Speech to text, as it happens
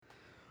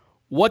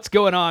What's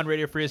going on,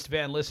 Radio Free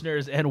Estevan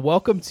listeners, and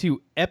welcome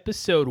to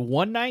episode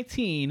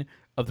 119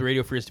 of the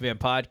Radio Free Estevan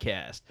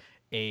podcast,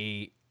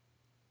 a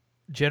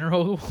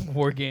general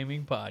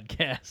wargaming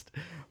podcast.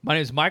 My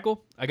name is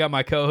Michael. I got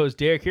my co-host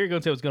Derek here. Go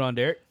and say what's going on,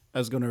 Derek.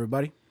 How's it going,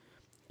 everybody?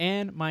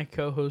 And my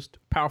co-host,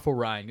 Powerful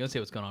Ryan. Go and say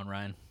what's going on,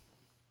 Ryan.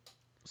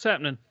 What's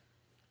happening?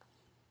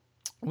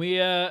 We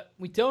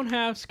don't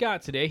have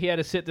Scott today. He had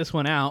to sit this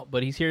one out,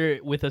 but he's here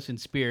with us in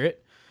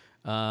spirit.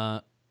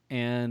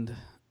 And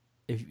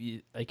if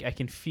you, I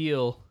can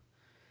feel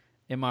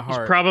in my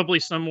heart. He's probably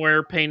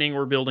somewhere painting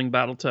or building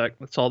BattleTech.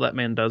 That's all that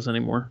man does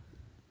anymore.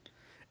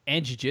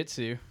 And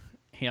jiu-jitsu.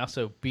 He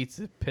also beats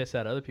the piss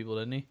out of other people,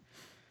 doesn't he?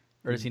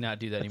 Or does he not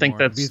do that I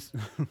anymore?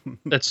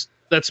 think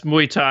that's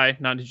Muay Thai,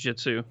 not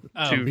Jiu-Jitsu. Two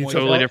Muay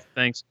totally Thai. different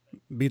things.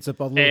 Beats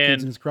up all the little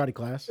kids in his karate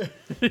class.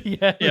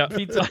 yeah. Yeah.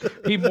 He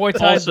Muay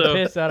Thai's the Also-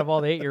 piss out of all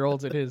the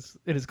 8-year-olds in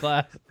his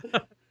class.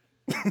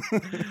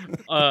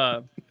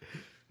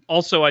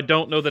 Also, I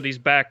don't know that he's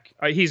back.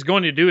 He's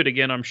going to do it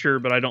again, I'm sure,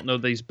 but I don't know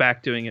that he's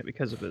back doing it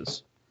because of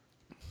his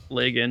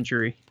leg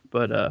injury.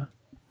 But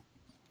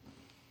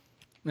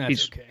That's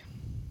He's- okay.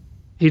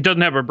 he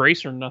doesn't have a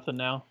brace or nothing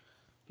now.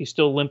 He's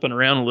still limping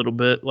around a little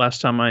bit. Last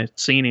time I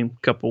seen him a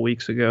couple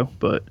weeks ago,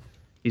 but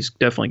he's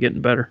definitely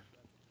getting better.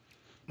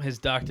 His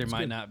doctor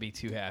might not be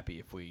too happy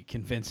if we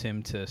convince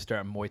him to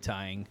start Muay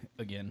Thaiing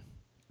again.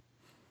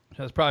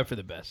 That's probably for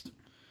the best.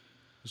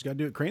 Just got to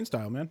do it crane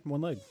style, man. One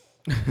leg.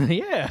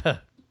 Yeah.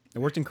 It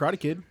worked in Karate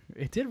Kid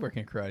It did work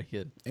in Karate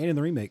Kid. and in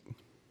the remake.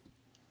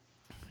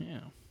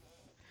 Yeah.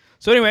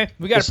 So anyway,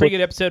 we got a This pretty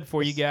look- good episode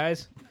for you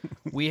guys.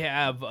 We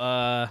have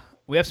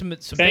some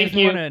things Thank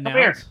we you. want to Come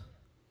here. announce.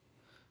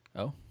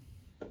 Oh,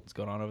 what's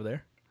going on over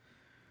there?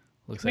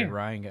 Looks Come like here.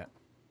 Ryan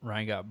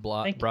got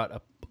Thank you.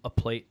 brought a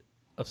plate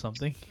of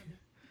something.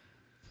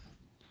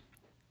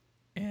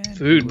 And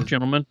Food, he was,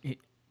 gentlemen. he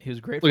was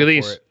grateful Look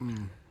at for these. it.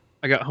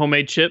 I got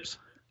homemade chips.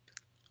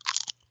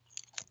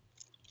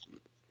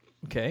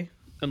 Okay.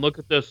 And look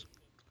at this.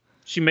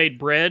 She made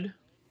bread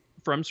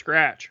from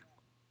scratch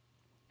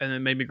and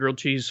then made me grilled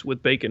cheese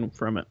with bacon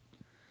from it.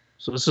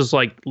 So this is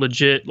like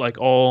legit, like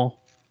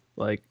all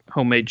like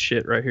homemade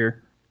shit right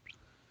here.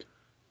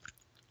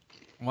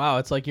 Wow,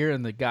 it's like you're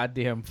in the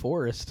goddamn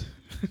forest,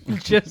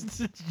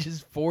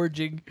 just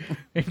foraging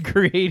and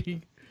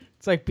creating.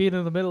 It's like being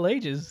in the Middle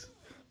Ages.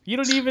 You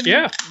don't even.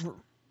 Yeah.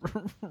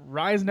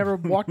 Ryan's never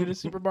walked into a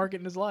supermarket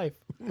in his life.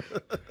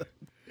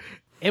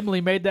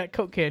 Emily made that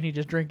Coke can he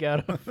just drank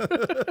out of.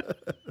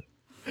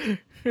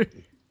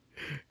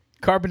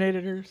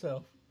 Carbonated it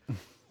herself.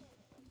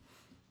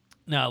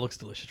 No, it looks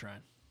delicious,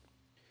 Ryan.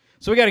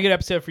 So we got a good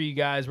episode for you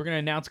guys. We're going to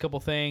announce a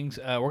couple things.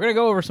 We're going to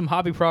go over some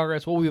hobby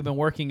progress, what we've been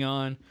working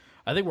on.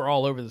 I think we're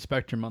all over the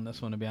spectrum on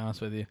this one, to be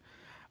honest with you.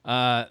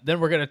 Then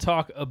we're going to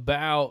talk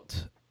about...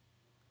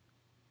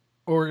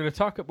 We're going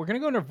to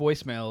go into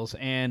voicemails.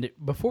 And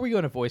before we go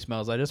into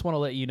voicemails, I just want to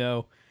let you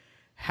know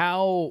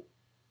how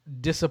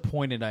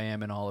disappointed I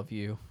am in all of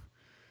you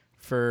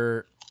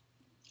for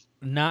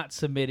not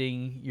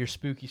submitting your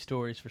spooky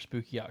stories for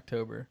Spooky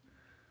October.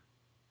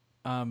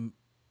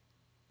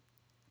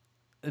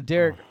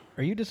 Derek,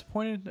 are you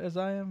disappointed as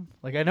I am?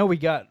 Like, I know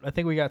I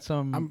think we got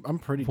some. I'm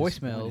pretty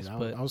Voicemails,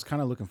 disappointed. but- I was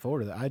kind of looking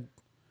forward to that.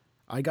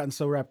 I gotten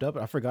so wrapped up,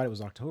 I forgot it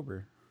was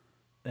October.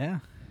 Yeah,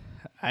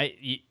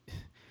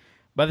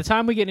 by the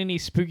time we get any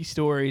spooky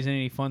stories and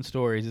any fun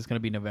stories, it's going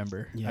to be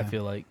November. I Yeah.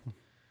 feel like,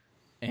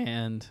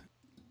 and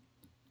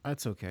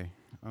That's okay.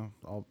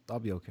 I'll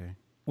be okay.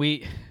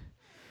 we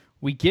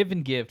give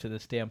and give to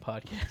this damn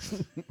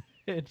podcast.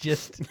 It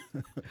just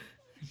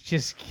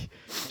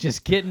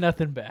get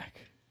nothing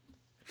back.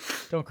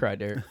 Don't cry,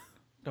 Derek.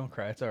 Don't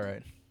cry. It's all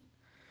right.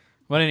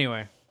 But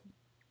anyway,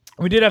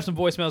 we did have some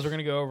voicemails. We're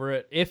gonna go over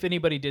it. If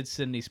anybody did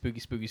send these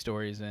spooky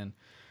stories in,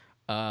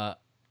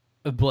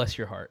 bless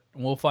your heart.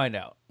 We'll find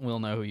out. We'll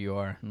know who you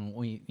are, and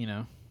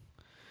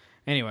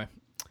Anyway,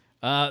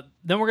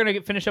 then we're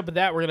gonna finish up with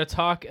that. We're gonna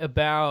talk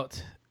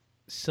about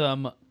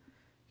some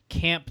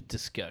camp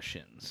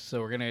discussions.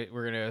 So we're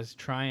gonna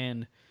try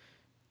and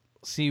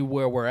see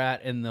where we're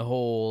at in the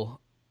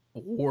whole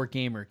war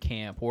games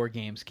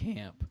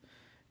camp,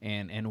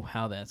 and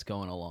how that's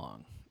going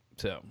along.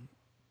 So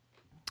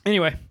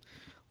anyway,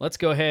 let's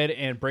go ahead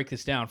and break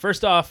this down.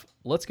 First off,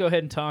 let's go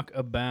ahead and talk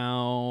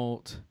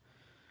about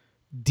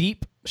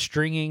deep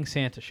stringing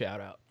Santa shout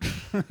out.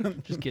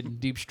 Just kidding.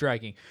 Deep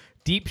striking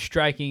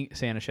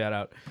Santa shout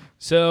out.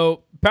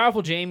 So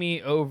Powerful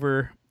Jamie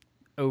over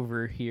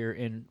here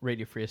in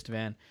Radio Free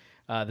Estevan,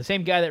 the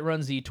same guy that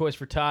runs the Toys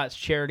for Tots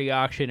charity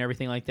auction,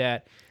 everything like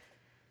that.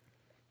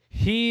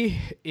 He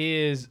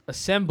is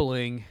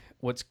assembling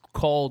what's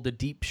called the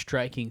Deep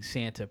Striking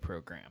Santa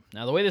program.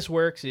 Now, the way this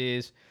works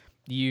is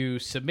you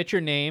submit your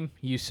name.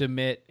 You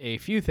submit a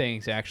few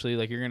things, actually.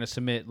 Like, you're going to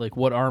submit, like,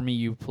 what army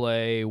you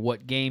play,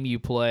 what game you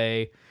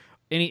play,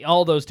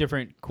 all those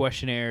different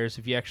questionnaires.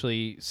 If you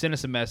actually send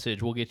us a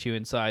message, we'll get you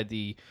inside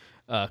the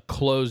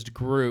closed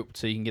group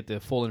so you can get the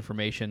full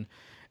information.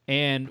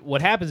 And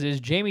what happens is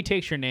Jamie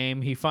takes your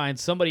name. He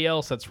finds somebody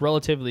else that's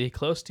relatively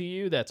close to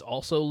you that's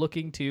also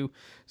looking to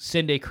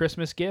send a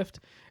Christmas gift.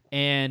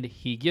 And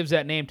he gives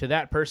that name to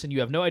that person. You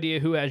have no idea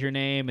who has your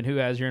name and who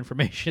has your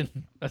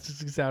information. That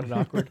just sounded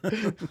awkward.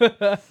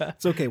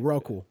 It's okay. We're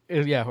all cool.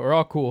 Yeah, we're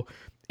all cool.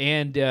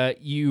 And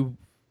you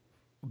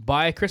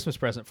buy a Christmas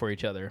present for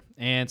each other.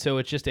 And so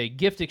it's just a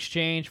gift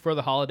exchange for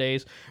the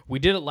holidays. We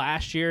did it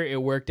last year.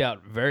 It worked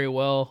out very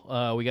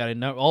well.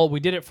 We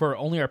did it for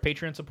only our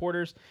Patreon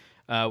supporters.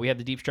 We had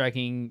the Deep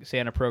Striking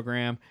Santa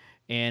program.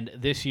 And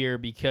this year,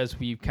 because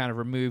we've kind of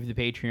removed the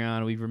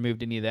Patreon, we've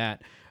removed any of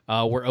that,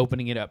 we're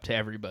opening it up to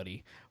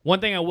everybody. One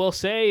thing I will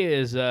say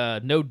is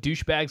no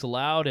douchebags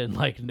allowed, and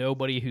like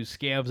nobody who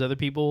scams other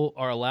people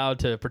are allowed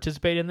to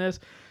participate in this.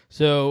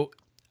 So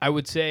I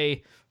would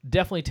say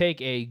definitely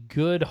take a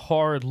good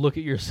hard look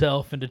at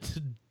yourself and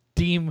to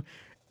deem,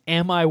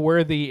 am I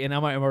worthy and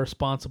am I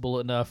responsible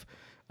enough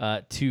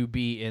to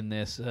be in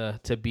this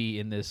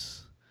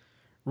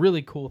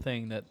really cool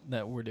thing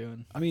that we're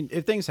doing. I mean,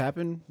 if things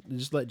happen,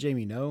 just let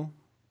Jamie know.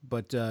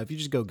 But if you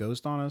just go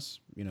ghost on us,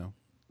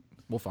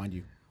 we'll find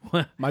you.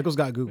 Michael's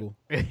got Google.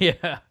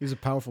 Yeah. He's a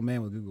powerful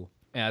man with Google.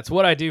 Yeah, it's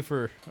what I do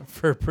for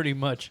pretty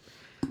much.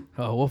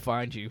 Oh, we'll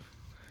find you.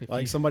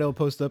 Like somebody will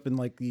post up in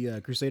like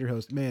the Crusader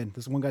host, man,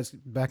 this one guy's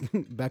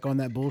back on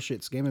that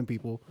bullshit scamming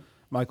people.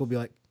 Michael will be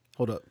like,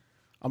 hold up,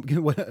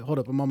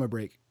 I'm on my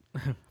break.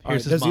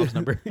 Here's his mom's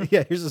number.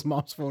 Yeah, here's his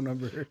mom's phone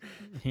number.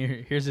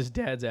 Here's his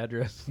dad's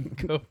address.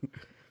 Go.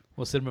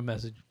 We'll send him a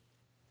message.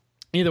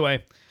 Either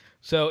way,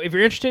 so if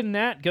you're interested in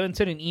that, go and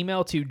send an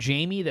email to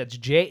Jamie, that's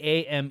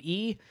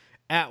JAME,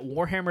 at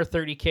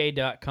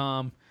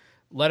warhammer30k.com.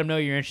 Let him know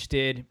you're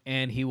interested,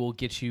 and he will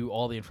get you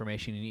all the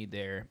information you need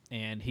there.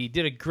 And he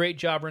did a great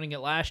job running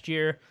it last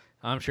year.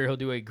 I'm sure he'll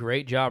do a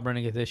great job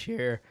running it this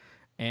year,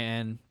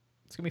 and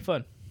it's going to be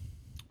fun.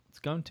 It's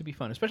going to be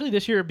fun, especially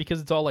this year because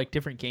it's all like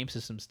different game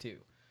systems too.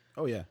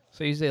 Oh, yeah.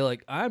 So you say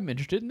like, I'm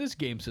interested in this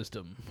game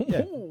system.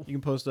 Yeah, you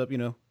can post up,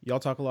 y'all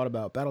talk a lot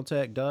about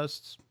Battletech,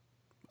 Dusts,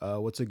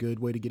 what's a good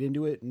way to get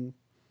into it, and,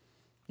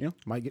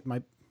 might get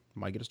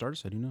a starter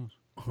set, who knows?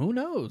 Who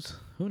knows?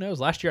 Who knows?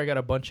 Last year I got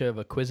a bunch of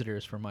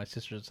Inquisitors from my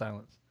Sisters of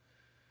Silence.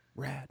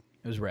 Rad.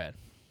 It was rad.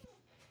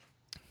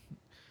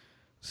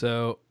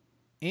 So,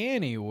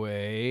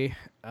 anyway,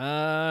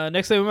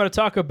 next thing we want to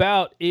talk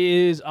about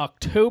is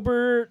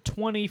October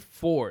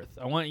 24th.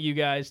 I want you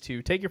guys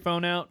to take your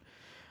phone out.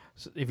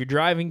 So if you're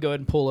driving, go ahead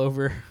and pull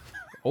over,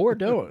 or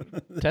don't.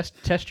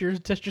 test your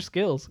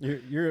skills.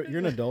 You're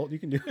an adult. You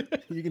can do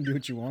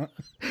what you want.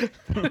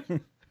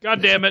 God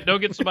damn it!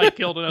 Don't get somebody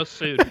killed in us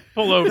soon.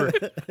 Pull over.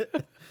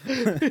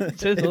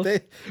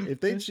 if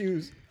they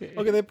choose,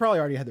 okay, they probably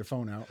already had their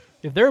phone out.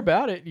 If they're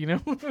about it,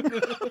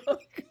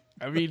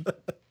 I mean,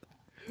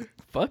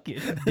 fuck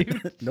it,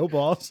 dude. No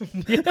balls.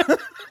 Yeah.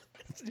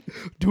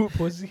 Do it,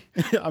 pussy.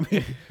 I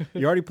mean,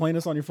 you're already playing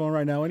this on your phone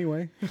right now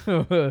anyway.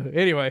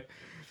 Anyway,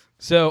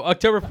 so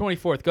October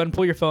 24th, go ahead and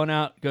pull your phone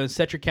out. Go and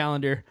set your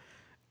calendar.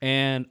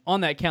 And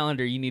on that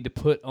calendar, you need to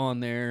put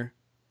on there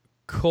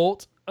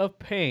Cult of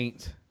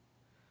Paint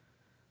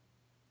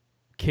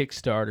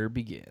Kickstarter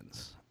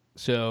begins.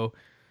 So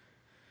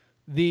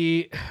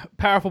the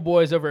powerful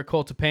boys over at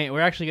Cult of Paint,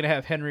 we're actually going to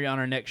have Henry on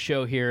our next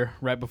show here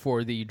right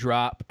before the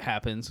drop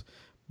happens.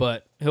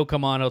 But he'll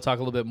come on, he'll talk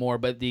a little bit more.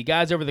 But the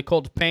guys over the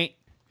Cult of Paint,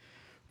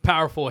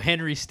 powerful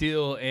Henry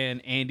Steele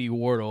and Andy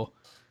Wardle,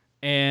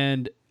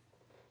 and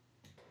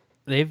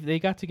they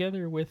got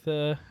together with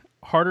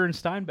Harder and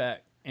Steinbach,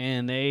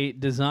 and they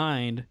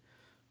designed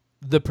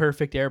the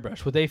perfect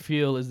airbrush, what they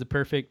feel is the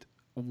perfect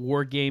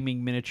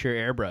wargaming miniature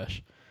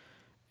airbrush.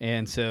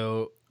 And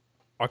so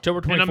October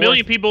 24th. And a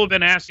million people have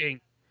been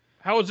asking,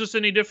 how is this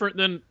any different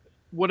than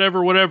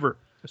whatever?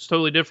 It's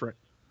totally different.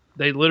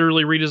 They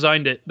literally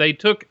redesigned it. They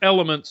took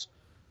elements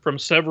from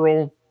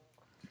several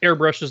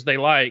airbrushes they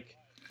like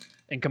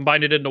and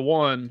combined it into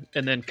one,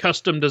 and then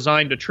custom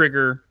designed a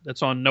trigger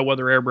that's on no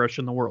other airbrush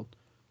in the world.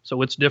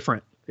 So it's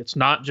different. It's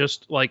not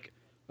just like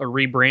a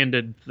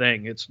rebranded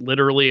thing. It's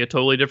literally a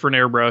totally different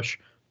airbrush.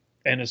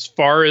 And as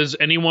far as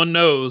anyone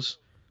knows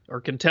or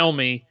can tell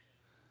me,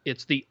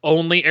 it's the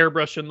only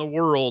airbrush in the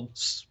world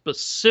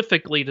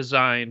specifically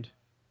designed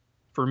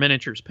for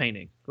miniatures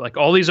painting. Like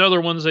all these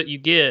other ones that you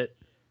get,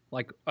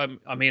 like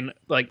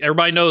like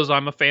everybody knows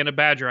I'm a fan of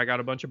Badger. I got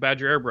a bunch of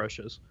Badger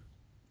airbrushes.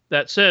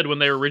 That said, when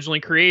they were originally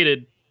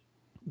created,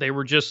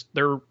 they're just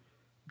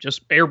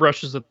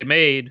airbrushes that they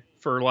made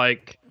for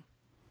like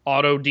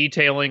auto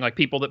detailing, like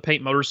people that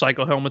paint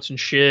motorcycle helmets and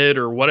shit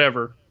or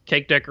whatever,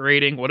 cake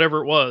decorating,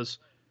 whatever it was,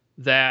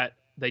 that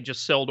they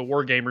just sell to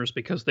wargamers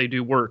because they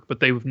do work, but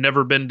they've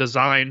never been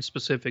designed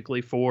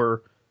specifically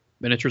for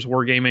miniatures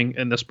wargaming,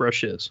 and this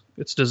brush is.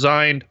 It's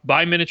designed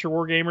by miniature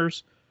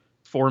wargamers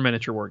for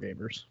miniature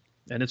wargamers,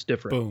 and it's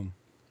different. Boom.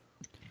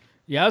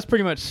 Yeah, I was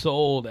pretty much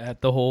sold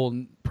at the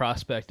whole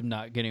prospect of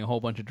not getting a whole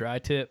bunch of dry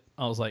tip.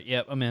 I was like,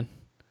 yep, I'm in.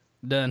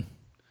 Done.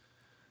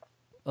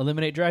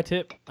 Eliminate dry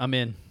tip, I'm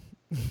in.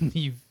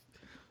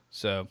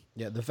 So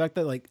Yeah, the fact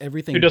that like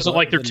everything Who doesn't but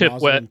like their the tip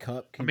nozzle wet? and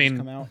cup can I mean, just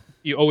come out.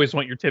 You always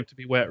want your tip to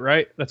be wet,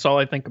 right? That's all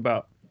I think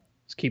about.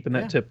 Is keeping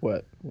that Yeah. tip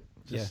wet.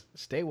 just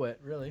stay wet,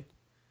 really.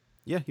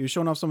 Yeah, he was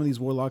showing off some of these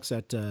warlocks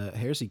at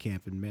Heresy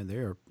Camp, and man, they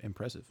are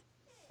impressive.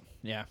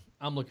 Yeah,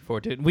 I'm looking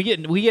forward to it. We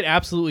get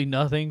absolutely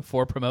nothing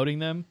for promoting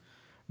them,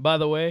 by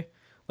the way.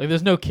 Like,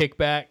 there's no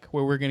kickback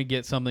where we're gonna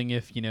get something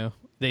if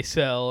they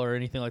sell or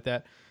anything like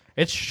that.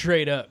 It's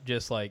straight up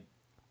just like,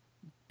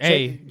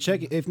 hey,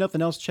 check it. If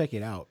nothing else, check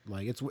it out.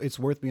 Like it's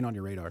worth being on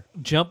your radar.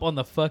 jump on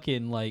the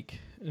fucking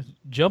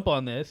jump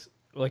on this.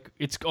 Like,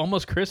 it's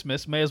almost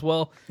Christmas. May as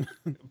well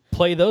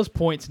play those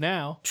points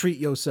now. Treat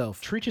yourself.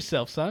 Treat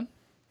yourself, son.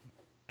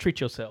 Treat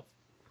yourself.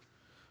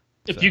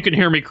 If you can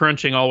hear me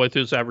crunching all the way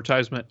through this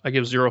advertisement, I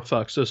give 0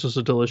 fucks. This is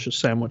a delicious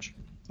sandwich.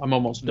 I'm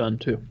almost done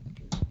too.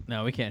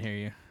 No, we can't hear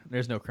you.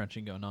 There's no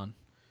crunching going on.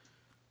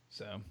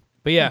 So,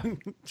 but yeah.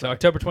 So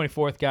October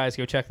 24th, guys,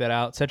 go check that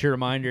out. Set your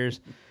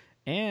reminders.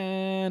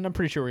 And I'm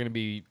pretty sure we're going to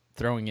be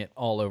throwing it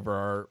all over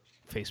our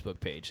Facebook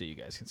page so you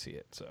guys can see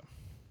it. So,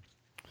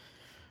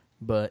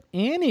 but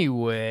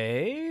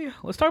anyway,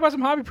 let's talk about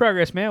some hobby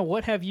progress, man.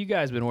 What have you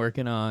guys been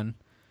working on?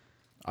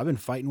 I've been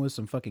fighting with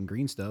some fucking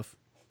green stuff.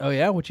 Oh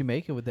yeah, what you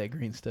making with that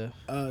green stuff?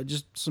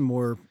 Just some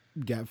more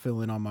gap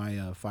filling on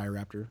my Fire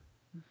Raptor.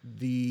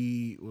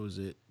 What was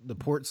it? The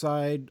port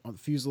side on the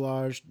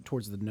fuselage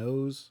towards the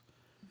nose,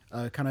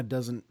 kind of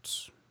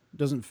doesn't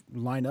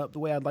line up the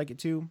way I'd like it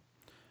to.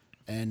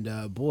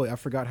 And boy, I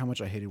forgot how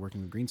much I hated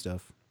working with green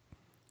stuff.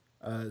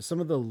 Some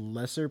of the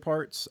lesser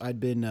parts I'd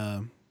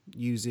been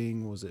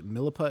using, was it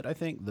Milliput? I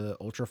think the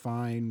ultra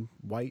fine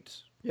white.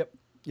 Yep.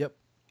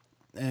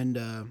 And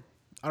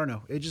I don't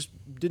know, it just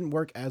didn't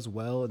work as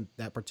well in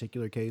that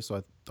particular case. So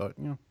I thought,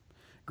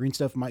 green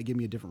stuff might give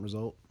me a different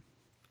result.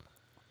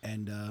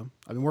 And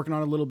I've been working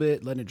on it a little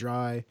bit, letting it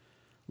dry,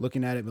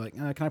 looking at it, be like,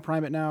 can I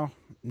prime it now?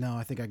 No,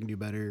 I think I can do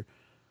better.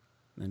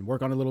 And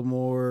work on it a little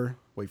more,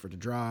 wait for it to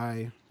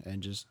dry,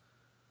 and just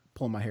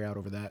pulling my hair out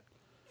over that.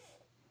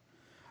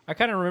 I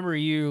kind of remember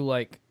you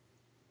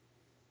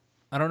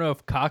I don't know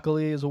if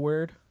cockily is a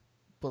word,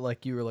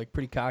 but you were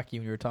pretty cocky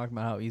when you were talking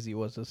about how easy it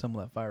was to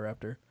assemble that Fire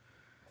Raptor.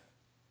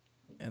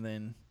 And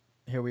then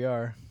here we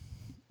are.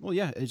 Well,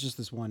 yeah, it's just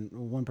this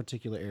one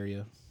particular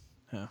area.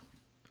 Yeah.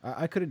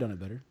 I could have done it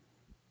better.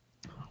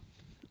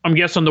 I'm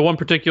guessing the one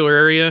particular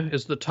area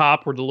is the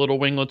top where the little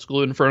winglets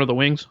glued in front of the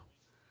wings.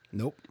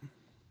 Nope,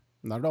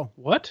 not at all.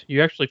 What?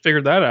 You actually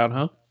figured that out,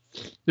 huh?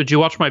 Did you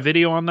watch my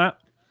video on that?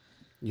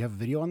 You have a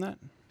video on that?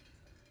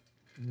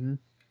 Mm-hmm.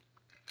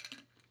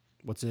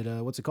 What's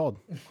it called?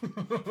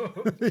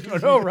 I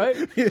know, right?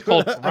 It's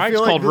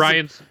called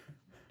Ryan's.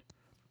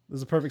 This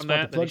is a perfect On spot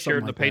that to plug he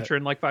shared something the like that.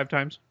 Patreon like 5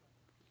 times.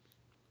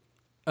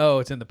 Oh,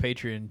 it's in the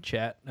Patreon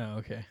chat. Oh,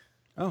 okay.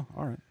 Oh,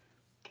 all right.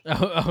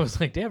 I was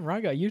like, damn,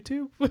 Ryan got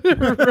YouTube?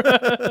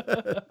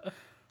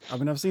 I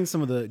mean, I've seen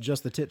some of the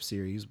Just the Tip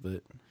series,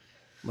 but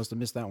must have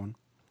missed that one.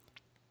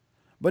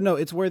 But no,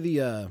 it's where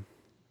the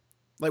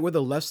where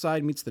the left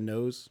side meets the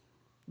nose.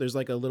 There's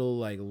a little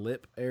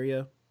lip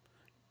area,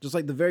 just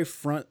the very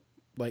front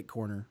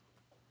corner.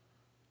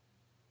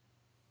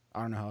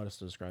 I don't know how else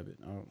to describe it.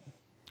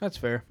 That's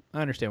fair.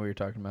 I understand what you're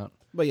talking about.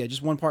 But yeah,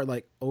 just one part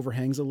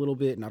overhangs a little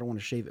bit, and I don't want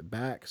to shave it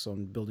back, so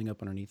I'm building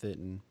up underneath it,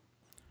 and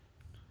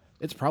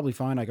it's probably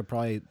fine. I could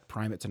probably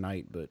prime it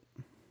tonight, but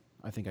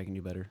I think I can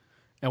do better.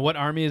 And what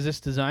army is this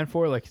designed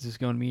for? Is this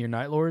going to be your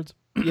Night Lords?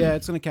 Yeah,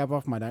 it's going to cap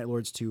off my Night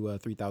Lords to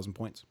 3,000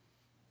 points.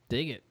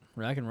 Dig it.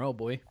 Rock and roll,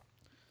 boy.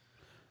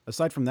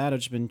 Aside from that, I've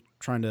just been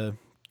trying to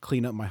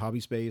clean up my hobby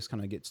space,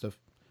 kind of get stuff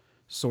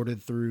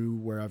sorted through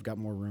where I've got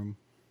more room.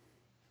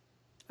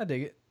 I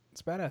dig it.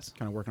 It's badass.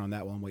 Kind of working on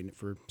that while I'm waiting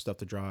for stuff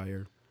to dry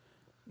or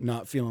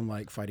not feeling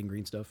like fighting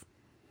green stuff.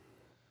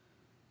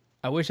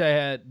 I wish I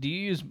had. Do you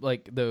use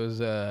those?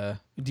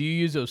 Do you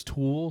use those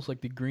tools,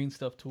 the green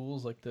stuff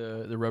tools,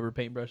 the rubber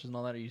paintbrushes and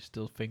all that? Or are you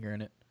still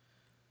fingering it?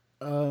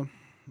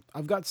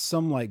 I've got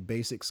some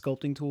basic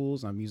sculpting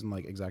tools. I'm using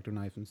X-Acto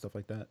knife and stuff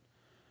like that.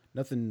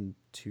 Nothing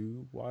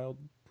too wild.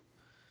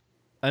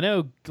 I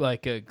know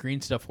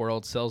Green Stuff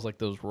World sells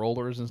those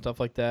rollers and stuff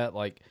like that,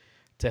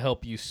 to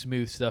help you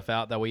smooth stuff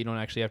out. That way you don't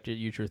actually have to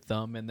use your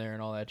thumb in there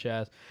and all that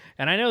jazz.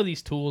 And I know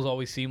these tools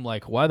always seem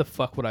why the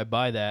fuck would I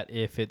buy that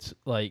if it's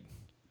why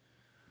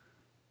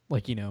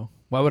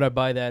would I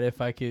buy that if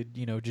I could,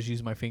 just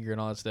use my finger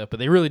and all that stuff? But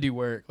they really do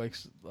work,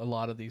 a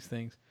lot of these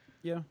things.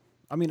 Yeah.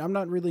 I mean, I'm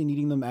not really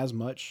needing them as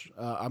much.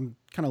 I'm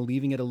kind of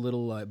leaving it a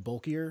little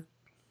bulkier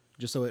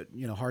just so it,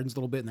 hardens a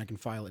little bit and I can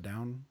file it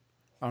down.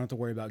 I don't have to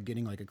worry about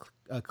getting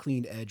a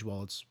clean edge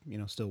while it's,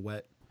 still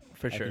wet.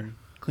 For I sure. can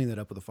clean that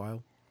up with a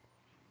file.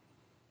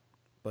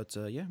 But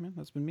yeah, man,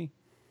 that's been me.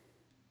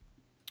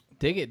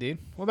 Dig it, dude.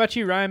 What about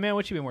you, Ryan, man?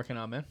 What you been working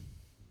on, man?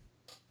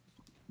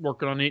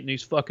 Working on eating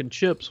these fucking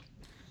chips.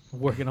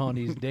 Working on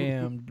his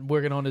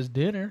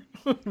dinner.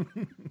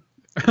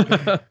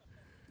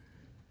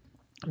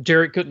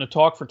 Jared couldn't have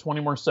talked for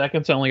 20 more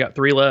seconds. I only got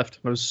 3 left.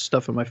 There was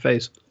stuff in my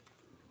face.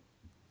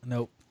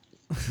 Nope.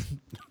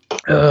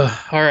 All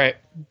right.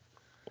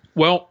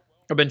 Well,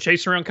 I've been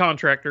chasing around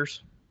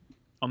contractors.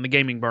 on the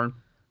gaming barn.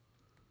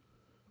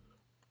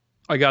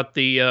 I got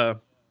the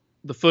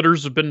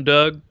footers have been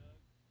dug.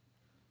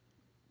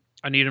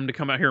 I need them to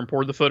come out here and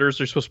pour the footers.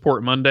 They're supposed to pour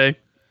it Monday,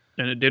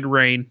 and it did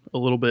rain a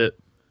little bit.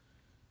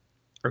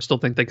 I still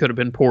think they could have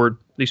been poured.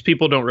 These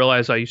people don't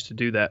realize I used to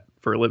do that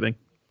for a living,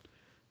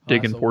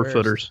 dig and pour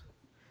footers.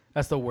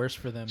 That's the worst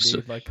for them,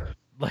 dude. Like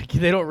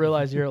they don't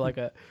realize you're like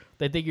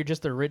they think you're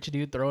just a rich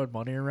dude throwing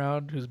money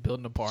around who's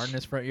building a barn in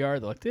his front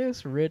yard. They're like,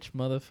 this rich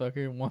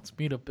motherfucker wants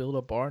me to build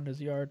a barn in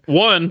his yard.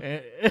 One,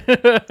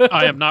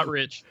 I am not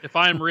rich. If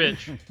I am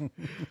rich,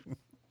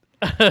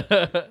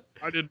 I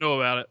didn't know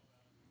about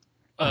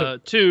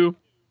it. Two,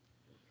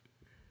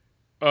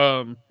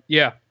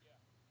 yeah.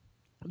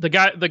 The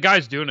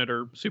guys doing it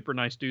are super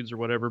nice dudes or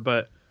whatever,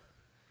 but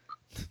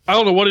I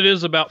don't know what it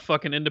is about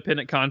fucking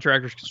independent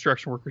contractors,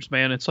 construction workers,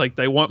 man. It's like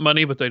they want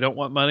money, but they don't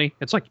want money.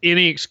 It's like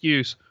any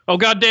excuse. Oh,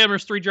 goddamn,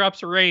 there's 3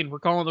 drops of rain.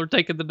 They're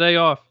taking the day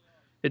off.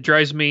 It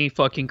drives me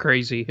fucking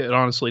crazy. It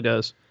honestly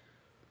does.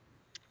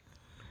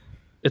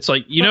 It's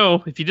like,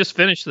 if you just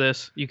finish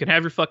this, you can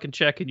have your fucking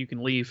check and you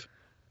can leave.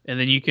 And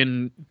then you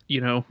can,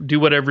 do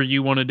whatever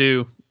you want to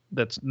do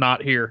that's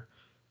not here.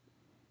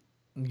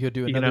 Go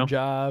do another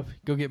job.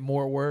 Go get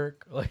more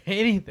work. Like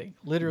anything.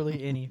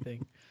 Literally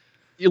anything.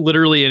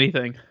 Literally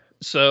anything.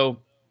 So,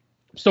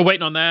 still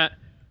waiting on that.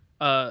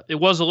 It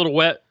was a little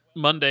wet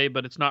Monday,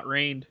 but it's not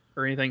rained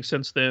or anything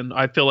since then.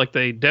 I feel like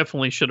they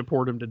definitely should have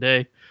poured them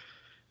today.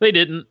 They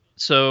didn't.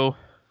 So,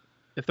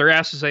 if their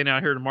asses ain't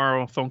out here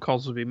tomorrow, phone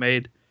calls will be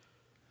made.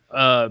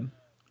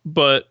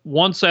 But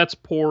once that's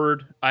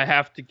poured, I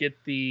have to get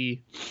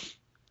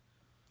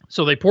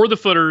so they pour the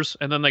footers,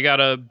 and then they got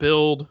to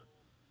build,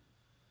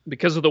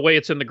 because of the way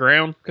it's in the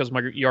ground, because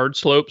my yard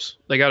slopes,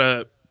 they got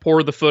to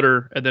pour the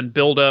footer and then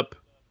build up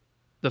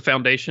the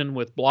foundation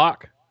with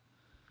block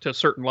to a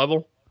certain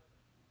level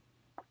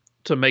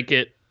to make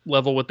it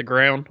level with the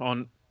ground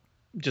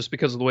just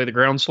because of the way the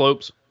ground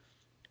slopes.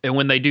 And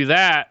when they do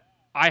that,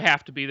 I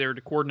have to be there to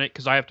coordinate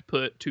because I have to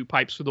put 2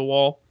 pipes through the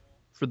wall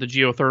for the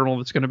geothermal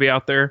that's going to be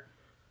out there.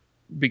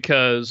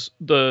 Because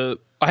I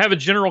have a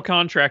general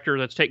contractor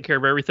that's taking care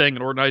of everything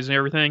and organizing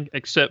everything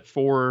except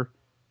for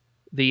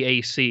the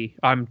AC.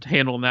 I'm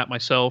handling that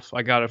myself.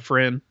 I got a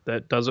friend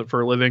that does it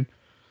for a living.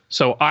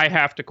 So I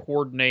have to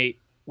coordinate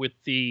with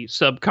the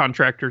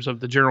subcontractors of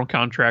the general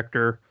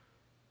contractor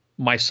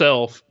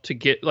myself to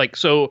get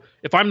so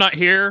if I'm not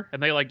here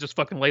and they just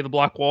fucking lay the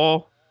block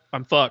wall,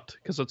 I'm fucked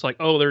because it's like,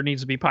 oh, there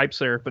needs to be pipes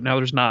there, but now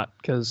there's not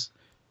because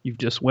you've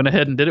just went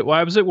ahead and did it while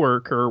I was at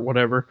work or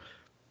whatever.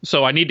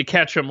 So I need to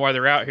catch them while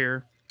they're out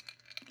here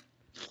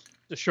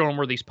to show them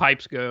where these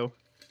pipes go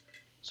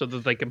so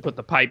that they can put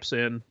the pipes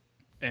in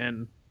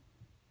and,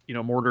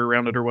 mortar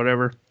around it or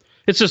whatever.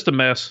 It's just a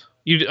mess.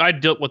 I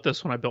dealt with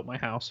this when I built my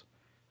house.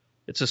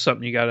 It's just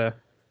something you got to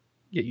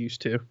get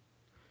used to.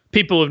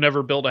 People who've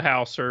never built a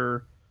house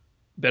or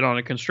been on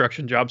a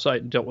construction job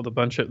site and dealt with a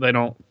bunch of,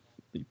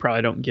 you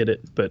probably don't get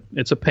it, but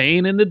it's a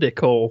pain in the dick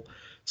hole.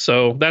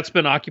 So that's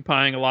been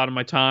occupying a lot of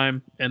my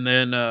time. And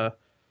then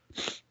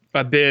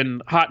I've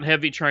been hot and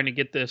heavy trying to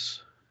get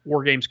this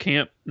War Games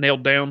camp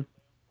nailed down.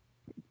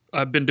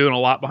 I've been doing a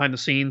lot behind the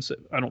scenes that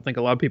I don't think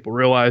a lot of people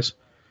realize.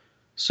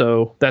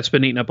 So that's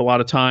been eating up a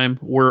lot of time.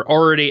 We're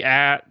already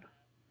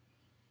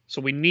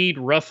so we need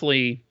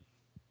roughly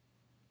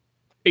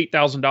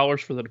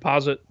 $8,000 for the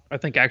deposit. I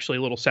think actually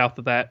a little south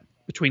of that,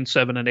 between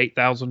 7 and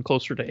 8,000,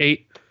 closer to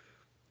 8.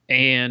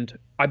 And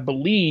I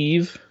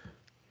believe,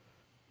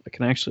 I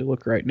can actually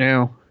look right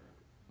now.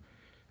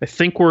 I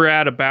think we're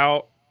at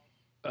about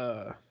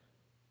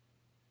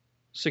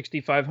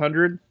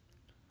 6,500.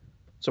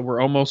 So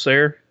we're almost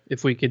there.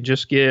 If we could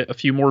just get a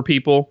few more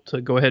people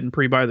to go ahead and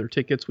pre-buy their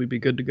tickets, we'd be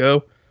good to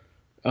go.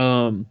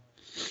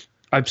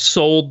 I've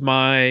sold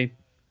my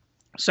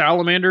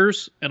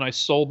salamanders and I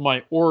sold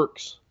my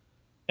orcs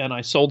and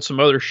I sold some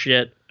other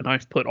shit and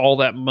I've put all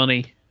that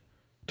money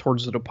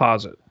towards the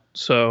deposit.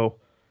 So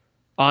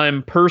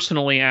I'm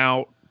personally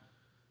out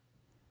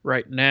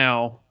right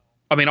now.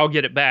 I mean, I'll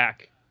get it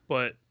back,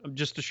 but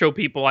just to show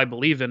people I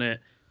believe in it,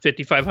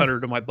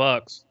 5,500 of my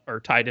bucks are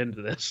tied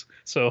into this.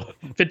 So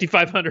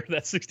 5,500,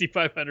 that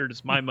 6,500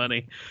 is my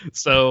money.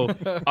 So,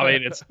 I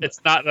mean, it's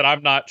not that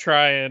I'm not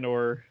trying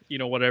or,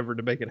 whatever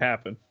to make it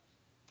happen.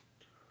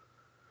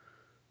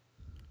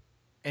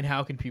 And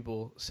how can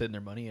people send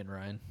their money in,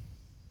 Ryan?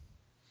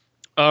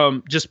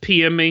 Just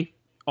PM me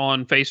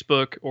on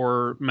Facebook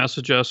or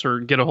message us or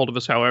get a hold of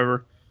us.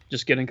 However,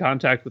 just get in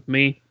contact with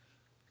me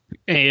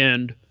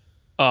and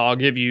I'll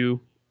give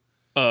you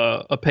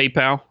a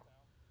PayPal.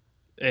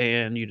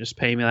 And you just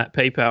pay me that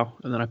PayPal,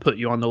 and then I put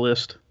you on the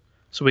list.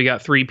 So we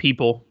got 3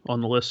 people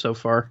on the list so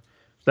far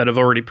that have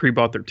already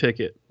pre-bought their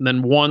ticket. And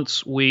then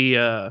once we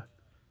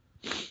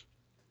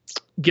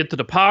get the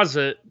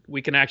deposit,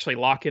 we can actually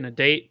lock in a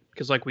date.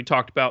 Because like we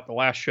talked about the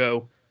last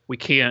show,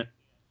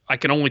 I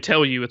can only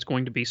tell you it's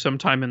going to be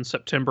sometime in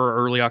September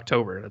or early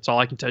October. That's all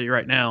I can tell you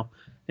right now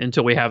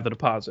until we have the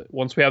deposit.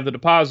 Once we have the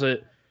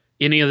deposit,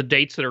 any of the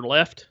dates that are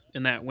left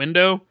in that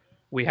window,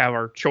 we have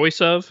our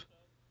choice of.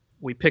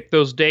 We pick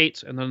those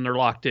dates, and then they're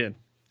locked in.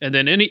 And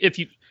then if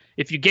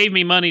you gave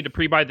me money to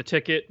pre-buy the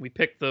ticket, we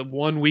pick the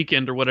one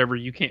weekend or whatever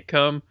you can't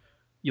come,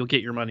 you'll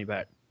get your money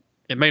back.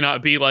 It may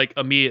not be like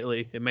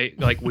immediately. It may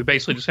we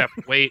basically just have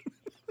to wait.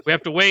 We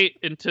have to wait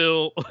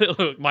until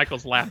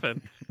Michael's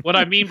laughing. What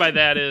I mean by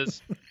that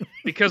is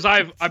because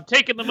I'm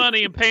taking the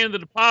money and paying the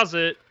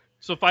deposit.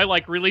 So if I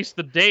release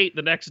the date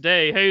the next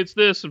day, hey, it's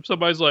this, and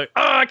somebody's like,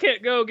 oh, I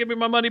can't go, give me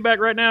my money back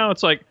right now.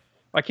 It's like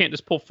I can't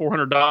just pull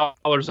 $400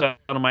 out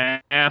of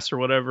my ass or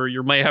whatever.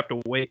 You may have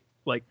to wait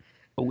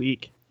a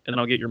week, and then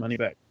I'll get your money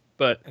back.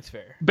 But That's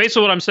fair.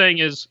 basically, what I'm saying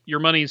is your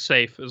money's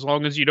safe as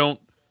long as you don't.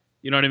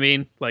 You know what I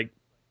mean?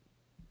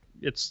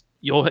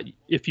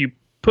 If you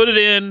put it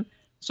in,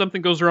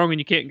 something goes wrong and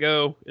you can't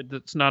go,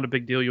 it's not a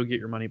big deal. You'll get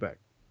your money back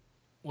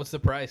What's the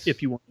price?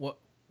 if you want.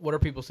 What are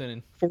people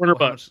sending?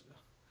 $400.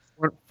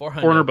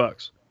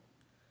 $400.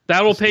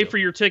 That'll pay for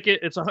your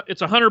ticket. It's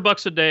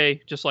 $100 a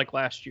day, just like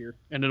last year,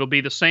 and it'll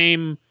be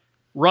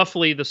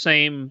roughly the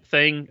same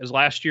thing as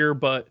last year.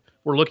 But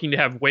we're looking to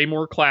have way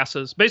more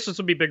classes. Basically, this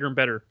will be bigger and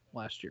better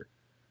last year.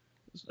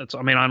 I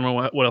don't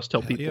know what else to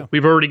tell people. Yeah.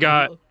 We've already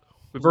got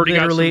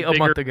Literally some a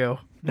month ago,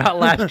 not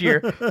last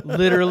year.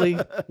 Literally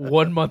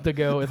 1 month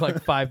ago in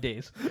 5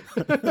 days.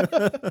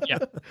 Yeah,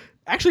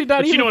 Actually, not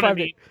but even you know what 5 I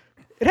mean. days.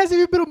 It hasn't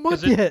even been a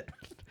month yet.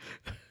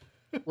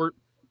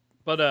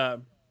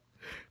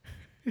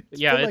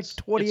 Yeah, been it's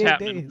 28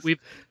 happening. days.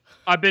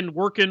 I've been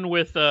working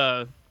with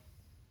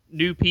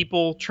new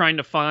people, trying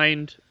to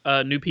find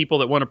new people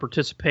that want to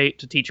participate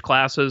to teach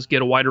classes,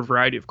 get a wider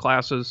variety of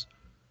classes.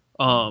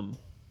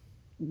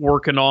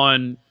 Working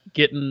on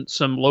getting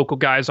some local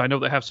guys I know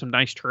that have some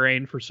nice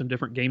terrain for some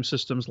different game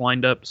systems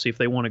lined up, see if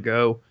they want to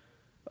go.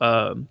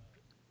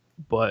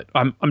 But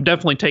I'm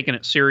definitely taking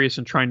it serious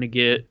and trying to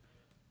get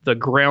the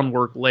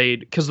groundwork laid.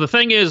 Because the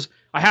thing is,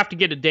 I have to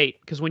get a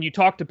date. Because when you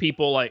talk to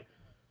people, What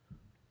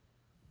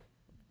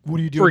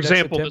are you doing? for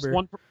example, this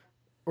one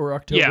or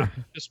October? Yeah,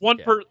 this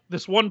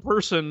one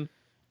person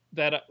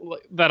that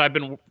I've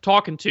been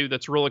talking to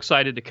that's real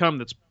excited to come.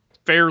 That's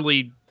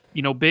fairly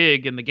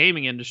big in the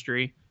gaming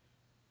industry.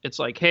 It's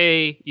like,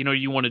 hey,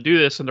 you want to do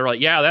this? And they're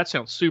like, yeah, that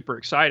sounds super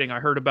exciting. I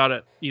heard about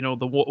it.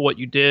 What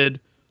you did,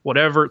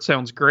 whatever. It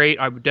sounds great.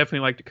 I would definitely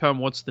like to come.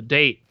 What's the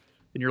date?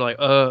 And you're like,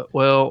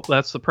 well,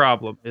 that's the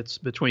problem. It's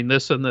between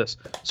this and this.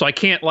 So I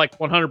can't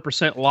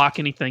 100% lock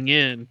anything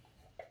in,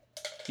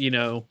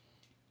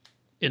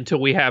 until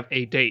we have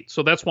a date.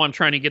 So that's why I'm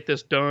trying to get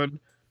this done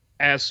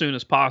as soon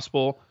as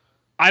possible.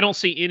 I don't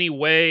see any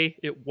way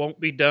it won't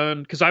be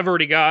done because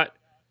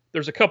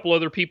there's a couple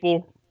other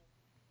people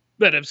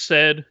that have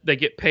said they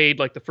get paid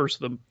the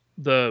first of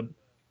the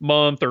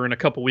month or in a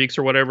couple weeks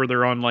or whatever.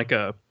 They're on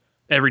a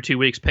every 2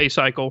 weeks pay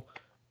cycle.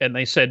 And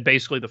they said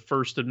basically the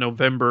 1st of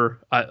November,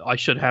 I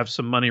should have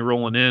some money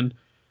rolling in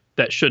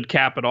that should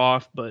cap it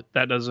off, but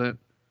that doesn't.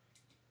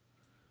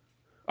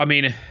 I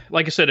mean,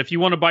 like I said, if you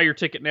want to buy your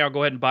ticket now,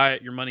 go ahead and buy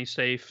it. Your money's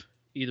safe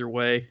either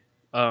way.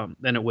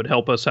 Then it would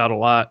help us out a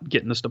lot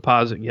getting this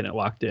deposit and getting it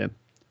locked in.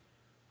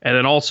 And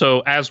then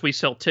also, as we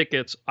sell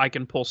tickets, I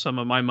can pull some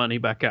of my money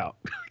back out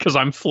because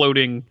I'm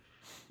floating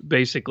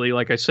basically,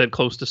 like I said,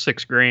 close to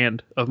 $6,000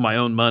 of my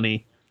own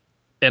money.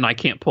 And I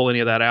can't pull any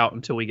of that out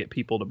until we get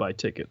people to buy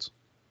tickets.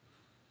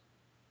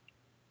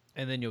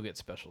 And then you'll get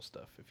special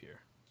stuff if you're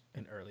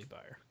an early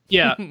buyer.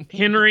 Yeah,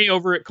 Henry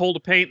over at Cold to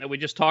Paint that we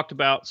just talked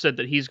about said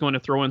that he's going to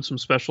throw in some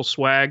special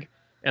swag,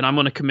 and I'm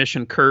going to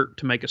commission Kurt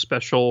to make a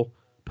special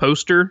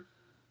poster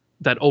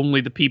that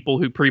only the people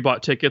who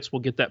pre-bought tickets will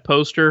get that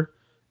poster.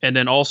 And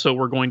then also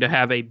we're going to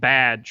have a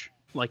badge,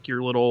 like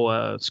your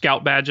little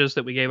scout badges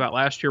that we gave out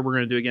last year. We're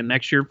going to do again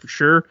next year for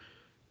sure.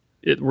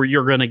 Where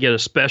you're going to get a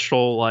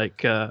special I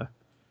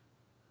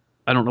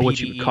don't know what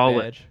you would call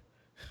badge. it.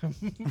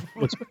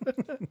 What's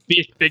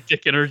big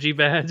dick energy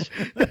badge?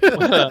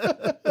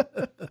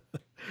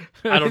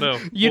 I don't know.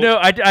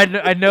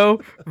 I know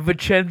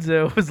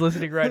Vincenzo was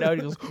listening right now. He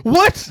goes,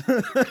 "What?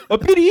 A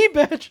PDE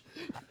badge?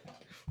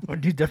 I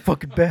need that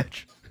fucking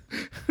badge."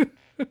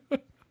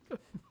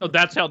 Oh,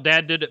 that's how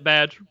Dad did it,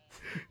 badge.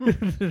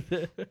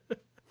 But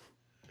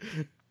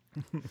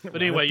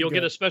anyway, you'll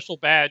get a special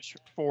badge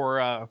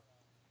for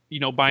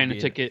buying a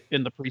ticket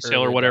in the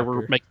pre-sale or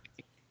whatever. Make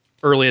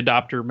early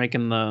adopter,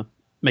 making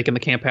the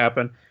camp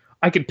happen.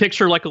 I could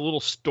picture a little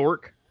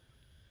stork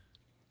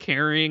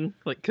carrying,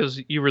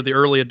 because you were the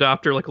early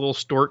adopter, a little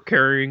stork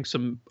carrying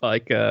some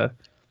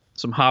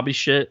some hobby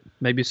shit,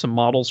 maybe some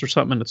models or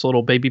something in its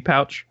little baby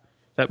pouch.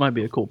 That might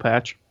be a cool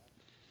patch.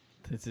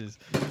 This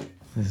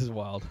is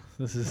wild.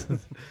 This is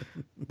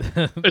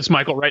It's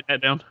Michael. Write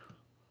that down.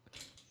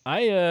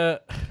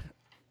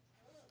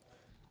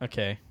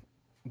 Okay.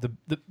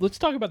 Let's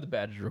talk about the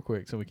badges real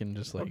quick so we can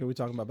just Okay, we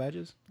talking about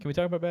badges? Can we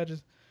talk about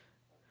badges?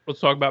 Let's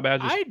talk about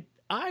badges.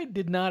 I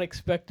did not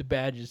expect the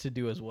badges to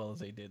do as well as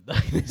they did.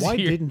 Why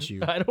year. didn't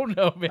you? I don't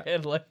know,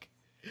 man.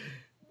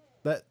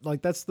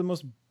 That's the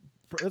most.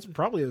 That's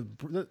probably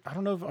I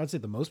don't know if I'd say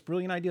the most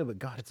brilliant idea, but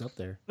God, it's up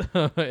there.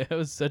 It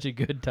was such a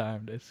good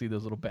time to see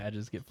those little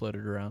badges get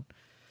floated around.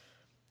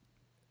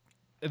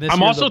 This I'm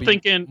year also there'll be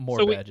thinking. more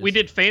So badges. we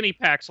did fanny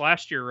packs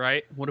last year,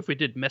 right? What if we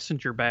did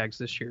messenger bags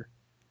this year?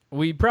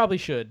 We probably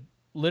should.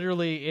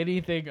 Literally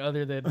anything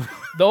other than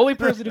the only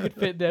person who could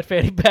fit in that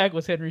fanny pack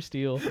was Henry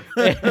Steele,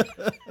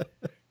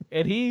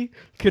 and he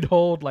could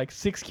hold like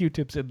 6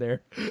 Q-tips in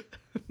there.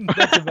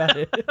 That's about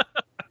it.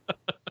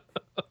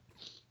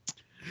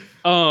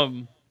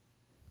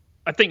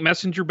 I think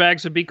messenger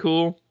bags would be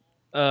cool.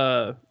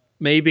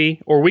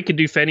 Maybe, or we could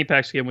do fanny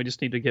packs again. We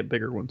just need to get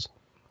bigger ones.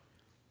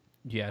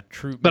 Yeah,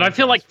 true. But I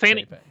feel like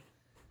fanny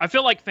I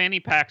feel like fanny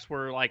packs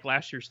were like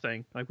last year's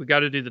thing. Like we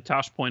got to do the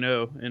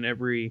Tosh.0 and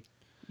every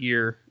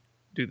year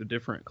do the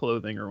different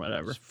clothing or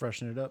whatever. Just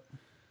freshen it up.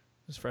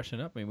 Just freshen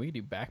it up. I mean, we can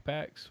do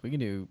backpacks. We can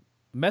do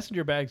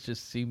messenger bags.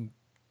 Just seem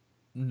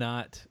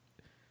not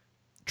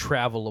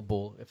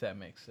travelable, if that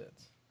makes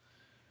sense.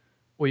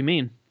 What do you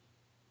mean?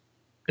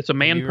 It's a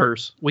man You're-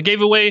 purse. We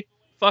gave away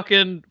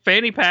fucking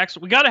fanny packs.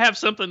 We got to have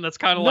something that's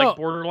kind of No. like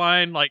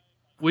borderline. Like,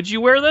 would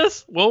you wear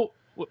this? Well,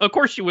 of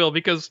course you will,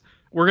 because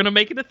we're gonna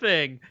make it a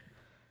thing.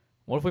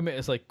 What if we make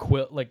it's like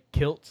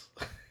kilts?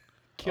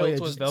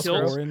 Kilts with just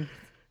Velcro. scoring.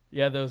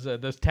 Yeah, those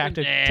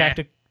tactic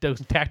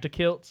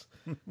kilts.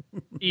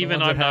 Even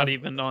ones that I'm not have-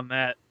 even on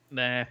that.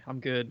 Nah, I'm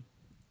good.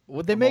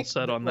 Would they I'm all make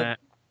set on like, that.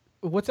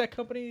 What's that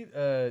company?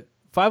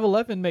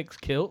 511 makes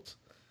kilts.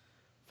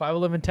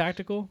 511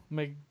 Tactical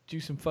do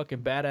some fucking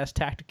badass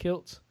tactic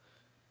kilts.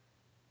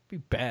 Be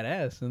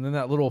badass. And then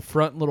that little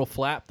front little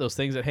flap, those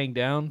things that hang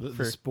down. The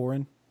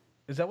sporin.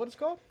 Is that what it's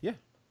called? Yeah.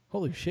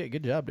 Holy shit!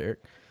 Good job, Derek.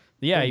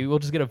 Yeah, you will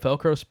just get a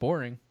Velcro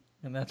sporing,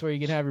 and that's where you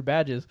can have your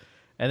badges.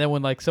 And then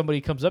when like somebody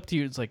comes up to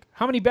you, it's like,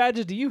 "How many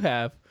badges do you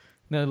have?"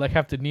 And they like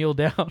have to kneel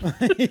down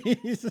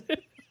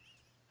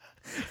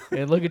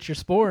and look at your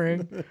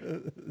sporing,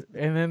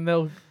 and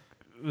then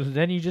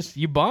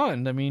you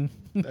bond. I mean,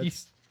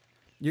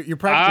 You're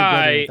practically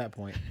I- better at that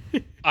point.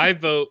 I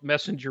vote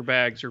messenger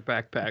bags or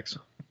backpacks.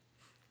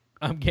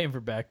 I'm game for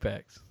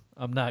backpacks.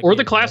 I'm not. Or game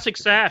the for classic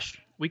sash.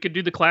 We could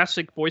do the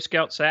classic Boy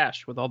Scout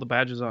sash with all the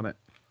badges on it.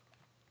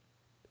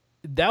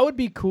 That would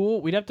be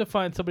cool. We'd have to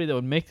find somebody that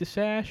would make the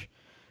sash.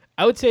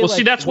 I would say. Well, like,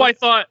 see, that's why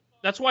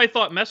I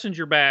thought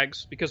messenger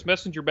bags, because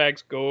messenger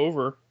bags go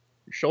over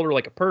your shoulder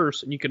like a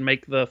purse, and you can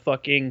make the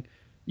fucking.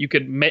 You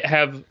could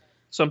have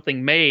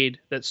something made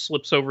that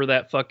slips over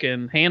that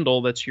fucking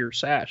handle. That's your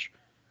sash.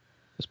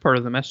 As part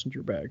of the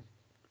messenger bag.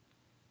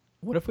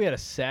 What if we had a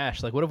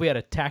sash? Like, what if we had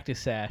a tactic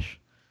sash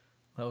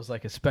that was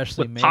like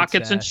especially With made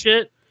pockets and sash?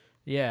 shit.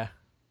 Yeah,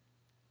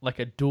 like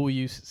a dual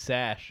use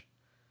sash.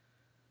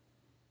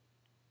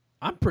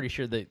 I'm pretty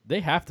sure they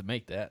have to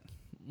make that.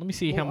 Let me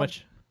see how Well,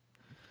 much.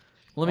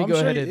 Let me I'm go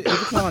sure ahead and. if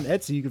it's not on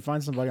Etsy, you can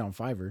find somebody on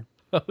Fiverr.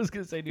 I was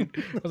gonna say, dude.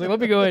 I was like, let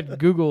me go ahead and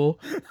Google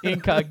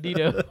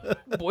incognito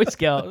Boy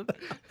Scout.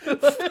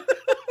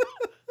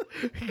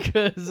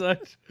 Because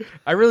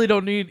I really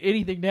don't need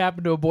anything to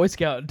happen to a Boy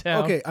Scout in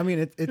town. Okay, I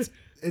mean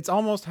it's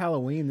almost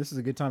Halloween. This is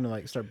a good time to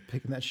like start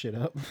picking that shit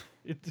up.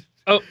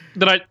 Oh,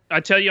 did I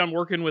tell you I'm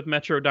working with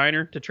Metro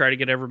Diner to try to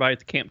get everybody at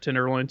the Camp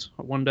Tenderloins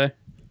one day?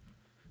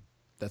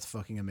 That's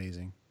fucking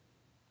amazing.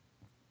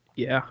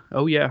 Yeah.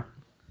 Oh yeah.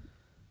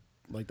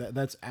 Like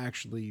that's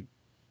actually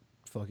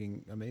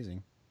fucking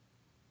amazing.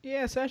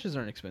 Yeah, sashes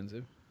aren't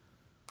expensive.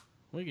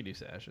 We could do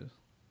sashes.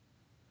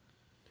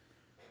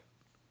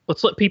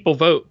 Let's let people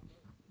vote.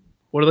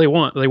 What do they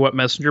want? Do they want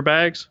messenger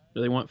bags?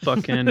 Do they want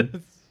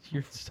fucking?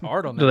 You're just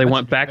hard on that. Do they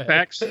want messenger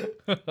bag.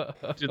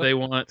 backpacks? Do they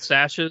want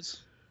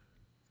sashes?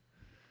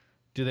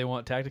 Do they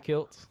want tactic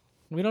kilts?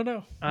 We don't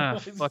know. Ah,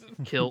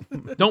 fucking kilt.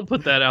 Don't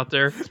put that out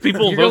there.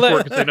 People will You're vote gonna for it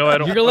let- because they know I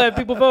don't. You're gonna let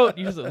people vote.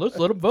 You just let's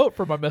let them vote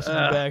for my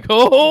messenger bag.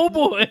 Oh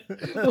boy,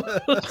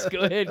 let's go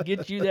ahead and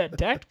get you that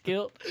tactic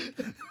kilt.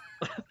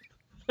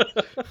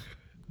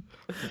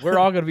 We're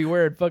all gonna be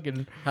wearing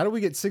fucking. How do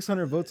we get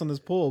 600 votes on this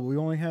poll? We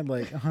only had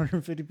like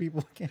 150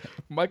 people.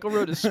 Michael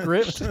wrote a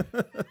script. To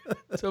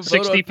vote 60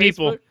 on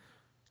people. Facebook.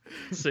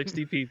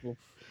 60 people.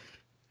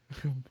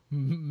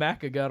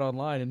 Macca got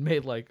online and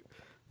made like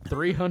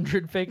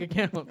 300 fake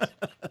accounts.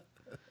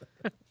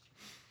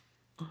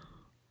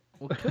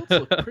 Well, kilts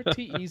look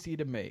pretty easy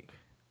to make.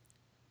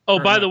 Oh,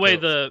 Or by not the way,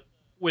 kilts.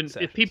 if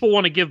Sashes. people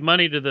want to give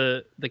money to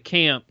the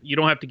camp, you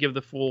don't have to give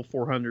the full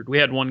 400. We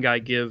had one guy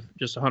give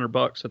just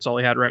 $100. That's all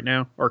he had right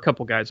now, or a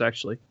couple guys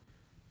actually,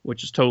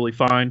 which is totally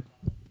fine.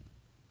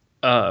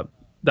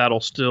 That'll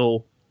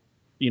still,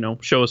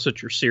 show us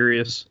that you're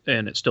serious,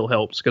 and it still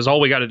helps because all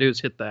we got to do is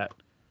hit that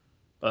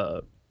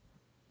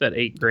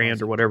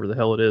 $8,000 or whatever the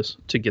hell it is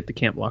to get the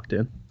camp locked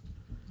in.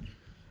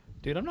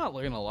 Dude, I'm not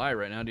looking to lie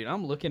right now, dude.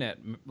 I'm looking at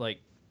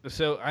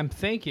so I'm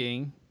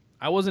thinking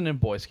I wasn't in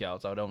Boy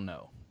Scouts. I don't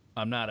know.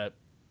 I'm not a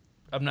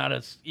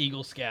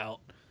Eagle Scout,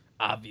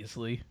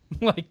 obviously.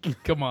 Like,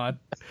 come on.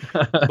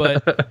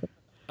 But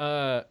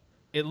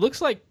it looks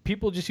like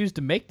people just used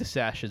to make the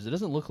sashes. It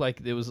doesn't look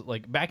like it was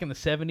like back in the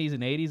 70s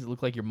and 80s. It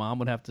looked like your mom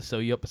would have to sew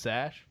you up a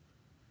sash.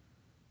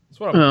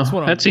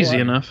 That's easy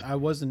enough. I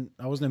wasn't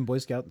in Boy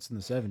Scouts in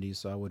the 70s,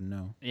 so I wouldn't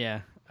know. Yeah,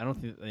 I don't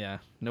think. Yeah,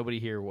 nobody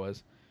here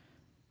was.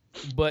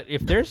 But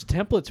if there's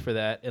templates for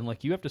that, and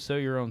like you have to sew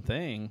your own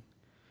thing,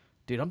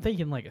 Dude, I'm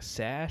thinking like a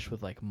sash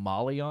with like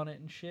Molly on it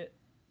and shit.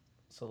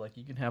 So like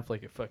you can have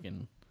like a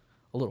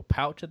little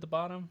pouch at the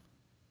bottom.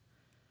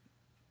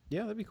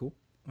 Yeah, that'd be cool.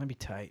 That'd be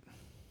tight.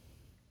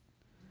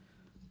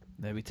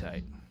 That'd be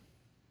tight.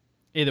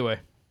 Either way,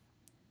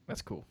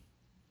 that's cool.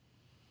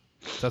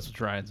 So that's what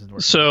Ryan's been working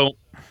on. So,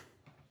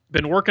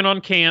 been working on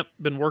camp,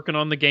 been working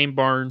on the game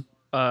barn.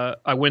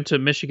 I went to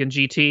Michigan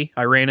GT.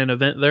 I ran an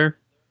event there.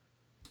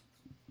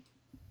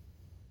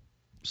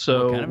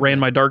 So, What kind of ran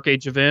event? my Dark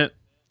Age event.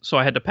 So,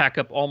 I had to pack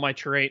up all my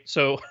terrain.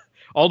 So,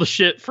 all the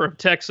shit from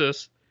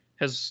Texas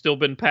has still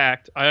been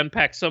packed. I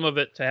unpacked some of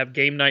it to have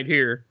game night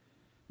here.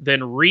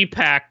 Then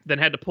repacked, then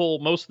had to pull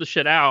most of the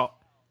shit out.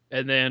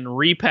 And then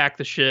repack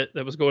the shit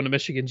that was going to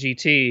Michigan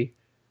GT.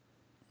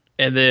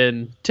 And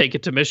then take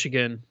it to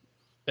Michigan.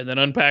 And then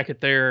unpack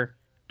it there,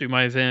 do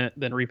my event,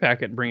 then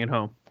repack it and bring it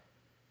home.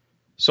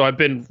 So I've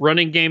been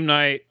running game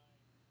night.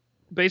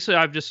 Basically,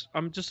 I'm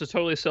just a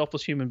totally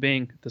selfless human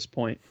being at this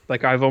point.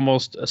 Like I've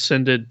almost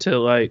ascended to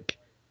like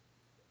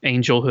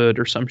angelhood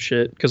or some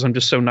shit because I'm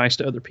just so nice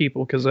to other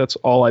people because that's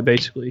all I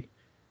basically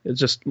is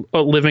just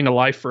living a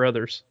life for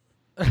others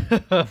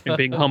and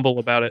being humble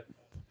about it.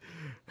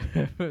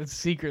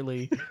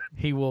 Secretly,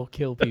 he will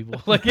kill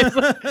people. Like, it's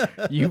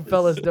like you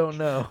fellas don't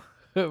know,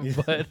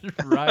 but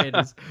Ryan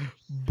is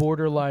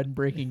borderline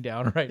breaking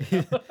down right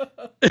now.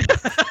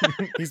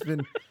 He's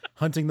been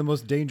hunting the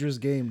most dangerous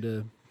game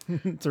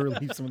to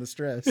relieve some of the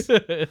stress.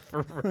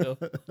 For real.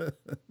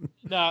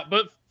 Nah,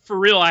 but for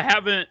real, I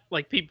haven't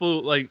like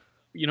people like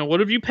what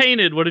have you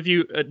painted? What have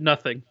you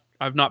nothing?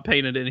 I've not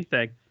painted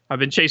anything. I've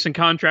been chasing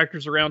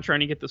contractors around trying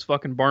to get this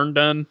fucking barn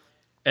done.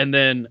 And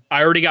then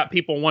I already got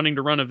people wanting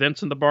to run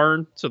events in the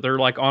barn. So they're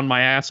like on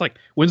my ass, like,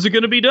 when's it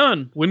going to be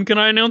done? When can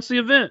I announce the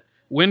event?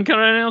 When can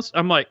I announce?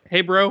 I'm like,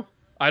 hey, bro,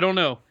 I don't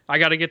know. I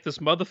got to get this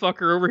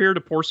motherfucker over here to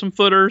pour some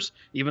footers,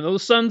 even though the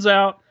sun's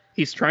out.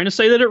 He's trying to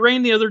say that it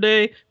rained the other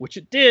day, which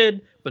it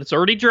did, but it's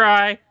already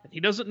dry. And he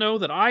doesn't know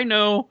that I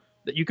know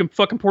that you can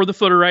fucking pour the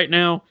footer right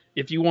now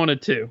if you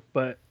wanted to.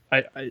 But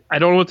I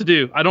don't know what to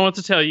do. I don't know what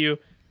to tell you.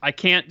 I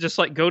can't just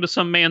like go to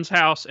some man's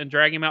house and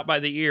drag him out by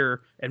the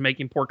ear and make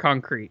him pour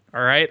concrete.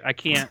 All right, I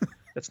can't.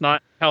 That's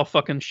not how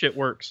fucking shit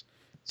works.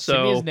 So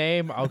Send me his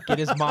name. I'll get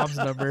his mom's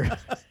number.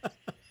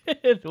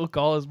 We'll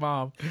call his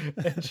mom.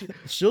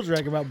 She'll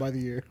drag him out by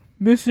the ear.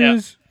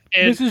 Mrs.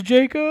 And- Mrs.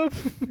 Jacob.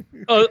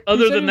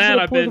 other than that,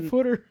 I've the been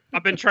footer.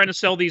 trying to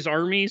sell these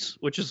armies,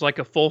 which is like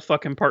a full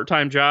fucking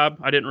part-time job.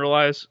 I didn't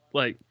realize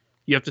like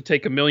you have to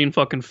take 1 million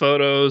fucking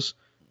photos.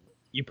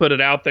 You put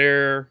it out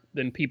there,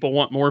 then people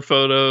want more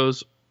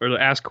photos or to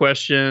ask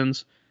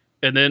questions.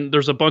 And then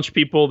there's a bunch of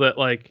people that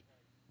like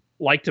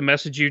to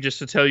message you just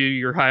to tell you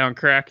you're high on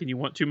crack and you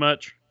want too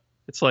much.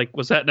 It's like,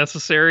 was that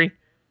necessary?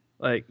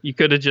 Like you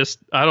could have just,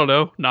 I don't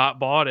know, not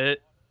bought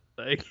it.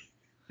 Like,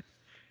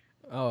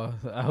 Oh,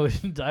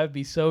 I'd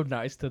be so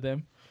nice to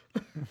them.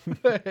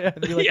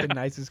 I'd be like Yeah. the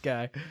nicest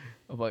guy.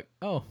 I'm like,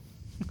 oh,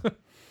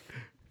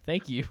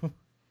 thank you.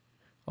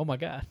 Oh my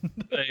god.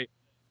 like,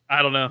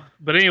 I don't know.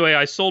 But anyway,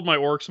 I sold my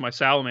orcs and my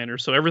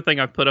salamanders, so everything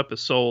I've put up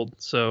is sold.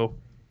 So,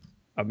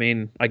 I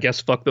mean, I guess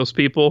fuck those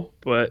people,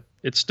 but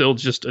it's still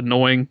just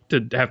annoying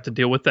to have to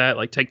deal with that.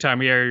 Like, take time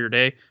out of your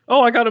day.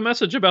 Oh, I got a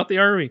message about the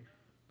army.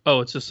 Oh,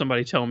 it's just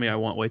somebody telling me I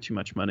want way too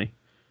much money.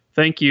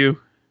 Thank you.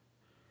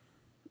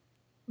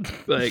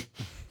 Like,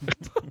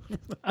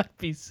 I'd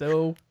be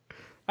so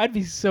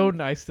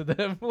nice to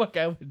them. Like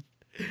I would.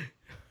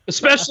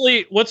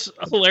 especially what's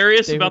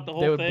hilarious They about would, the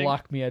they whole would thing.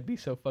 block me. I'd be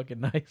so fucking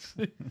nice.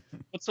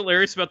 What's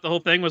hilarious about the whole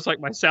thing was like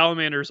my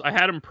salamanders. I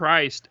had them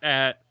priced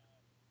at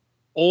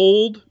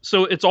old,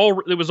 so it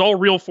was all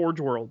real Forge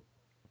World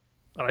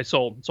that I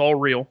sold. It's all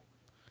real,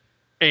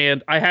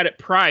 and I had it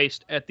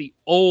priced at the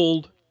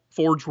old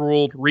Forge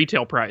World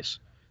retail price.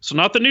 So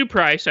not the new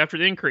price after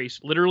the increase.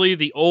 Literally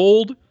the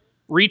old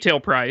retail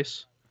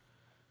price,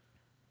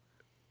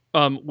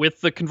 with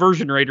the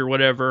conversion rate or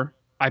whatever.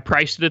 I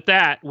priced it at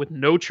that with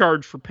no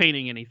charge for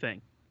painting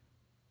anything.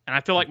 And I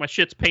feel like my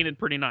shit's painted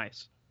pretty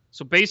nice.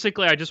 So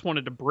basically, I just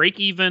wanted to break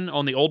even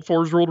on the old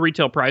Forge World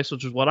retail price,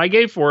 which is what I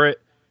gave for it,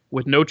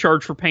 with no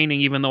charge for painting,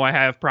 even though I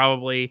have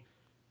probably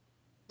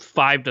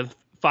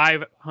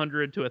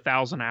 500 to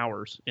 1,000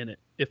 hours in it,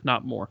 if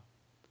not more.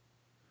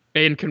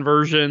 And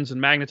conversions and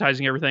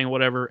magnetizing everything and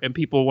whatever, and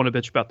people want to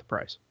bitch about the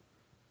price.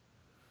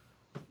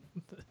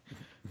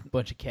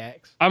 Bunch of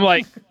cacks. I'm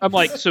like,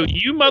 so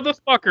you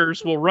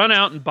motherfuckers will run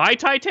out and buy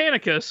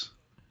Titanicus,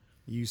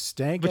 You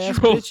stank But ass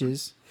you will-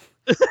 bitches.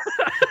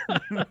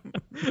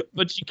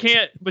 but you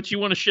can't. But you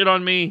want to shit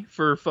on me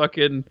for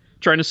fucking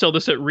trying to sell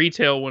this at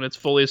retail when it's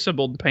fully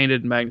assembled and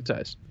painted and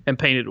magnetized and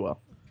painted well.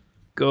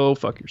 Go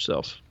fuck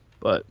yourself.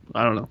 But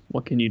I don't know.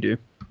 What can you do?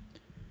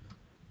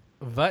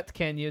 What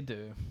can you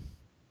do?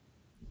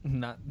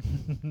 Not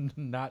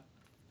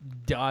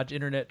dodge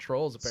internet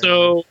trolls. Apparently.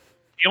 So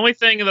the only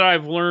thing that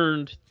I've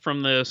learned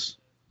from this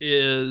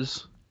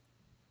is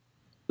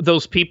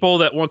those people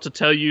that want to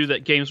tell you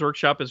that Games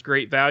Workshop is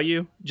great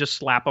value, just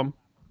slap them.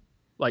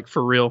 Like,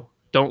 for real.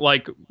 Don't,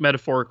 like,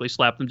 metaphorically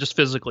slap them. Just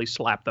physically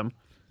slap them.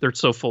 They're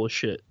so full of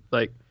shit.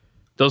 Like,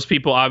 those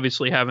people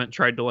obviously haven't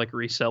tried to like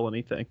resell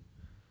anything.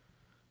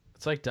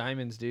 It's like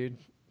diamonds, dude.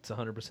 It's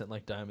 100%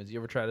 like diamonds. You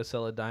ever try to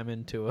sell a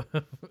diamond to a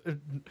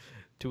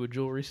to a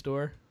jewelry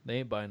store? They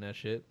ain't buying that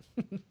shit.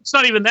 It's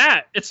not even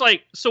that. It's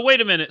like, so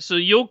wait a minute. So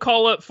you'll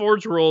call up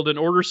Forge World and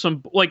order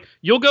some, like,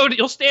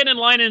 you'll stand in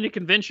line in a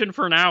convention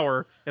for an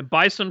hour and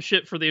buy some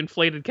shit for the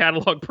inflated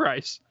catalog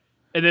price,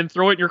 and then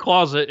throw it in your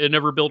closet and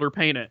never build or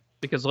paint it.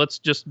 Because let's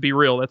just be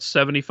real, that's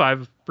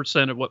 75%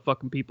 of what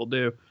fucking people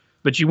do.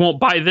 But you won't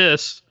buy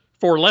this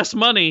for less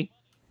money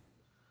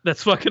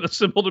that's fucking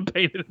assembled and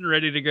painted and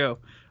ready to go.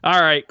 All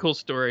right, cool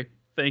story.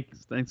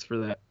 Thanks for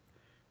that.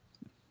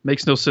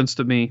 Makes no sense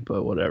to me,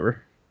 but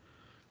whatever.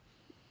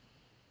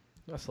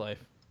 That's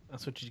life.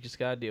 That's what you just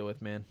gotta deal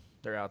with, man.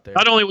 They're out there.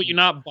 Not only will you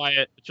not buy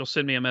it, but you'll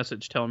send me a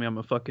message telling me I'm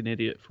a fucking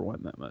idiot for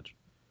wanting that much.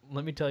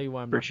 Let me tell you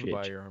why I'm not gonna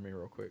buy your army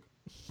real quick.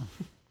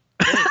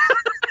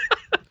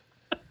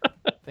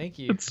 Thank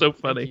you. It's so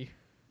funny. You.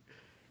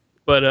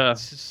 But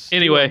Stew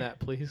anyway, on that,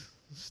 please.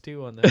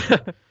 Stew on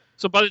that.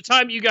 So by the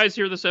time you guys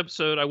hear this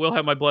episode, I will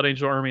have my Blood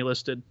Angel army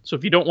listed. So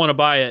if you don't want to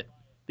buy it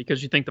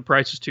because you think the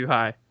price is too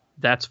high,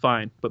 that's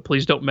fine. But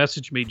please don't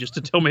message me just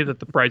to tell me that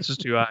the price is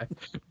too high,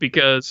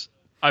 because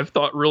I've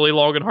thought really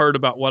long and hard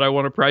about what I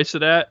want to price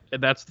it at,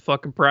 and that's the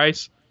fucking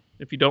price.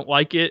 If you don't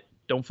like it,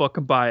 don't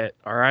fucking buy it,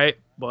 all right?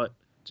 But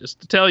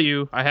just to tell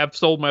you, I have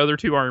sold my other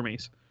 2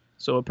 armies.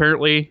 So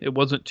apparently it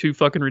wasn't too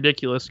fucking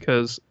ridiculous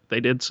because they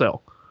did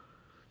sell.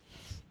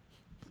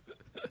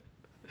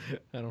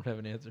 I don't have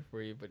an answer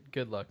for you, but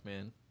good luck,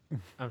 man.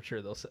 I'm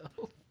sure they'll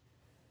sell.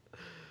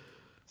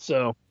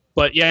 So,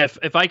 but yeah,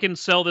 if I can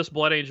sell this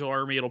Blood Angel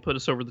army, it'll put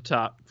us over the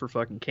top for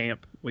fucking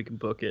camp. We can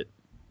book it,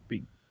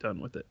 be done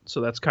with it.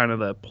 So that's kind of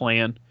the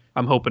plan.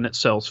 I'm hoping it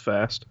sells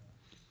fast.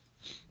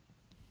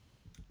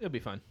 It'll be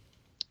fun.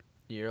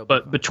 Yeah,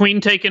 but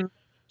between taking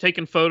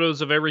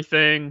photos of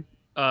everything,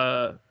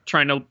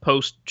 trying to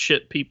post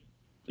shit,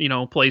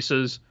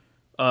 places,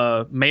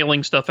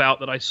 mailing stuff out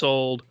that I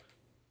sold,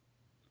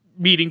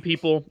 meeting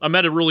people. I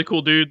met a really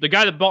cool dude. The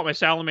guy that bought my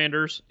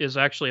salamanders is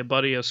actually a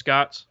buddy of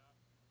Scott's.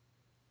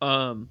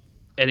 And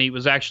he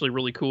was actually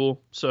really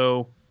cool.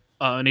 So,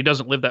 and he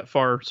doesn't live that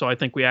far. So I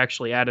think we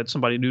actually added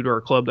somebody new to our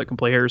club that can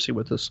play Heresy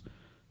with us,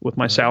 with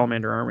my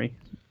salamander army.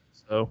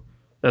 So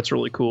that's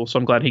really cool. So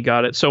I'm glad he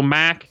got it. So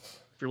Mac,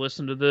 if you're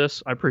listening to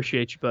this, I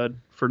appreciate you, bud,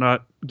 for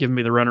not giving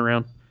me the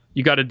runaround.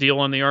 You got a deal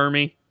on the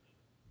army,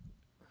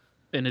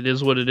 and it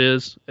is what it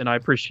is. And I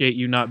appreciate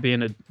you not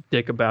being a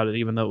dick about it,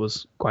 even though it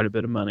was quite a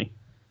bit of money.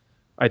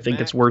 I think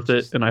Mac, it's worth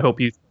it, and I hope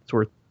it's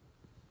worth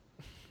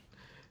it.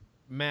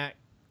 Mac,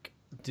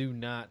 do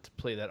not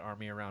play that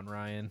army around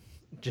Ryan.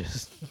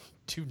 Just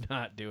do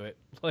not do it.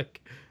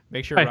 Like,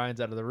 make sure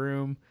Ryan's out of the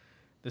room.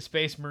 The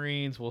Space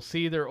Marines will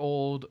see their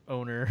old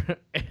owner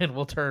and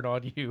will turn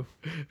on you.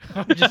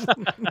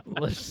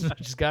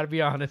 Just got to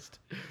be honest.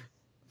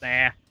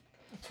 Nah.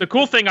 The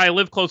cool thing, I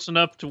live close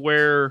enough to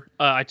where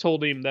I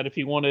told him that if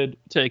he wanted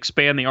to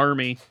expand the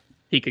army,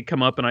 he could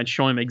come up and I'd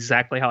show him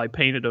exactly how I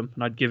painted them.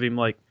 And I'd give him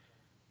a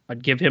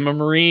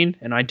Marine,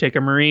 and I'd take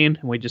a Marine,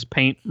 and we'd just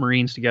paint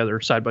Marines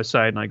together side by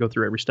side, and I go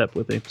through every step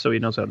with him, so he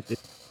knows how to do it.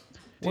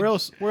 Where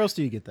else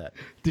do you get that?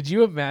 Did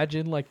you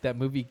imagine like that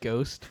movie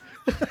Ghost?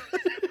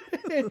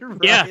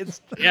 Yeah.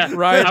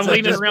 Ryan's I'm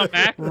leaning around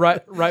Mac.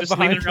 Right just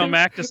leaning around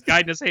Mac, just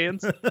guiding his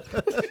hands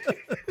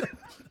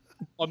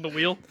on the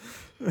wheel.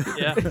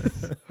 Yeah.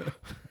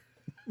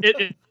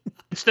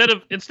 Instead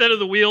of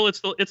the wheel,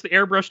 it's the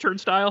airbrush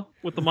turnstile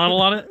with the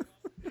model on it.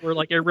 We're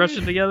like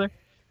airbrushing together.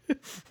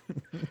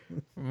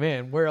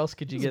 Man, where else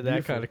could you get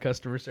that kind of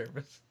customer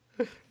service?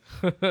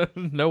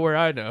 Nowhere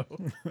I know.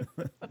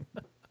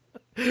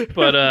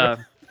 But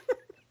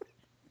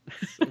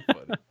So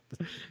funny.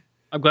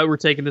 I'm glad we're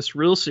taking this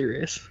real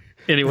serious.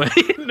 Anyway.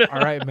 No. All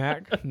right,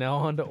 Mac. Now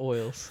on to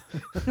oils.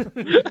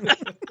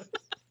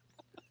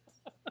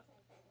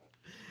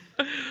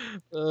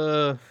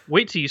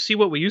 Wait till you see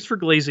what we use for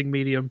glazing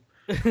medium.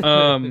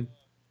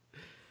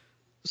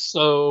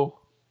 So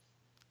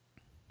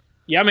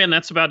yeah, man,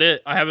 that's about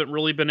it. I haven't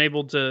really been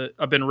able to.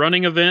 I've been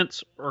running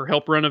events or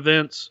help run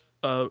events,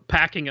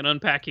 packing and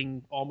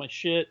unpacking all my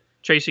shit,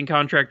 chasing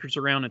contractors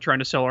around and trying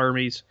to sell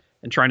armies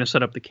and trying to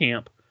set up the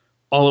camp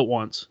all at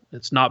once.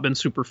 It's not been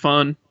super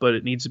fun, but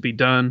it needs to be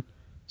done.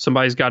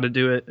 Somebody's got to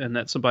do it, and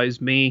that somebody's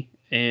me.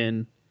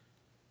 And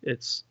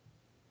it's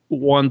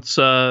once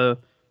the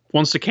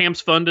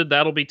camp's funded,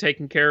 that'll be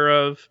taken care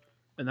of,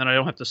 and then I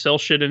don't have to sell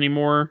shit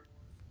anymore,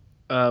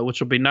 which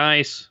will be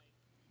nice.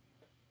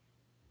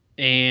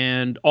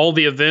 And all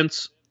the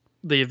event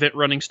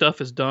running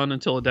stuff is done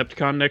until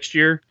Adepticon next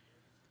year.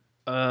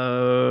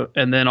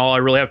 And then all I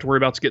really have to worry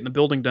about is getting the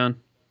building done.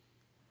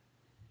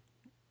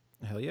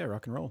 Hell yeah,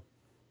 rock and roll.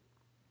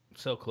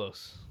 So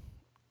close.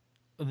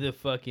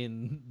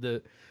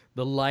 The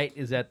light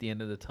is at the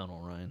end of the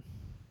tunnel, Ryan.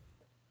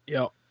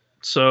 Yeah.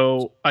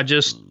 So I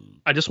just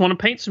want to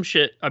paint some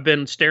shit. I've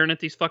been staring at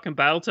these fucking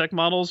BattleTech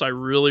models. I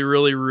really,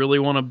 really, really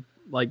want to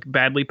like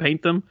badly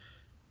paint them,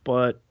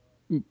 but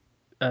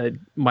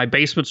my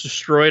basement's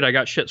destroyed. I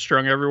got shit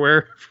strung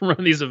everywhere from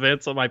running these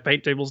events, and my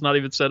paint table's not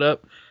even set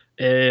up.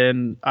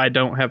 and I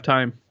don't have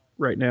time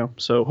right now.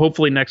 So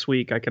hopefully next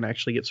week I can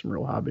actually get some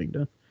real hobbying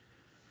done.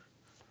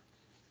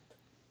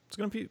 It's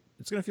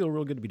gonna feel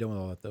real good to be done with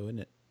all that, though, isn't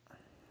it?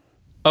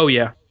 Oh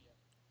yeah,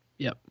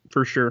 yep,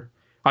 for sure.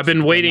 I've been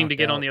Get waiting to knocked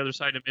get on out, the other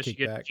side of kick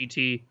Michigan back.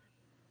 GT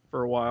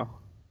for a while.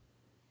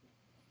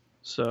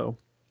 So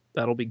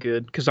that'll be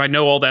good because I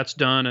know all that's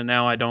done, and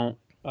now I don't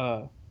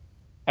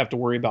have to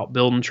worry about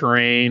building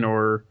terrain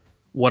or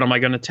what am I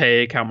going to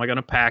take, how am I going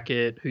to pack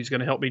it, who's going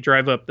to help me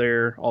drive up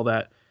there, all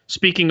that.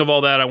 Speaking of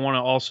all that, I want to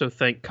also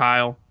thank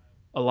Kyle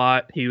a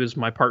lot. He was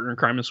my partner in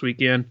crime this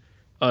weekend.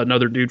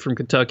 Another dude from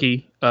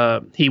Kentucky.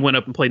 He went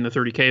up and played in the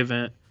 30K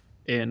event,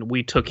 and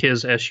we took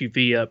his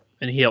SUV up,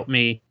 and he helped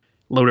me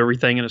load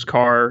everything in his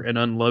car and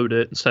unload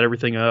it and set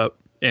everything up,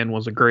 and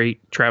was a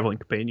great traveling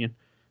companion.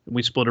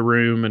 We split a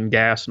room and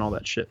gas and all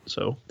that shit.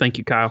 So thank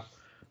you, Kyle.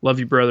 Love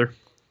you, brother.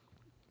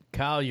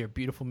 Kyle, you're a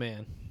beautiful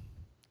man.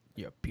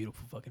 You're a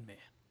beautiful fucking man.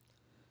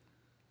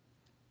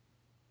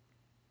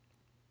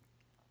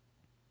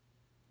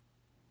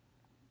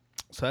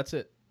 So that's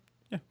it.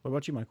 Yeah. What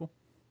about you, Michael?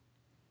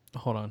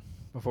 Hold on.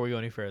 Before we go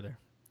any further,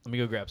 let me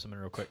go grab something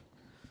real quick.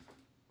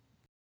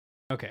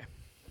 Okay.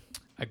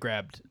 I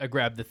grabbed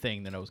the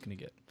thing that I was gonna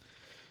get.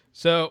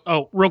 So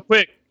Oh, real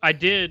quick, I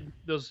did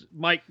those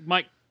Mike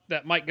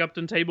that Mike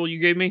Gupton table you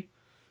gave me.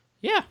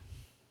 yeah.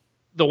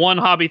 The one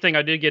hobby thing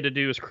I did get to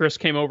do is Chris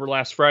came over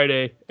last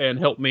Friday and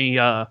helped me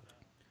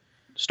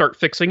start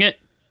fixing it.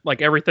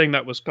 Like everything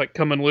that was like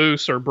coming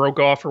loose or broke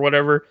off or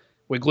whatever,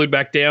 we glued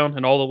back down,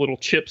 and all the little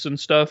chips and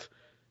stuff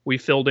we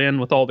filled in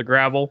with all the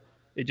gravel.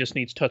 It just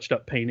needs touched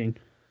up painting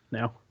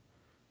now.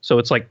 So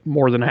it's like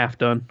more than half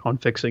done on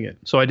fixing it.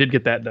 So I did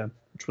get that done,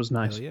 which was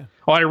nice. Hell yeah.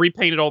 Oh, I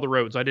repainted all the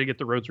roads. I did get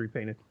the roads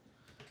repainted.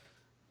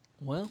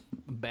 Well,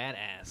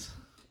 badass.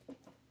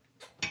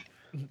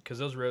 Because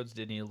those roads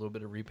did need a little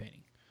bit of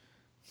repainting.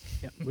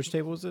 Which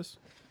table was this?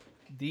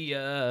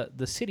 The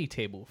city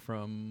table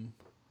from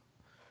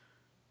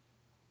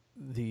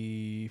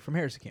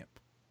Harrison Camp,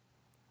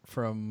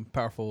 from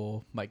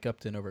powerful Mike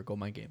Gupton over at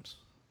Goldmine Games,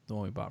 the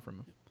one we bought from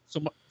him.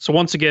 So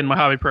once again, my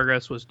hobby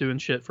progress was doing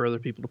shit for other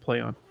people to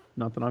play on.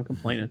 Not that I'm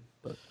complaining,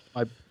 but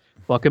my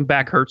fucking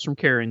back hurts from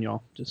carrying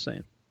y'all. Just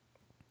saying.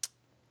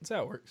 That's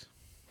how it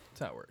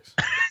works.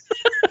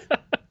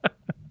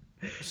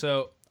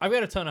 So I've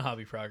got a ton of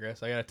hobby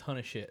progress. I got a ton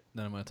of shit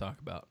that I'm going to talk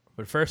about.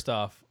 But first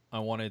off,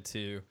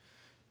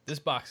 this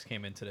box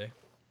came in today,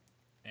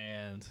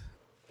 and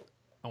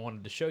I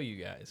wanted to show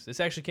you guys. This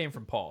actually came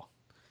from Paul.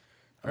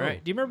 All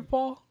right. Do you remember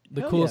Paul?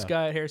 The Hell coolest yeah.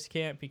 guy at Harrison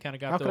Camp. He kind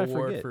of got How the could I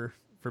award forget?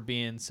 for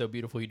being so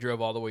beautiful. He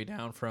drove all the way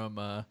down from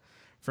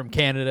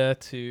Canada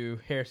to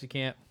Harrison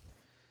Camp,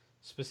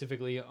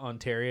 specifically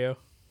Ontario.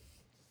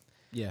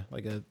 Yeah,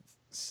 like a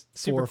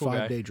Super 4 or cool 5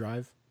 guy. day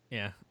drive.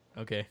 Yeah.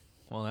 Okay.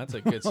 Well, that's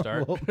a good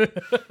start. Well,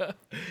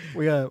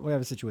 we have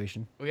a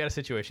situation. We got a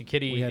situation.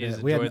 Kitty we had is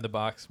a- we had enjoying an- the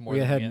box more We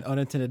than had me. an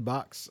unattended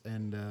box,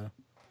 and it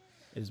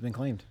has been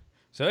claimed.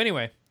 So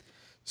anyway,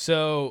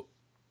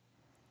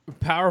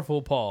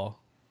 powerful Paul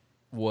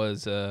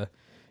was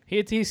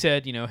he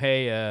said,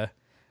 hey,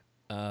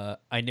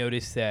 I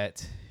noticed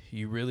that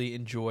you really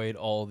enjoyed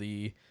all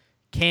the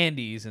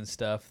candies and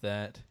stuff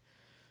that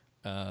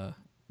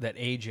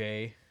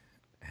AJ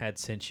had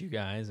sent you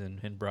guys and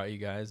brought you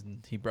guys,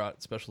 and he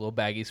brought special little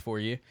baggies for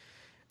you.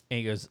 And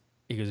he goes,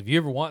 if you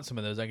ever want some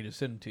of those, I can just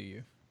send them to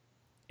you.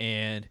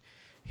 And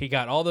he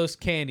got all those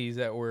candies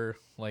that were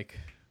like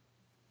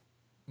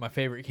my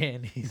favorite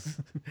candies,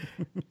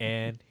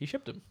 and he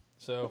shipped them.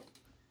 So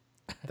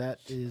That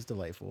is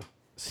delightful.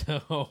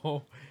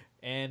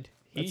 And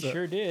he That's a-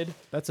 sure did.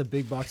 That's a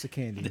big box of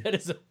candy. That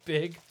is a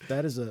big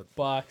That is a.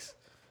 box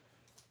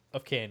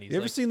of candies. You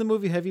ever seen the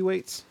movie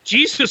Heavyweights?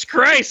 Jesus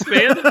Christ,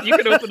 man! You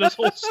could open this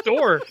whole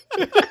store.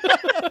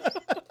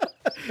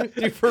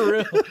 Dude, for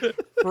real.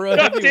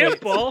 Goddamn, Heavyweights.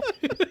 Paul.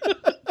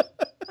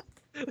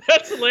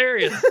 That's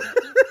hilarious.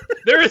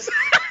 There's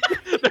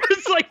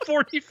like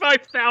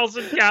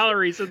 45,000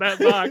 calories in that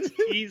box.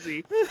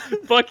 Easy.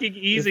 Fucking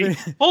easy.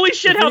 If Holy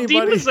shit, if how deep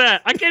anybody- is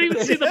that? I can't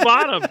even see the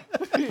bottom.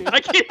 I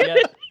can't.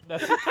 Yeah,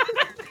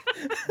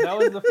 that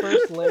was the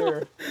first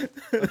layer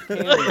of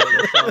candy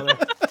that you saw there.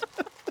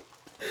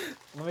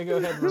 Let me go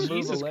ahead and remove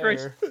Jesus a layer,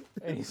 Christ.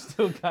 and you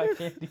still got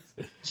candies.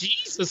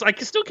 Jesus, I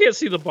still can't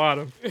see the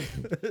bottom.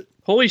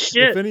 Holy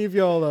shit. If any of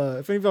y'all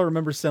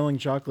remember selling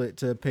chocolate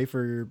to pay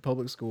for your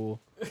public school,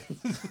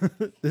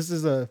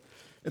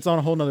 it's on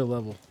a whole nother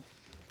level.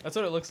 That's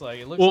what it looks like.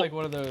 It looks Well- like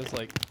one of those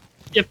like.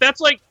 If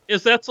that's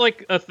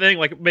like a thing,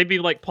 like maybe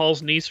like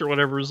Paul's niece or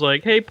whatever is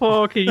like, hey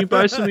Paul, can you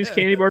buy some of these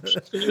candy bars?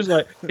 He was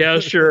like, yeah,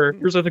 sure.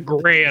 Here's like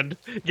 $1,000.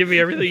 Give me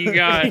everything you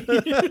got.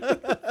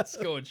 It's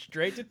going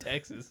straight to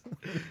Texas.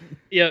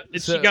 Yeah, and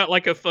So- she got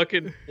like a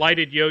fucking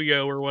lighted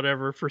yo-yo or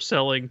whatever for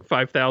selling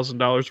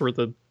 $5,000 worth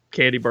of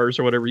candy bars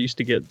or whatever you used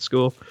to get at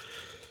school.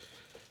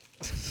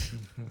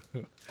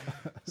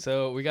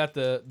 So we got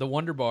the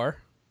Wonder Bar,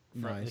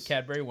 the Nice.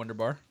 Cadbury Wonder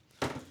Bar.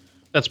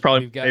 That's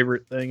probably We've my got-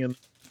 favorite thing. And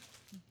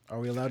Are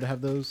we allowed to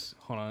have those?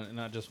 Hold on,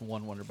 not just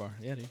one Wonder Bar.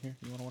 Yeah, dude, here,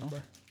 you want a Wonder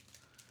Bar?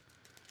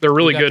 they're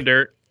really got good, the-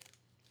 Derek.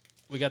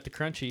 We got the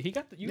crunchy. He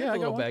got the, you Yeah, got I the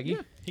got little one. baggie.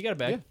 Yeah. He got a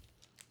bag.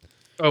 Yeah.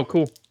 Oh,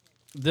 cool.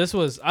 This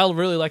was I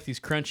really like these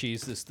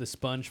crunchies. The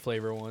sponge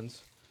flavor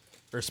ones,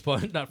 or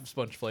sponge not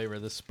sponge flavor.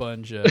 The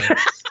sponge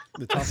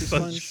The toffee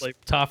sponge. flavor.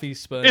 toffee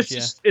sponge.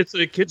 It's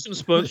a kitchen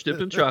sponge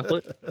dipped in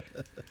chocolate.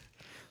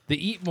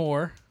 The Eat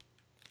More.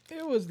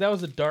 That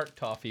was a dark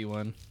toffee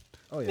one.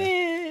 Oh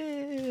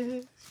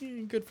yeah.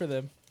 Good for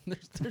them.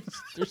 There's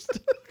Just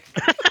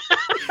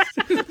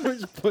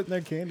putting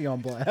that candy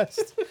on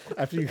blast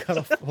after you got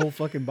a whole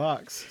fucking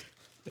box.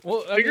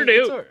 well, I Figured mean, it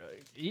it's out. all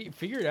right.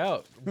 Figure it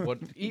out.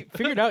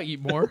 Figure it out.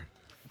 Eat More.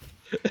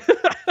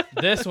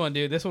 This one,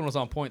 dude. This one was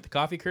on point. The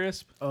coffee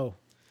crisp. Oh.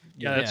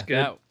 Yeah, that's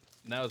good.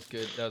 That was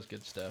good. That was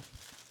good stuff.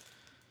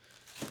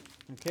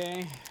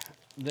 Okay.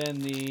 Then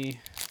the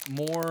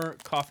more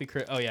coffee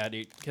crisp. Oh yeah,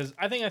 dude. Because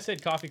I think I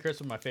said coffee crisp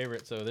was my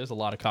favorite. So there's a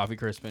lot of coffee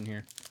crisp in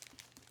here.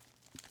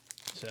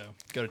 So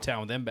go to town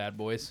with them bad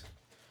boys.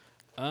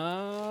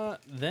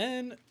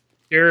 Then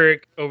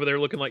Derek over there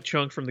looking like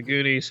Chunk from the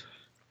Goonies.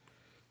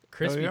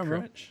 Crispy yeah, bro.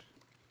 Crunch.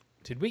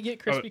 Did we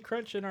get Crispy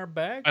Crunch in our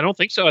bag? I don't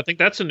think so. I think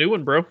that's a new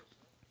one, bro.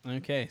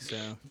 Okay, so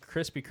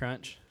Crispy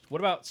Crunch.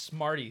 What about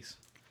Smarties?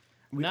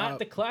 Not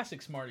the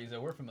classic Smarties that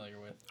we're familiar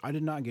with. I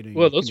did not get any.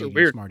 Well, those are Canadian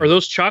weird. Smarties. Are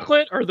those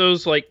chocolate? Are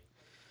those like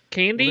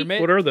candy? Well,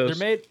 What are those?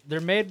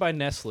 They're made by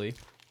Nestle.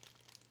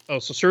 Oh,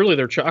 so surely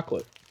they're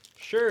chocolate.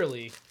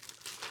 Surely,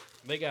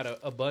 they got an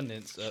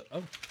abundance. That's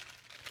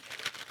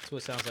what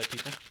it sounds like,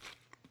 people.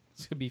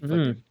 It's gonna be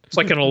fucking. It's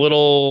like in a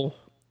little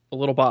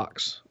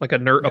box, like a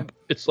nerd. Yeah.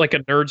 It's like a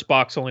nerd's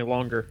box, only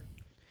longer.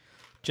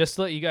 Just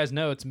to let you guys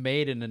know, it's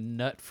made in a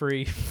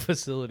nut-free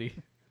facility.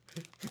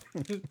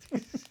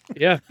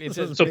 Yeah. It's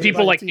This is so made people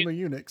by a like Team of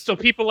Unix. so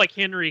people like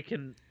Henry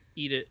can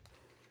eat it.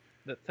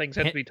 That things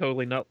have to be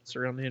totally nuts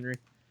around Henry.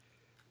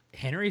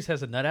 Henry's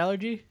has a nut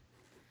allergy.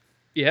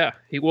 Yeah,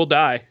 he will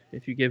die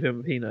if you give him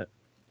a peanut.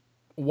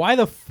 Why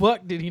the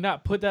fuck did he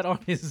not put that on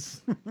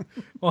his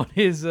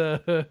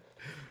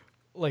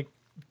like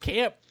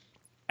camp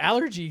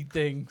allergy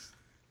things?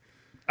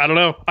 I don't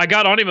know. I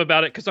got on him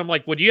about it because I'm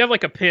like, would you have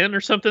like a pin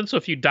or something? So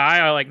if you die,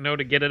 I like know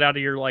to get it out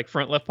of your like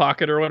front left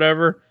pocket or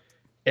whatever,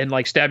 and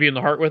like stab you in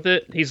the heart with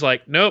it. He's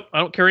like, nope, I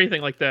don't carry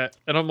anything like that.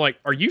 And I'm like,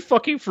 are you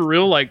fucking for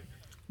real? Like,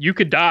 you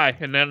could die,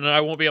 and then I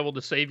won't be able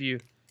to save you.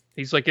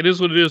 He's like, it is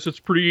what it is. It's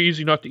pretty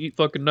easy not to eat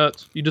fucking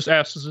nuts. You just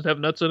ask, does it have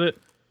nuts in it?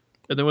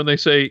 And then when they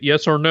say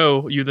yes or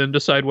no, you then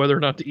decide whether or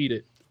not to eat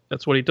it.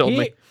 That's what he told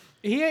me.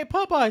 He ate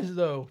Popeyes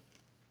though.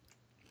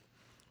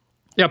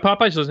 Yeah,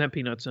 Popeyes doesn't have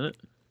peanuts in it.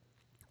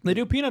 They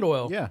do peanut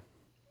oil. Yeah.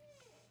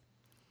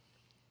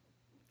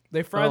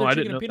 They fry Oh, their I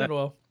chicken didn't in know peanut that.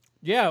 oil.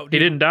 Yeah, He dude,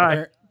 didn't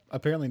die.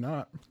 Apparently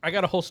not. I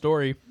got a whole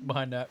story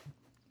behind that.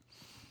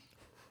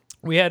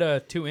 We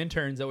had 2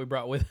 interns that we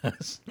brought with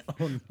us.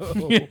 Oh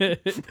no.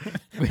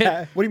 We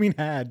had- What do you mean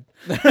had?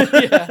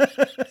 yeah.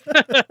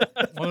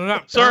 Well, they're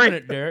not Sorry.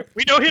 permanent, Derek.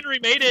 We know Henry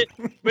made it.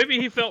 Maybe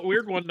he felt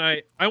weird one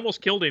night. I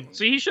almost killed him.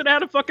 See, he should have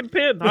had a fucking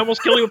pin. I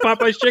almost killed him with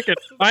Popeye's chicken.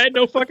 I had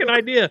no fucking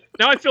idea.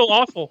 Now I feel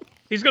awful.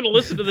 He's going to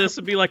listen to this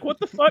and be like, what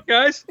the fuck,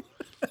 guys?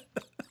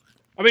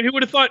 I mean, who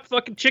would have thought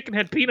fucking chicken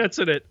had peanuts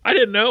in it? I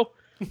didn't know.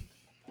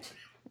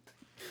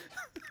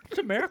 It's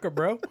America,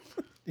 bro.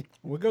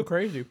 We go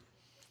crazy.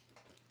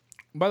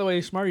 By the way,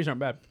 these Smarties aren't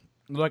bad.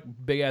 They're like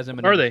big ass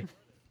M&Ms. Are they?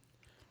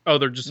 Oh,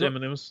 they're just Yep.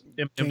 M&Ms,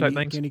 M&M type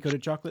things. Candy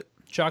coated chocolate.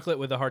 Chocolate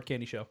with a hard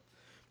candy shell.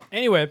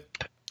 Anyway,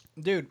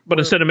 dude. But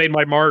we're- instead of made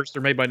by Mars,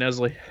 they're made by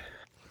Nestle.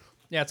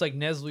 yeah, it's like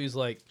Nestle's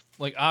like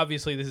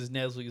obviously this is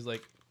Nestle's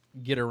like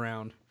get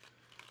around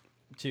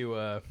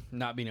to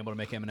not being able to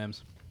make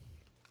M&Ms.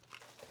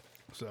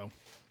 So,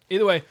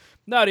 either way,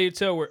 no, dude.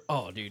 So we're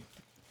dude,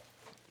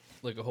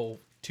 like a whole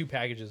 2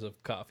 packages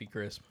of coffee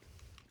crisp.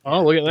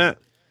 Oh, look at that.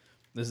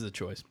 This is the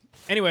choice.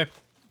 Anyway,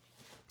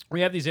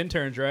 we have these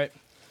interns, right?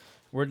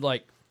 We're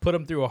like put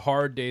them through a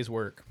hard day's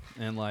work,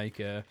 and like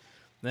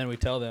then we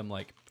tell them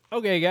like,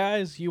 okay,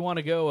 guys, you want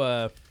to go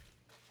out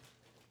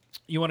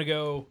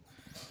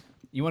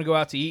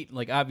to eat?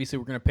 Like, obviously,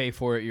 we're gonna pay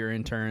for it. You're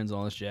interns,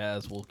 all this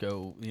jazz. We'll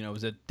go. You know, it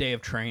was a day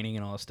of training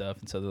and all this stuff,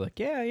 and so they're like,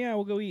 yeah,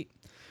 we'll go eat.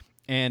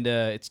 And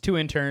it's 2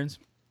 interns,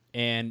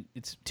 and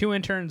it's 2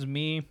 interns,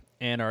 me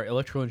and our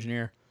electrical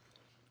engineer.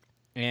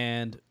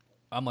 And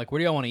I'm like, where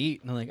do y'all want to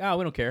eat? And they're like, oh,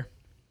 we don't care.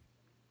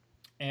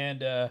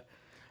 And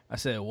I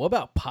said, what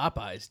about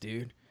Popeyes,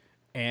 dude?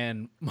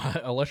 And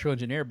my electrical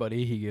engineer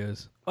buddy, he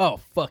goes, oh,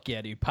 fuck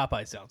yeah, dude.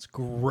 Popeyes sounds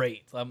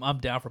great. I'm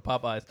down for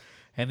Popeyes.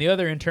 And the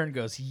other intern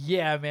goes,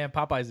 yeah, man,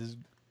 Popeyes is,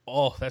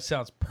 that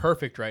sounds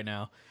perfect right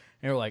now.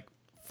 And we're like,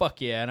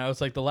 fuck yeah. And I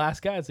was like, the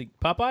last guy, it's like,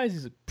 Popeyes?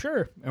 He's like,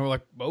 sure. And we're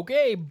like,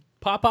 okay,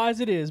 Popeyes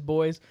it is,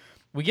 boys.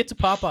 We get to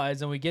Popeyes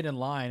and we get in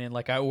line and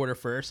like I order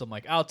first. I'm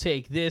like, I'll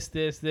take this,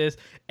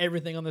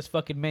 everything on this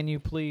fucking menu,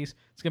 please.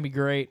 It's gonna be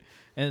great.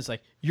 And it's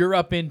like, you're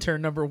up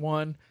intern number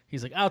 1.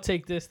 He's like, I'll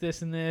take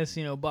this, and this,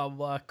 you know, blah, blah,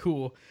 blah.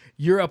 Cool.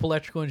 You're up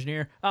electrical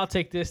engineer. I'll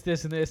take this,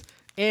 and this.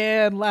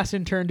 And last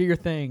intern, do your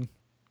thing.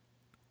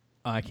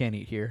 I can't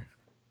eat here.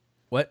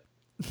 What?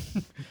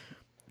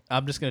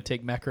 I'm just gonna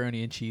take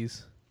macaroni and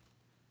cheese.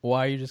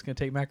 Why are you just gonna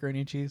take macaroni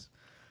and cheese?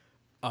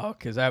 Oh,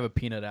 because I have a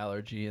peanut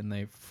allergy, and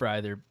they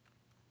fry their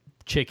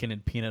chicken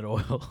in peanut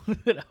oil.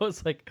 And I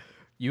was like,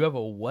 "You have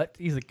a what?"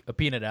 He's like, "A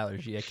peanut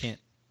allergy. I can't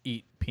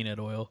eat peanut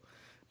oil."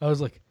 I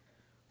was like,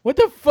 "What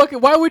the fuck?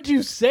 Why would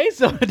you say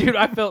so?" Dude,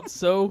 I felt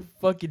so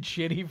fucking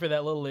shitty for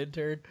that little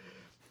intern.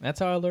 That's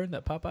how I learned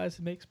that Popeyes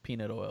makes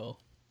peanut oil.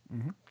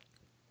 Mm-hmm.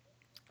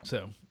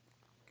 So,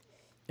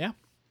 yeah,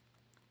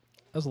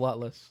 that was a lot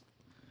less.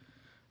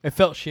 It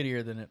felt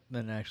shittier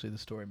than actually the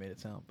story made it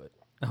sound, but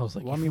I was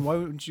like, Well, I mean, why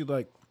wouldn't you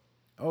like?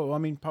 Oh, I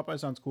mean, Popeye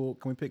sounds cool.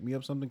 Can we pick me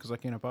up something because I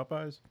can't have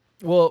Popeyes?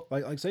 well,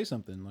 Like say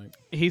something. Like,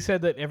 he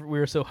said that we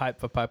were so hyped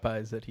for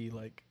Popeyes that he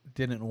like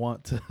didn't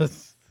want to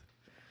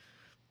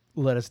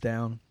let us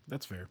down.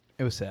 that's fair.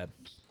 It was sad.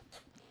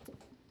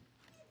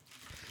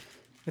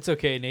 It's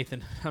okay,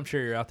 Nathan. I'm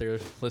sure you're out there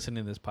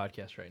listening to this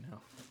podcast right now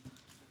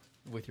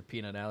with your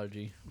peanut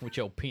allergy, with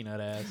your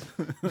peanut ass.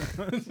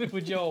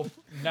 Would y'all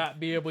not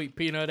be able to eat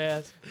peanut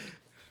ass?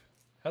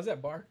 How's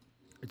that bar?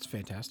 It's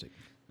fantastic.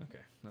 Okay,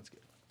 that's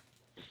good.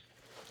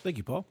 Thank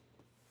you, Paul.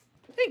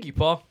 Thank you,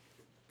 Paul.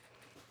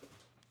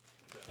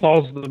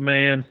 Paul's the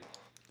man.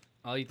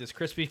 I'll eat this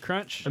crispy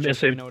crunch. I miss Just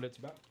so you him. know what it's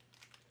about.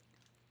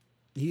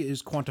 He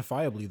is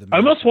quantifiably the man. I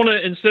almost want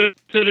to, instead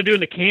of doing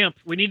the camp,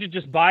 we need to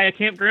just buy a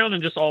campground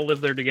and just all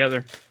live there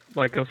together.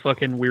 Like a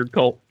fucking weird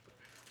cult.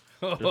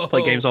 Just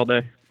play games all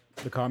day.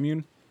 The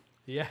commune.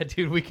 Yeah,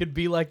 dude, we could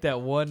be like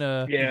that one.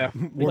 Yeah.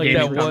 Like Games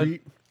that for one.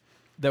 Street.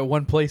 That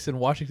one place in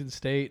Washington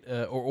State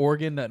or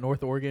Oregon, that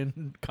North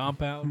Oregon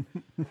compound.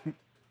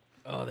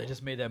 Oh, they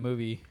just made that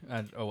movie.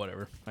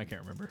 Whatever. I can't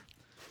remember.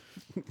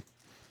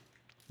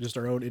 Just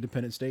our own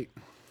independent state.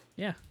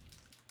 Yeah,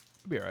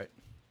 it'll be all right.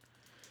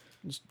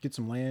 Just get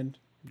some land,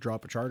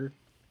 drop a charter.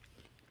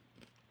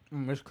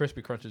 This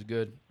crispy crunch is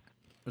good.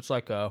 It's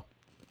like a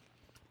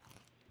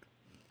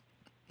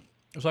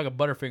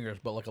Butterfingers,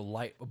 but like a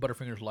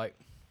Butterfingers light.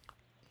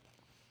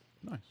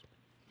 Nice.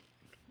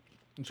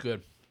 It's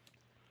good.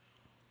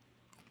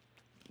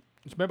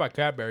 It's made by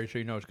Cadbury, so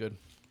you know it's good.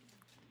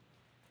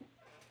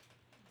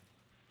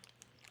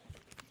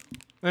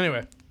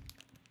 Anyway,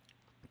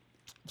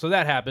 so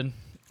that happened.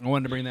 I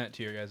wanted to bring that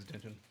to your guys'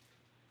 attention.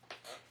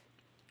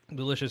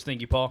 Delicious,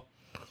 thank you, Paul.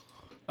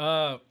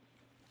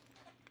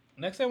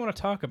 Next thing I want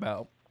to talk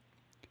about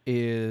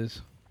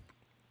is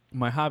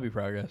my hobby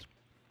progress.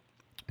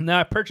 Now,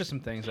 I purchased some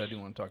things that I do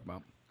want to talk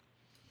about.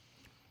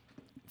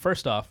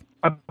 First off,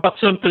 I bought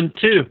something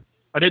too.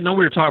 I didn't know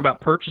we were talking about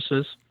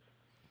purchases.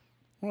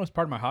 well, it's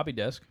part of my hobby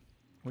desk.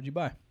 What'd you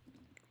buy?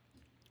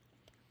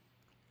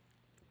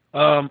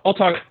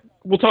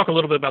 We'll talk a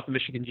little bit about the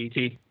Michigan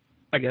GT,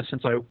 I guess,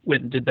 since I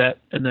went and did that,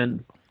 and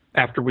then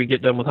after we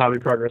get done with hobby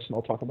progress, and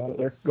I'll talk about it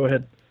there. Go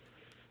ahead.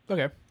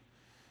 Okay.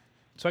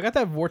 So I got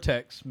that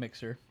Vortex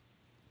mixer,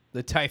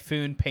 the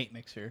Typhoon paint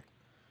mixer.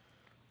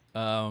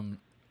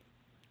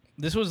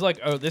 This was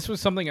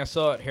something I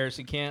saw at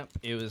Heresy Camp.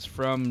 It was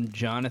from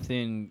John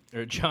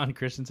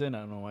Christensen. I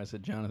don't know why I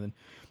said Jonathan.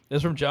 It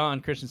was from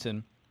John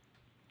Christensen.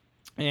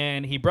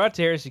 And he brought it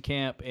to Heresy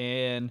Camp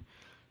and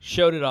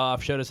showed it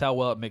off, showed us how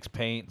well it mixed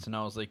paints. And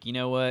I was like, you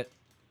know what?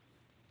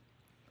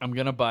 I'm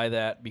going to buy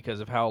that because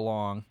of how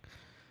long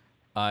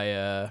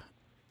I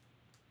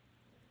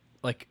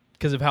did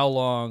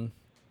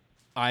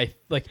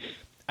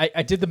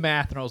the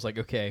math and I was like,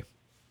 okay,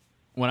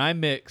 when I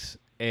mix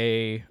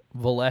a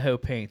Vallejo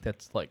paint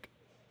that's like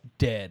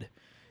dead,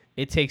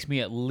 it takes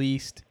me at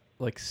least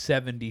like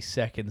 70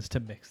 seconds to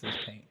mix this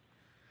paint.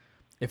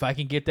 If I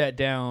can get that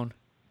down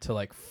to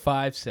like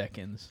 5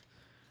 seconds,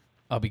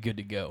 I'll be good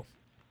to go.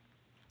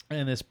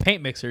 And this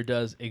paint mixer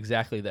does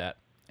exactly that.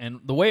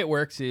 And the way it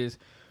works is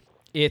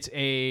it's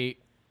a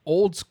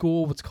old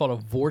school, what's called a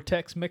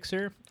Vortex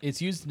mixer.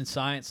 It's used in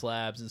science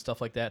labs and stuff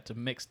like that to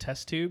mix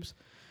test tubes.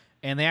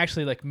 And they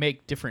actually like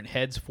make different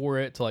heads for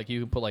it to like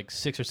you can put like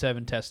 6 or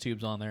 7 test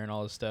tubes on there and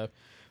all this stuff.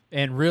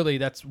 And really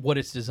that's what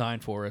it's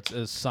designed for. It's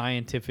a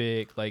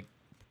scientific like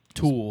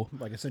tool.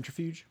 Like a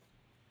centrifuge.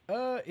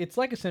 It's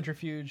like a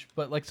centrifuge,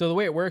 but like so the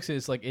way it works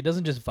is like it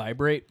doesn't just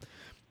vibrate.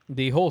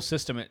 The whole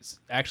system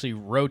actually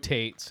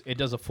rotates. It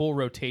does a full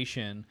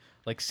rotation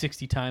like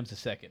 60 times a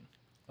second.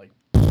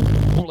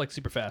 Like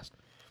super fast.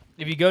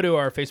 If you go to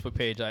our Facebook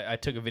page, I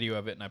took a video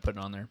of it and I put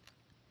it on there.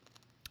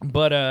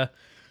 But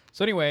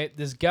so anyway,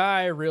 this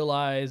guy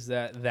realized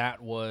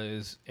that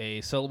was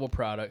a sellable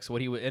product. So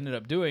what he ended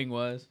up doing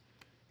was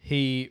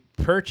he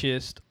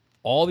purchased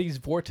all these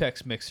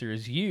Vortex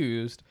mixers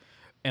used,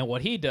 and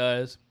what he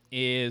does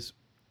is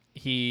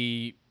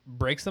he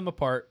breaks them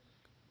apart,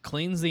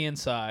 cleans the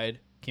inside,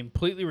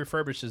 completely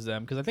refurbishes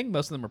them, because I think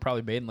most of them are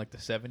probably made in like the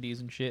 70s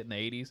and shit, in the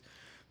 80s.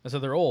 And so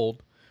they're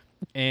old.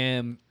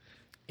 And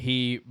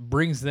he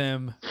brings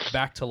them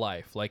back to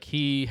life. Like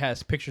he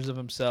has pictures of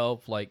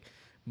himself like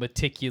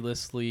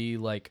meticulously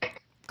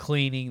like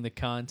cleaning the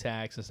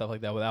contacts and stuff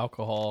like that with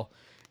alcohol.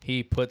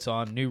 He puts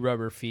on new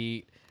rubber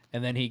feet,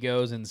 and then he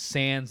goes and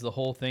sands the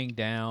whole thing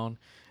down,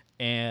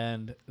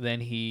 and then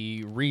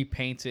he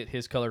repaints it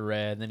his color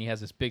red. And then he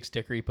has this big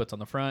sticker he puts on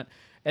the front,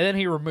 and then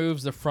he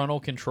removes the frontal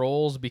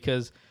controls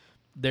because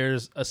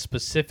there's a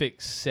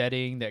specific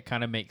setting that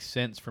kind of makes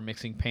sense for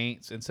mixing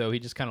paints, and so he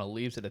just kind of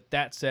leaves it at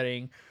that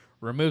setting,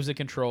 removes the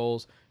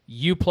controls,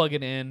 you plug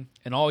it in,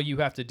 and all you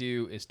have to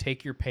do is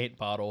take your paint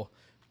bottle,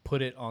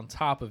 put it on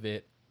top of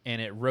it,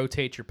 and it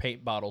rotates your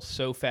paint bottle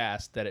so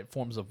fast that it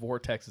forms a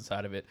vortex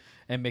inside of it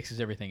and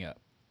mixes everything up.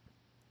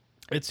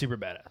 It's super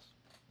badass.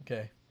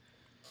 Okay.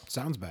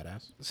 Sounds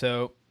badass.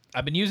 So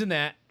I've been using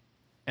that,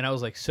 and I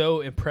was like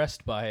so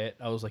impressed by it.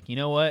 I was like, you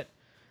know what?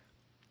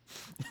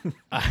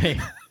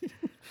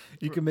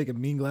 You can make a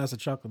mean glass of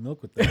chocolate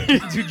milk with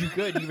that. Dude, you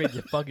could. You can make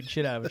the fucking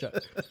shit out of a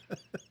chocolate.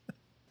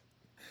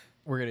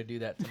 We're gonna do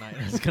that tonight.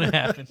 It's gonna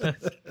happen.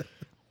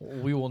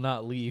 We will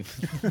not leave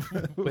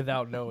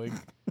without knowing.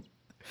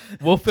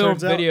 We'll film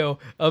video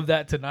of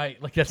that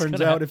tonight. Like that's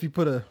turns out if you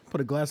put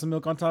a glass of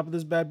milk on top of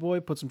this bad boy,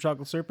 put some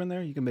chocolate syrup in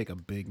there, you can make a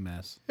big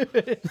mess.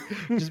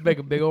 Just make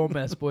a big old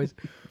mess, boys.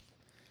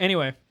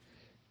 Anyway,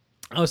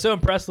 I was so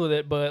impressed with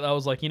it, but I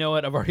was like, you know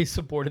what? I've already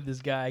supported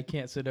this guy. I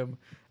can't send him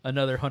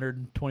another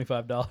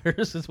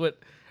 $125 is what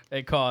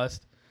it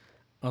cost.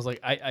 I was like,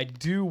 I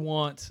do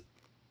want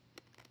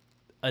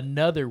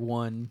another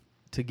one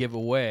to give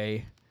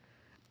away.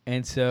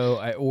 And so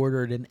I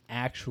ordered an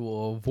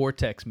actual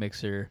Vortex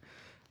mixer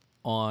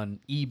on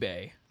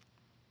eBay,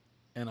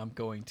 and I'm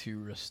going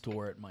to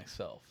restore it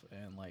myself.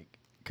 And like,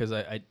 because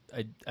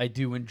I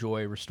do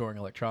enjoy restoring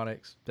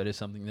electronics. That is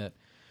something that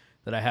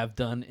I have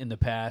done in the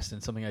past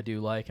and something I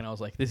do like. And I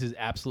was like, this is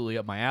absolutely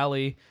up my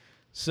alley.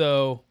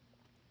 So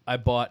I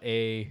bought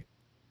a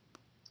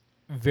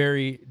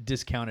very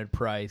discounted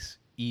price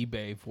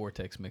eBay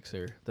Vortex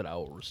mixer that I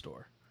will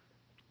restore.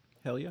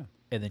 Hell yeah.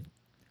 And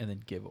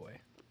then give away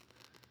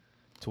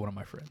to one of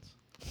my friends.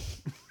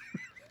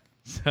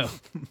 So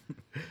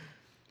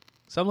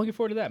I'm looking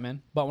forward to that,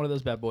 man. Bought one of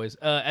those bad boys.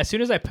 As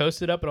soon as I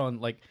posted up on,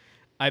 like,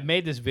 I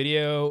made this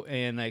video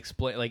and I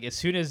explained, like, as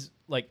soon as,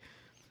 like,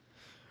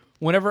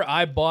 whenever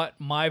I bought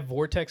my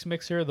Vortex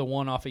mixer, the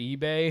one off of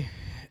eBay,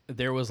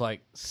 there was like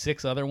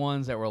 6 other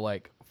ones that were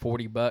like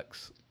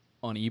 $40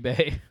 on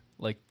eBay,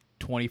 like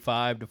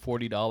 $25 to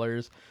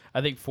 $40.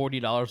 I think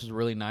 $40 was a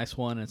really nice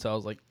one, and so I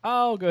was like,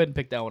 I'll go ahead and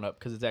pick that one up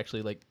because it's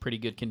actually like pretty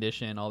good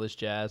condition, all this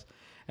jazz.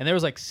 And there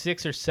was like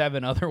 6 or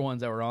 7 other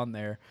ones that were on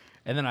there,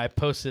 and then I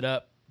posted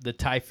up the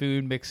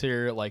Typhoon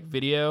mixer like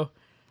video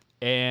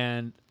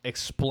and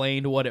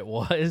explained what it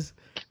was,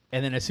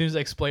 and then as soon as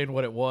I explained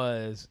what it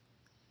was,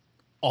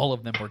 all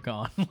of them were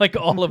gone. Like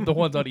all of the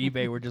ones on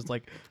eBay were just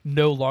like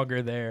no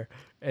longer there.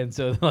 And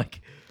so like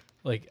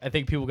I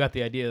think people got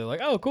the idea. They're like,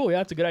 oh, cool, yeah,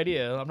 that's a good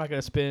idea. I'm not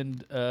gonna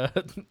spend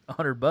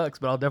 $100,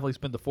 but I'll definitely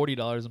spend the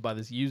 $40 and buy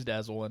this used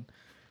Dazzle one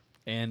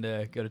and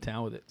go to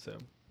town with it. So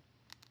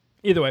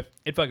either way,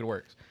 it fucking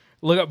works.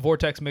 Look up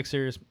Vortex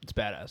mixers. It's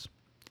badass.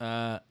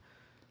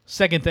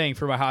 Second thing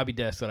for my hobby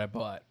desk that I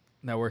bought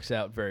that works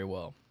out very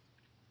well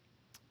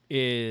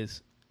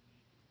is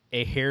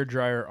a hair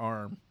dryer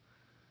arm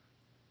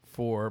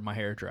for my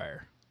hair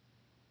dryer.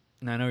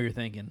 And I know you're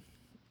thinking,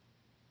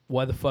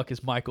 why the fuck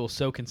is Michael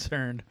so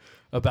concerned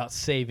about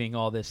saving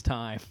all this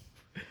time?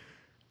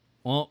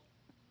 Well,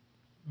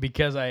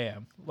 because I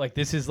am. Like,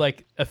 this is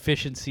like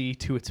efficiency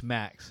to its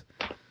max.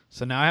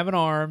 So now I have an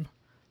arm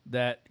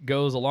that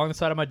goes along the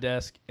side of my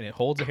desk and it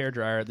holds a hair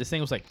dryer. This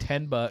thing was like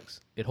 $10.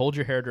 It holds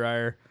your hair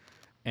dryer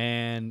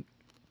and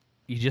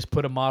you just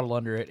put a model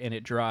under it and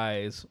it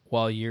dries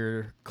while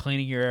you're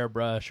cleaning your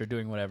airbrush or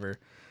doing whatever.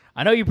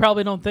 I know you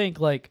probably don't think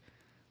like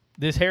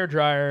this hair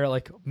dryer,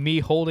 like me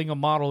holding a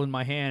model in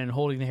my hand and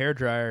holding the hair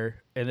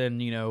dryer and then,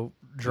 you know,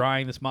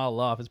 drying this model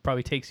off, it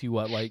probably takes you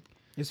what, like...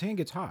 His hand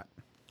gets hot.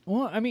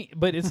 Well, I mean,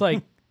 but it's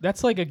like,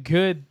 that's like a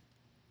good,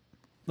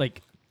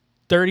 like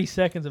 30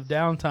 seconds of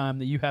downtime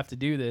that you have to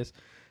do this.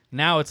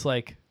 Now it's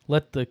like,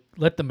 let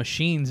the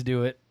machines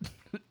do it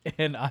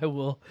and I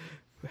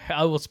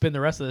will spend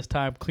the rest of this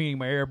time cleaning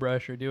my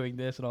airbrush or doing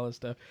this and all this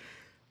stuff.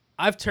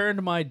 I've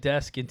turned my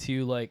desk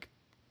into like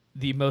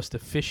the most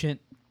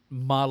efficient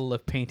model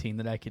of painting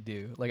that I could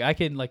do. Like I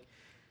can like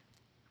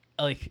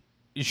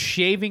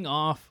shaving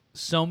off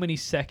so many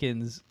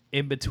seconds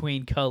in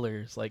between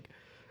colors. Like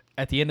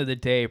at the end of the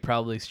day,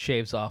 probably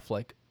shaves off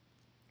like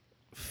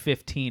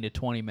 15 to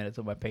 20 minutes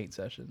of my paint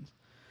sessions.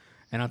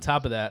 And on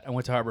top of that, I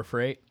went to Harbor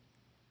Freight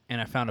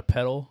and I found a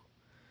pedal.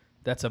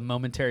 That's a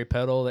momentary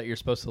pedal that you're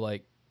supposed to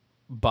like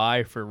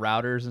buy for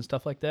routers and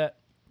stuff like that.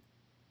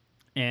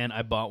 And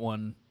I bought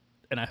one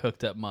and I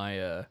hooked up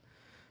my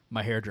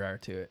my hair dryer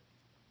to it.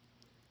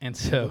 And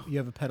so you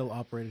have a pedal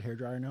operated hair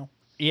dryer now?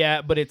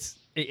 Yeah, but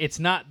it's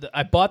not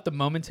I bought the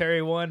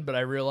momentary one, but I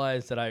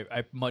realized that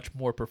I much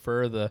more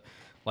prefer the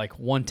like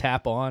one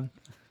tap on.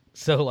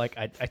 So like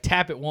I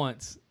tap it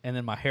once and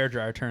then my hair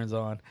dryer turns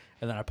on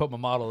and then I put my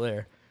model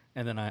there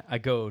and then I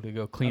go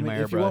clean my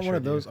airbrush. If you want one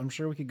of those, I'm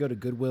sure we could go to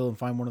Goodwill and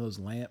find one of those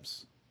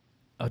lamps.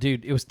 Oh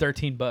dude, it was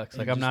 $13.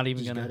 Like I'm not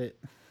even gonna.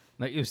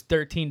 Like it was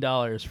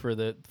 $13 for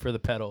the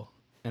pedal,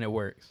 and it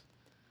works.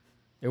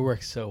 It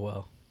works so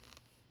well.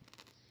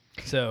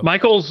 So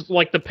Michael's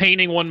like the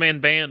painting one-man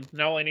band.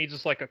 Now all he needs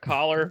is like a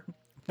collar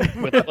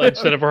with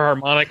instead of a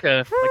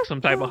harmonica, like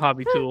some type of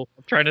hobby tool.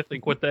 I'm trying to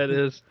think what that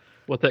is.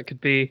 what that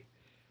could be.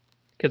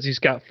 Because he's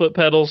got foot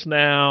pedals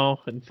now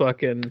and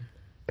fucking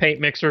paint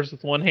mixers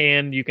with one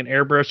hand. You can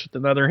airbrush with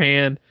another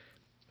hand.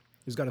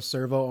 He's got a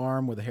servo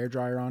arm with a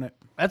hairdryer on it.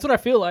 That's what I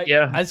feel like.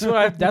 Yeah. That's what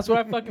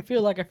I fucking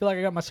feel like. I feel like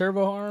I got my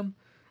servo arm.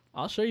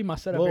 I'll show you my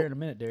setup Well, here in a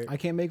minute, Derek. I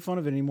can't make fun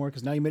of it anymore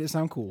because now you made it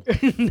sound cool.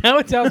 Now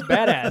it sounds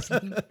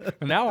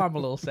badass. Now I'm a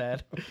little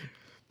sad.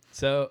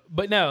 So,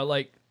 but no,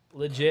 like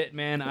legit,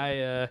 man.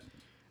 I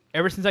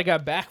ever since I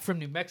got back from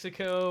New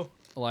Mexico,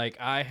 like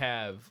I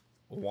have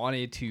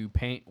wanted to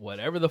paint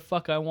whatever the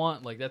fuck I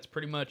want. Like that's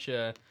pretty much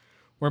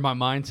where my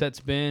mindset's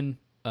been.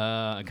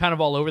 Kind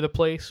of all over the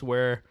place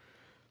where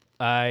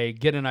I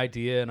get an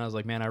idea and I was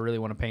like, man, I really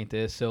want to paint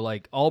this. So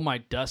like all my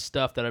dust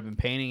stuff that I've been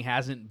painting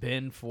hasn't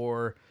been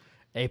for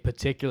a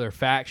particular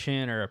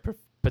faction or a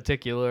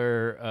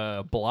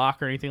particular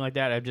block or anything like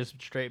that. I've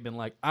just straight been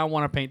like, I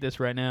want to paint this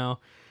right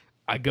now.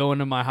 I go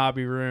into my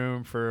hobby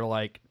room for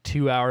like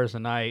 2 hours a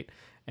night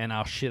and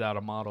I'll shit out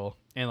a model.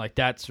 And like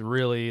that's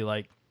really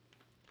like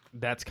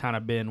that's kind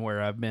of been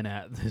where I've been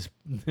at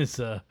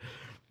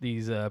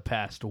these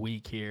past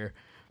week here.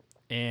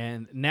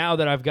 And now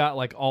that I've got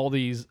like all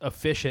these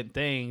efficient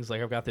things,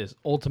 like I've got this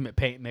ultimate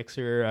paint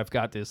mixer, I've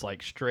got this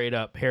like straight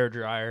up hair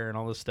dryer and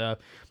all this stuff.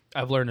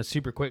 I've learned a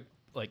super quick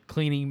like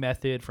cleaning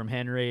method from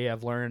Henry.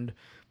 I've learned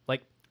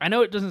like I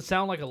know it doesn't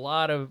sound like a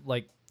lot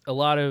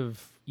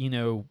of you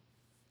know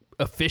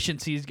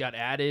efficiencies got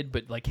added,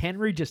 but like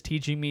Henry just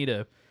teaching me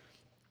to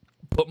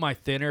put my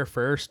thinner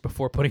first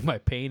before putting my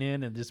paint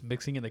in and just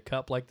mixing in the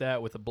cup like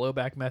that with the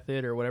blowback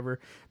method or whatever,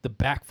 the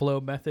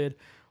backflow method,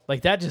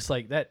 like that just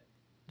like that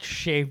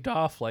shaved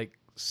off like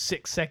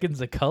 6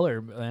 seconds of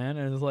color, man.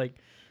 And it's like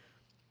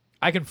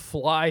I can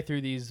fly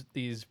through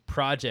these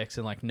projects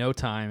in like no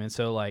time. And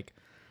so like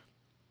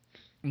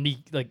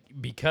me, like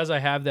because I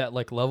have that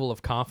like level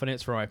of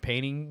confidence for my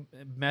painting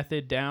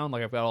method down,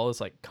 like I've got all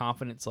this like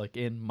confidence like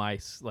in my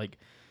like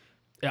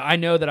I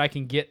know that I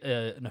can get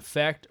an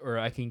effect or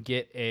I can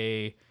get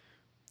a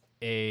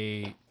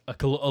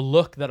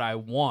look that I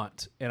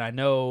want, and I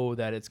know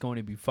that it's going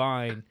to be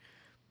fine.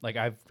 Like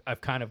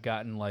I've kind of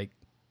gotten like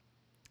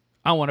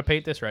I want to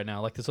paint this right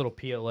now, like this little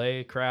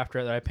PLA craft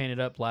that I painted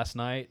up last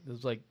night. It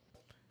was like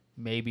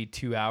maybe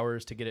 2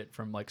 hours to get it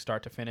from like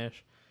start to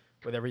finish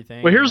with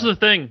everything. Well, here's the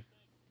thing,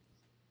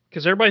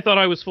 because everybody thought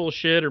I was full of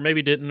shit or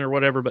maybe didn't or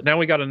whatever, but now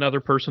we got another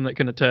person that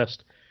can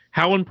attest.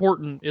 How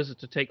important is it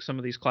to take some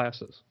of these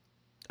classes?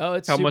 Oh,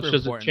 it's how super much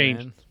does it change?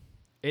 Man.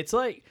 It's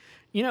like,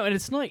 you know, and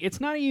it's like it's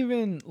not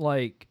even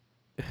like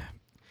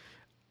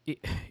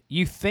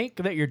you think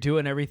that you're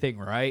doing everything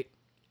right,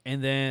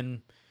 and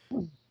then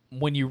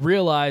when you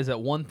realize that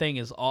one thing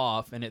is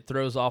off and it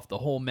throws off the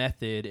whole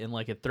method, and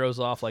like it throws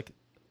off like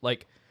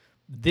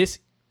this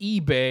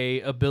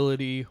eBay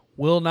ability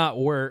will not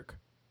work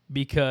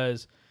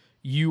because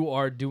you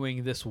are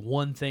doing this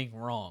one thing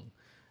wrong.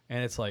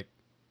 And it's like,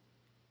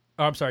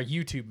 oh, I'm sorry,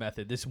 YouTube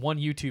method. This one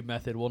YouTube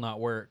method will not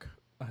work.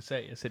 I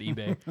said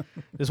eBay.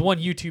 This one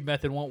YouTube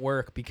method won't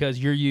work because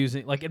you're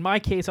using, like in my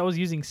case, I was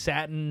using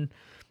satin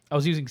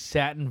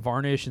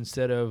varnish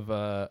instead of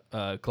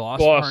gloss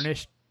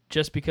varnish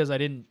just because I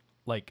didn't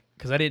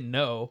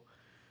know.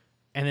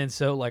 And then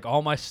so like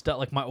all my stuff,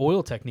 like my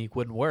oil technique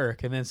wouldn't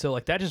work. And then so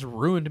like that just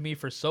ruined me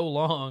for so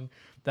long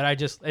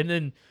that and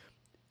then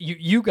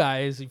you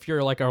guys, if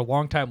you're like our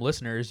longtime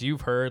listeners,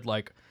 you've heard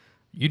like,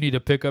 you need to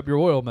pick up your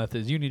oil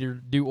methods. You need to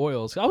do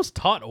oils. I was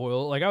taught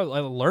oil. Like I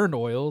learned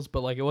oils,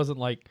 but like it wasn't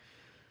like,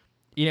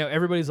 you know,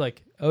 everybody's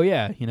like, oh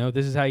yeah, you know,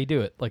 this is how you do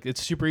it. Like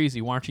it's super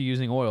easy. Why aren't you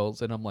using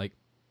oils? And I'm like,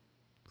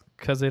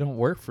 because they don't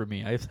work for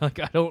me. I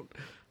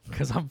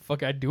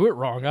do it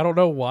wrong. I don't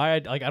know why. I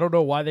don't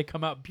know why they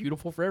come out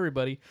beautiful for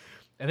everybody.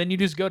 And then you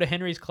just go to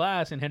Henry's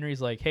class and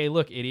Henry's like, hey,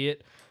 look,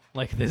 idiot.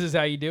 Like this is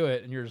how you do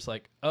it. And you're just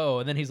like, oh.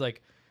 And then he's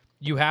like,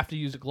 you have to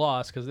use a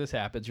gloss because this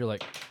happens. You're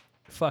like,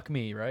 fuck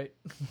me, right?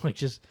 Like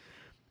just,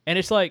 and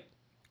it's like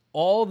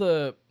all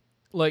the,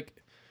 like,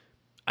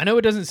 I know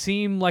it doesn't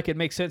seem like it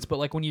makes sense, but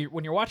like when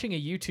you're watching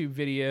a YouTube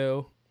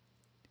video,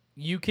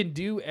 you can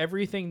do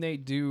everything they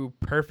do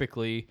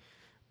perfectly,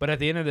 but at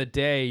the end of the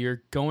day,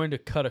 you're going to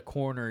cut a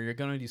corner, you're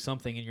going to do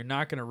something, and you're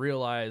not going to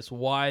realize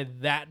why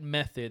that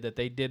method that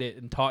they did it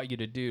and taught you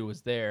to do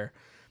was there.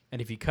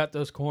 And if you cut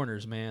those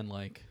corners, man,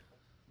 like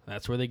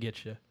that's where they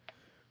get you.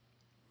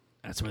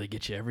 That's where they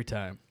get you every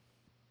time.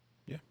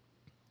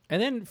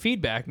 And then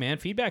feedback, man.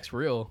 Feedback's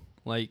real.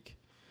 Like,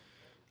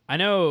 I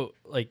know,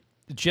 like,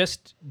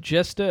 just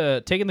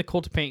taking the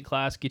Cult of Paint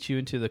class gets you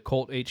into the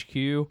Cult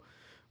HQ,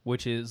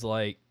 which is,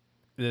 like,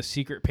 the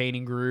secret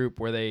painting group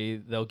where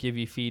they'll give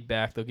you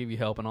feedback, they'll give you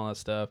help and all that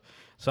stuff.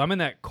 So I'm in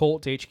that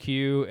Cult HQ,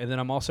 and then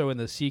I'm also in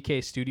the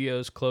CK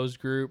Studios closed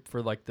group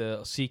for, like,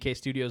 the CK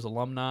Studios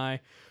alumni.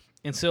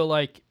 And so,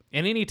 like,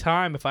 at any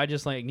time, if I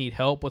just, like, need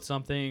help with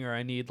something or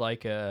I need,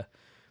 like, a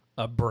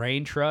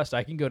brain trust,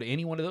 I can go to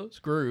any one of those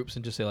groups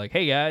and just say like,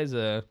 hey guys,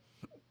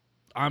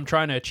 I'm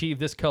trying to achieve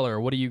this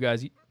color. What are you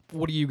guys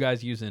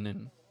using?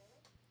 And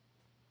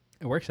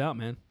it works out,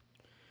 man.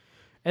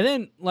 And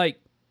then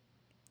like,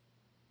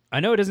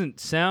 I know it doesn't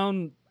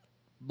sound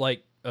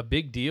like a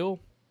big deal,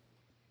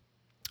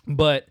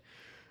 But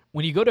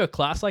when you go to a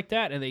class like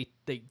that and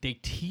they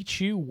teach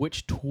you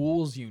which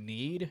tools you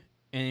need,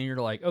 and you're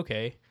like,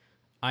 okay,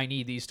 I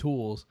need these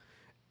tools.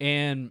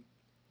 And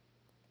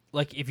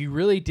like, if you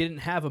really didn't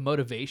have a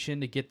motivation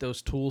to get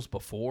those tools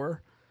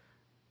before,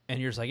 and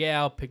you're just like, yeah,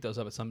 I'll pick those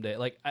up at some day.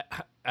 Like,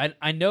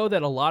 I know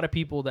that a lot of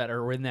people that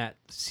are in that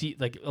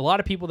seat, like a lot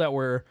of people that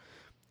were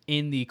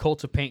in the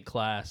Cults of Paint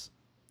class,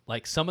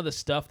 like some of the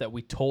stuff that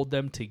we told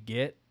them to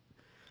get,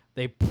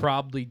 they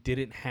probably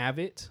didn't have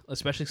it,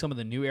 especially some of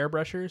the new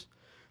airbrushers.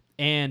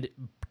 And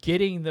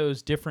getting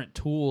those different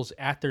tools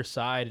at their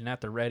side and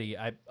at the ready,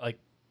 I like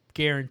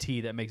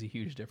guarantee that makes a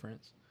huge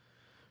difference.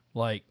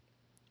 Like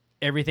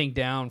everything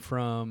down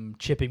from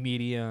chipping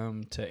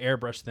medium to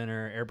airbrush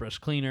thinner, airbrush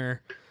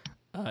cleaner,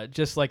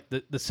 just like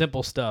the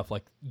simple stuff.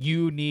 Like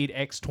you need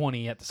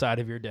X20 at the side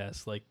of your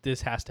desk. Like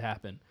this has to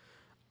happen.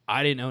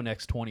 I didn't own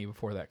X20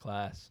 before that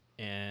class.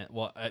 And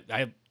well,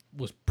 I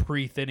was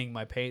pre-thinning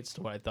my paints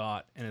to what I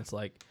thought. And it's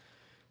like,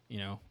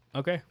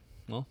 okay,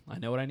 well, I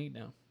know what I need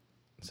now.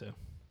 So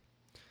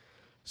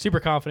super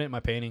confident in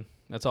my painting.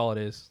 That's all it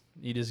is.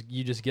 You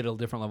just get a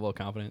different level of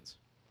confidence.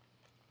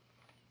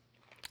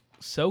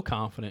 So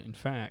confident, in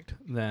fact,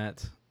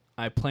 that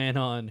I plan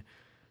on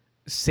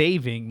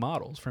saving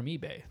models from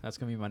eBay. That's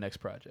going to be my next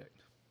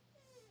project.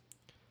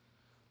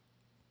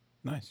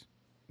 Nice.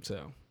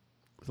 So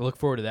look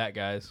forward to that,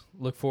 guys.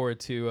 Look forward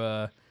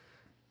to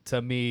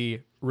me.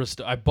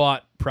 I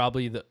bought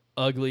probably the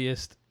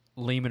ugliest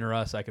Lehman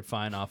Russ I could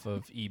find off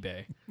of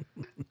eBay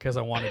because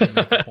I wanted to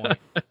make a point.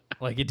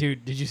 Like,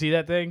 dude, did you see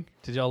that thing?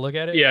 Did y'all look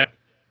at it? Yeah.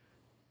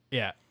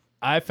 Yeah.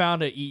 I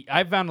found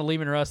a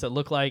Lehman Russ that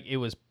looked like it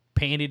was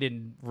painted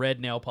in red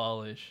nail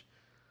polish.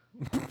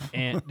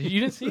 And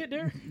you didn't see it,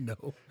 Derek?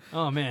 No.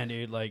 Oh man,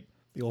 dude, like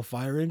The old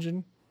fire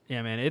engine?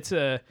 yeah, man, it's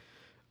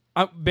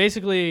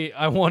basically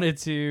I wanted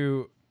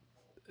to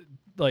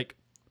like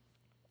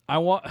I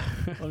want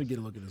Let me get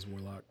a look at this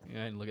Warlock.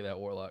 yeah, and look at that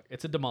Warlock.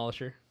 It's a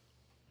demolisher.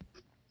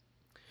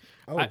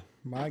 Oh,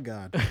 my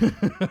God.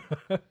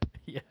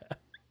 Yeah.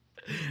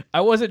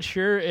 I wasn't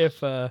sure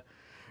if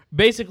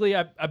basically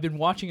I've been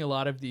watching a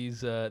lot of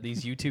these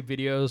YouTube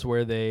videos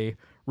where they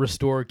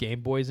restore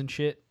Game Boys and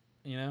shit,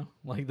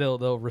 Like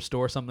they'll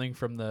restore something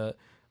from the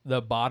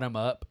bottom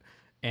up,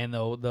 and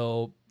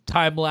they'll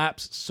time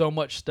lapse so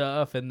much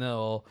stuff, and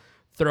they'll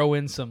throw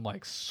in some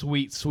like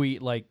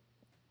sweet like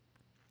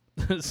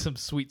some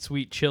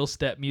sweet chill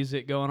step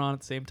music going on at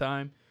the same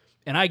time.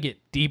 And I get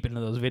deep into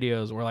those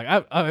videos where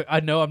like I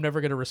know I'm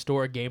never gonna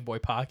restore a Game Boy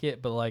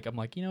Pocket, but like I'm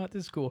like, you know what,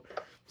 this is cool.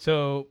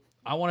 So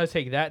I want to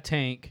take that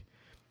tank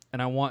and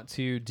I want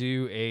to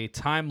do a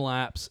time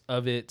lapse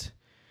of it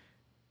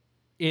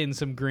in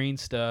some green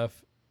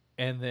stuff,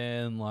 and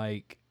then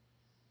like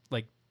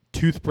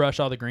toothbrush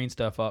all the green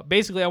stuff up.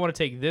 Basically, I want to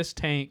take this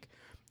tank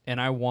and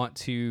I want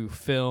to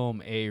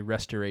film a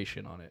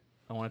restoration on it.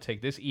 I want to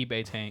take this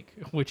eBay tank,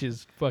 which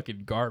is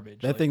fucking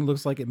garbage. That thing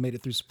looks like it made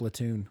it through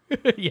Splatoon.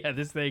 Yeah,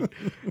 this thing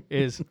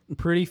is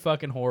pretty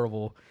fucking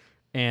horrible,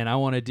 and I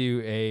want to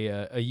do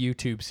a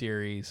YouTube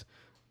series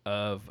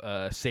of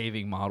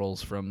saving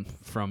models from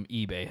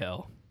eBay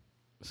hell.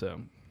 So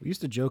We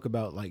used to joke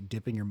about like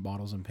dipping your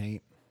models in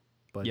paint,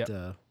 but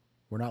Yep.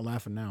 We're not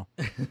laughing now.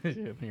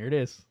 here it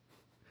is.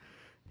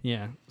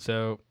 Yeah.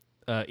 So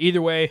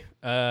either way,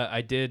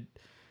 I did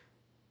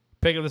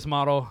pick up this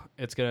model.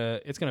 It's gonna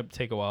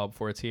take a while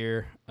before it's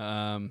here.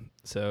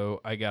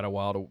 So I got a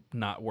while to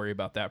not worry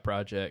about that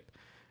project,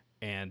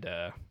 and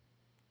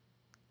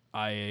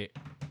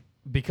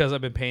because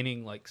I've been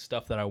painting like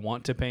stuff that I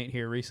want to paint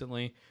here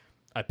recently,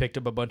 I picked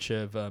up a bunch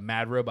of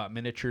Mad Robot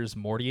Miniatures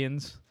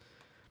Mordians,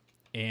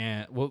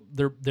 and well,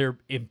 they're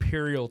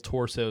Imperial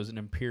torsos and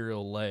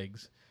Imperial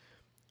legs.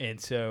 And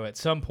so at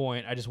some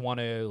point, I just want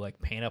to like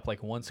paint up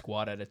like one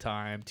squad at a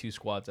time, two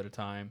squads at a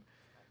time,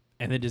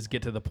 and then just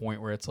get to the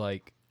point where it's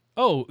like,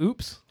 oh,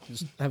 oops.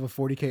 Just have a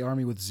 40K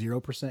army with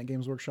 0%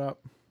 Games Workshop.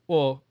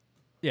 Well,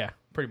 yeah,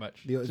 pretty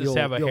much. Just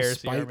have a the old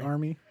heresy Spite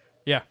army.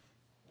 Yeah.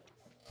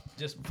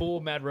 Just full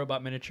Mad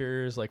Robot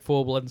Miniatures, like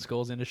full Blood and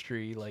Skulls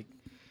Industry, like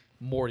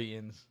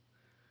Mordians.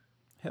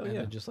 Hell And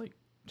yeah. then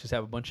just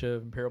have a bunch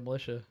of Imperial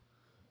Militia.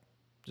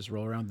 Just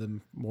roll around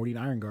the Morty and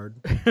Iron Guard.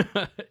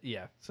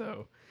 Yeah,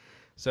 so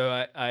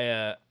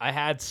I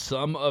had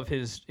some of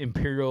his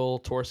Imperial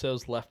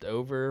torsos left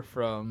over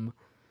from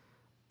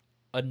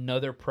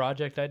another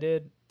project I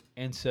did,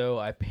 and so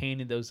I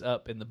painted those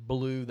up in the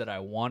blue that I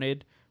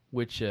wanted,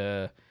 which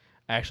I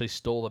actually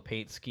stole the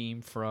paint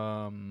scheme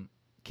from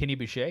Kenny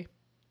Boucher.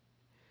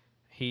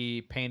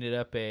 He painted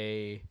up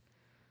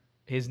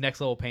his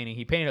next level painting.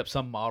 He painted up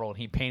some model, and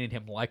he painted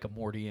him like a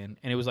Mordian,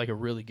 and it was like a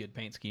really good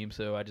paint scheme,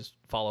 so I just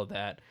followed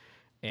that.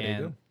 There you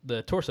And go.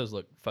 the torsos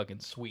look fucking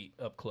sweet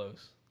up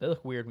close. They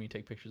look weird when you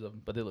take pictures of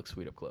them, but they look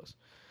sweet up close.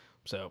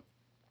 So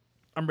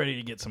I'm ready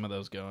to get some of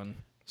those going.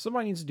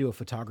 Somebody needs to do a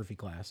photography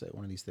class at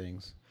one of these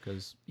things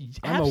because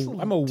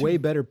Absolutely. I'm a way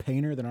better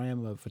painter than I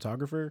am a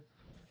photographer.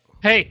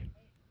 Hey,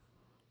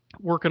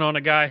 working on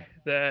a guy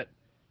that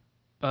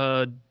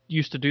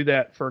used to do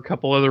that for a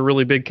couple other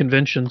really big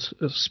conventions,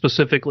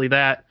 specifically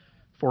that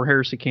for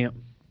Heresy Camp.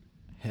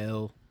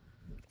 Hell.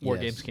 War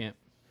yes. Games Camp.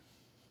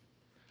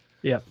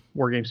 Yeah,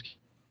 War Games.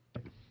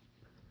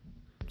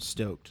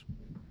 Stoked.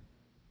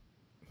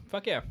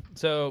 Fuck yeah.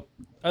 So,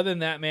 other than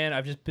that, man,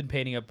 I've just been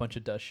painting up a bunch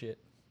of dust shit.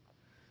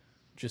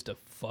 Just a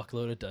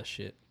fuckload of dust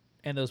shit.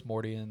 And those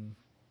Mordian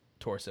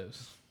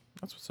torsos.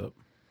 That's what's up.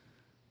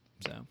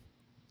 So,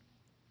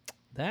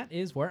 that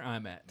is where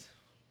I'm at.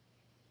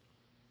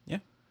 Yeah.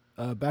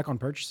 Back on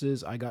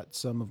purchases, I got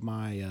some of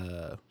my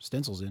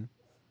stencils in.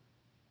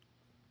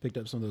 Picked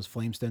up some of those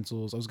flame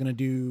stencils. I was gonna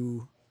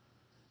do,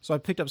 so I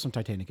picked up some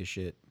Titanicus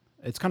shit.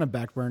 It's kind of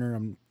back burner.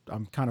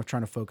 I'm kind of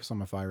trying to focus on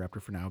my Fire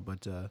Raptor for now.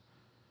 But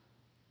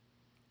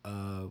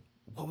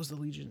what was the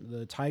Legion?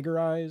 The Tiger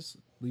Eyes,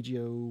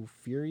 Legio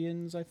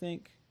Furians, I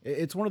think.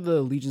 It's one of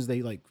the legions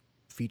they like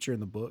feature in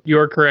the book. You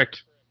are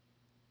correct.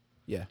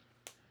 Yeah.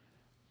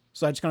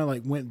 So I just kind of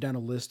like went down a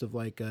list of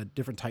like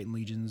different Titan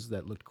legions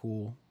that looked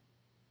cool.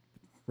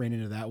 Ran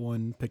into that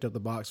one, picked up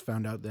the box,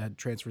 found out that had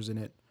transfers in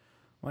it.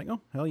 I'm like,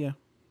 oh hell yeah.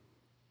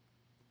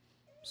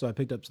 So I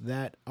picked up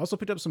that. I also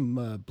picked up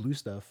some blue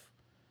stuff,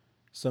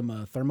 some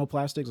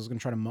thermoplastics. I was gonna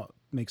try to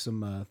make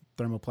some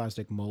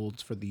thermoplastic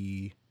molds for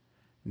the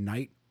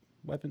knight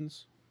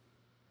weapons.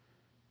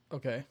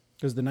 Okay.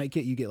 Because the knight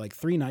kit, you get like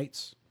 3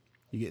 knights,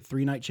 you get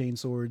 3 knight chain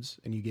swords,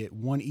 and you get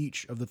 1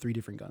 each of the 3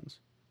 different guns.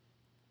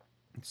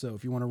 So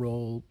if you want to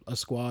roll a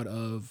squad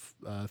of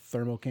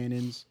thermal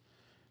cannons,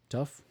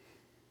 tough.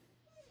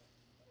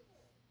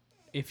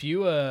 If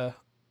you I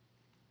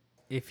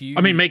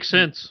mean, makes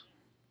sense.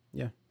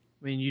 Yeah.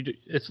 I mean,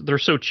 they're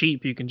so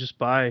cheap. You can just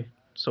buy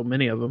so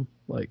many of them.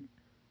 Like,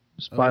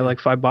 just buy yeah. like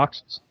 5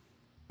 boxes.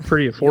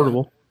 Pretty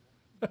affordable.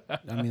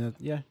 I mean,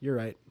 yeah, you're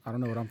right. I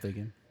don't know what I'm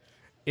thinking.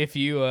 if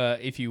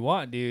you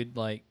want, dude,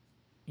 like,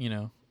 you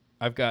know,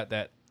 I've got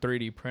that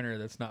 3D printer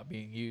that's not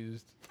being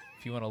used.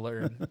 If you want to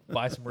learn,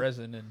 buy some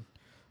resin and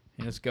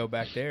just go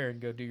back there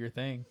and go do your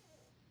thing.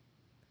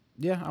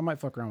 Yeah, I might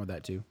fuck around with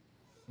that too.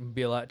 It'd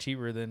be a lot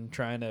cheaper than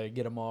trying to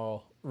get them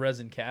all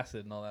resin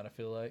casted and all that, I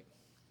feel like.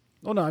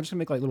 Oh no, I'm just gonna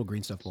make like little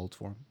green stuff molds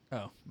for them.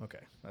 Oh, okay,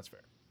 that's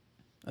fair.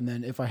 And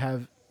then if I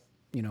have,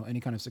 any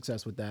kind of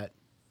success with that,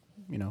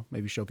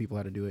 maybe show people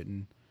how to do it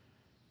and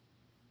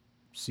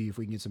see if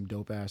we can get some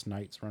dope ass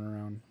knights running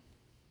around.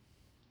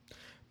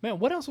 Man,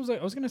 what else was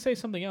I was gonna say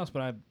something else,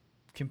 but I've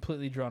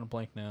completely drawn a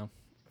blank now.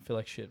 I feel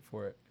like shit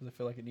for it because I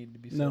feel like it needed to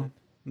be said.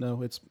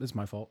 No, it's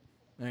my fault.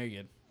 Very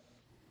good.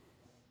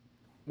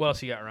 What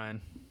else you got,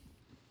 Ryan?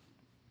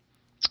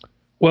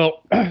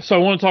 Well, so I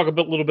want to talk a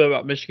little bit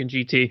about Michigan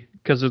GT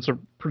because it's a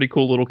pretty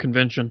cool little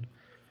convention.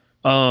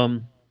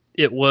 It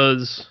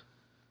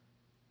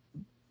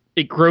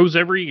grows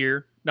every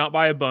year, not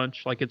by a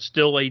bunch. Like, it's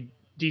still a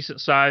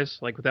decent size,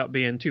 like without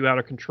being too out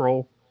of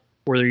control,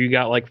 where you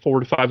got like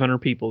 400 to 500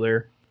 people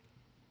there.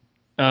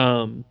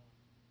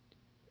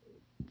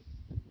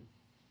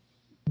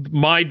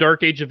 My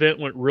Dark Age event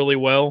went really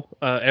well.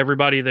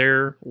 Everybody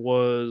there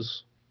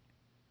was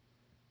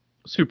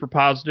super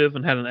positive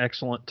and had an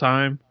excellent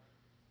time.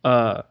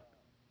 I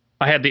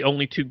had the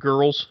only 2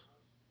 girls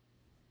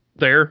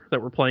there that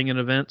were playing in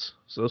events,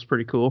 so that's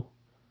pretty cool.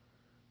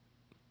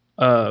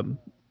 So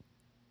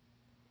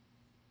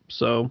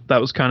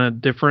that was kind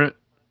of different.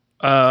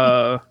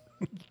 Well,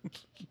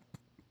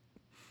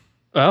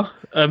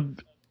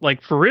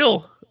 like for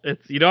real,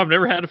 it's I've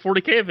never had a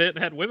 40K event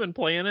and had women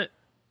playing it.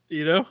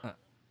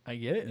 I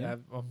get it. Yeah.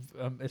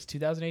 It's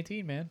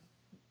 2018, man.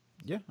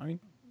 Yeah, I mean,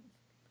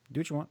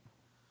 do what you want.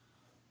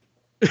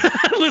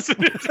 Listen,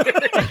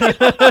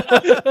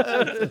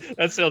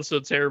 that sounds so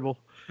terrible.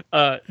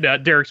 No,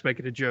 Derek's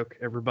making a joke,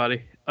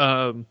 everybody.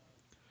 No,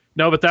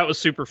 but that was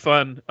super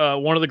fun.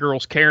 One of the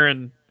girls,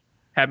 Karen,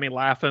 had me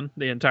laughing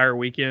the entire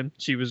weekend.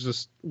 She was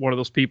just one of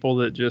those people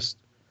that just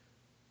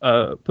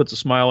puts a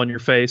smile on your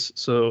face.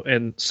 So,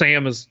 and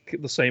Sam is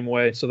the same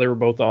way. So they were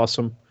both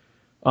awesome.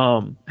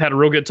 Had a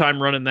real good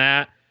time running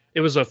that. It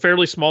was a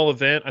fairly small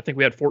event. I think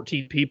we had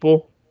 14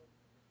 people.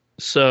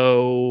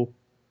 So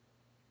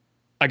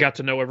I got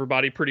to know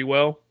everybody pretty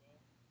well.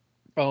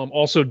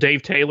 Also,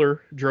 Dave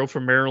Taylor drove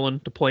from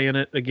Maryland to play in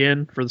it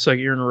again for the 2nd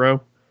year in a row.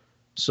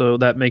 So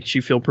that makes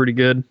you feel pretty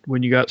good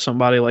when you got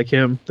somebody like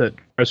him that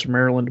drives from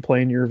Maryland to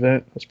play in your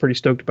event. I was pretty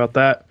stoked about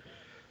that.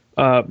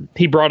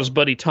 He brought his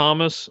buddy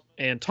Thomas,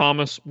 and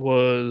Thomas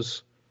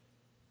was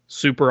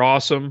super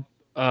awesome.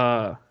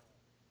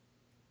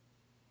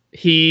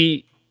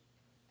 He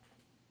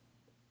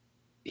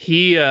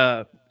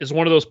is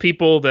one of those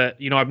people that,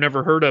 I've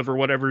never heard of or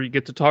whatever. You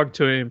get to talk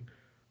to him.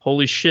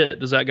 Holy shit,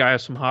 does that guy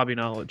have some hobby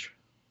knowledge?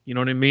 You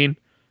know what I mean?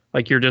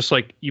 Like, you're just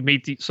like, you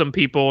meet some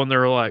people and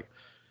they're like,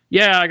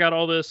 yeah, I got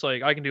all this,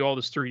 like, I can do all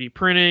this 3D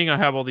printing. I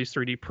have all these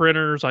 3D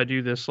printers. I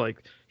do this,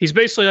 like, he's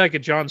basically like a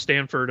John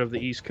Stanford of the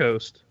East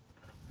Coast.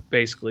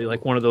 Basically,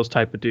 like one of those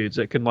type of dudes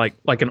that can, like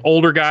an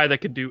older guy that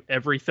could do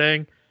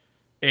everything.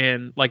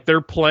 And, like,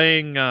 they're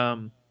playing,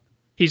 and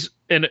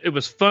it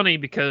was funny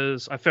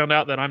because I found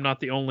out that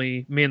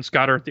me and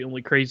Scott aren't the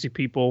only crazy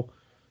people.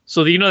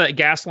 So, that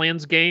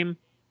Gaslands game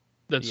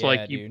that's Yeah,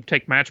 like, you dude.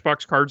 take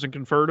Matchbox cards and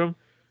convert them?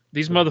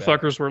 These Pretty bad.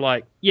 motherfuckers were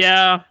like,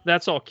 yeah,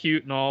 that's all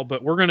cute and all,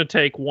 but we're going to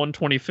take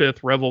 125th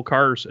Revel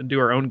cars and do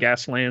our own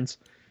Gaslands.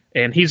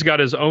 And he's got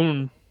his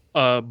own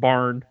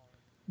barn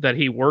that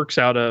he works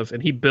out of,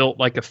 and he built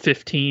like a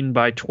 15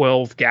 by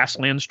 12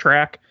 Gaslands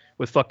track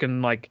with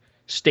fucking like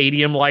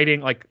stadium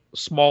lighting, like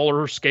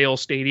smaller scale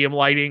stadium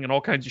lighting and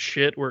all kinds of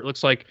shit where it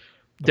looks like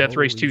Death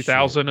Race Holy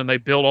 2000, and they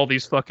build all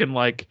these fucking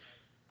like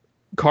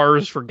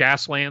cars for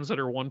Gaslands that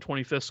are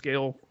 125th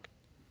scale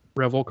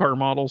Revel car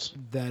models.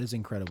 That is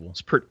incredible.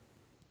 It's pretty.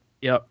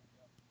 Yep.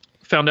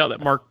 Found out that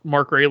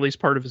Mark Rayleigh's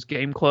part of his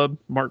game club.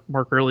 Mark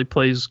Rayleigh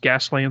plays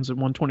Gaslands at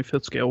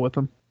 125th scale with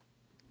him.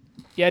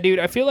 Yeah, dude,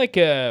 I feel like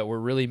we're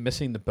really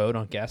missing the boat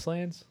on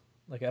Gaslands.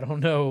 Like, I don't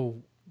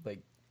know. Like,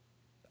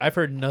 I've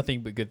heard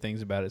nothing but good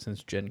things about it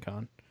since Gen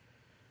Con.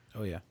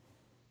 Oh yeah.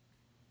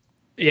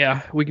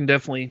 Yeah, we can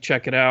definitely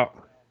check it out.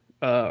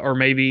 Or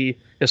maybe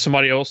if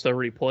somebody else that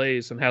already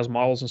plays and has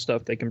models and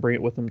stuff, they can bring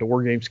it with them to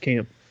War Games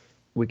Camp.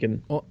 We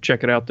can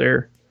check it out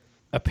there.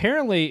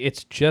 Apparently,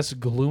 it's just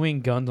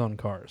gluing guns on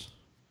cars.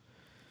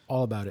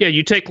 All about it. Yeah,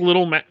 you take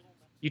little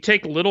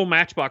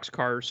Matchbox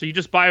cars. So you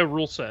just buy a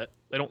rule set.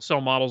 They don't sell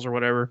models or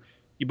whatever.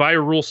 You buy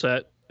a rule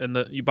set and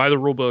you buy the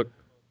rule book,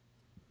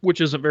 which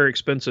isn't very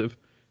expensive,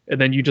 and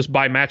then you just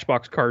buy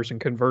Matchbox cars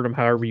and convert them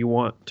however you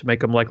want to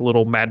make them like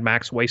little Mad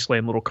Max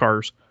Wasteland little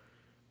cars.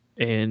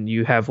 And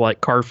you have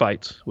like car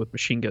fights with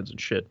machine guns and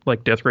shit,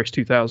 like Death Race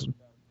 2000.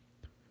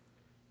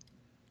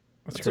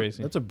 That's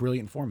crazy. That's a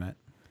brilliant format.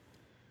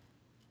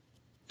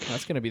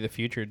 That's going to be the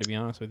future, to be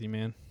honest with you,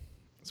 man.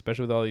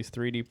 Especially with all these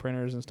 3D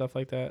printers and stuff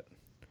like that.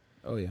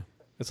 Oh yeah.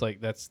 It's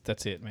like that's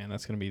it, man.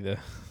 That's going to be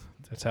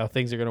that's how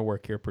things are going to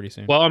work here pretty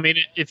soon. Well, I mean,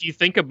 if you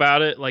think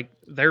about it, like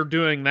they're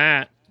doing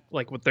that,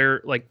 like what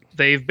they're like,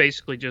 they've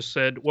basically just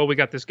said, well, we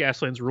got this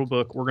Gaslands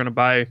rulebook. We're going to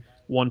buy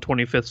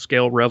 125th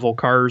scale Revel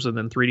cars and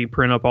then 3D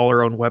print up all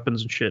our own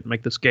weapons and shit and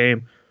make this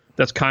game.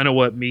 That's kind of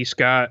what me,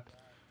 Scott,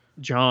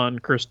 John,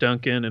 Chris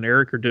Duncan, and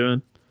Eric are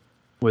doing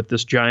with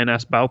this giant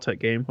ass Battletech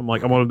game. I'm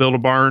like, I'm going to build a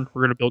barn.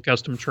 We're going to build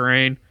custom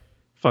terrain,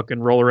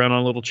 fucking roll around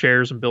on little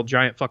chairs and build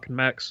giant fucking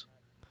mechs.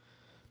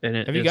 And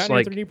have you gotten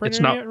a 3D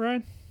printer yet,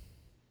 Ryan?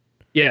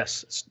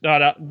 Yes, it's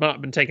not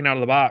been taken out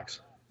of the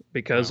box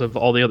because of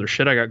all the other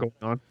shit I got going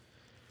on.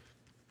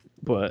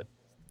 But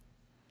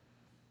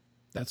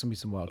that's gonna be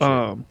some wild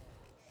shit.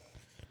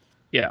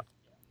 Yeah.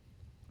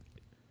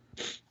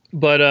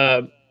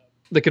 But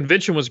the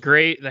convention was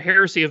great. The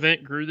Heresy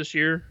event grew this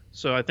year,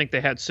 so I think they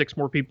had 6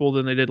 more people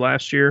than they did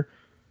last year.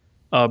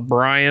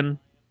 Brian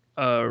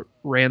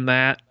ran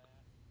that.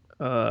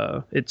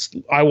 I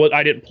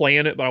didn't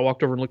plan it, but I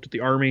walked over and looked at the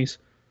armies.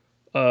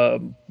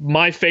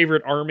 My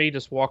favorite army,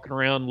 just walking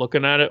around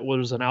looking at it,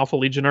 was an Alpha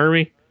Legion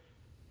army.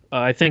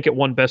 I think it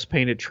won Best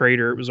Painted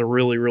Trader. It was a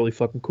really, really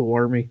fucking cool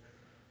army.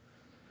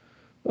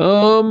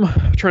 I'm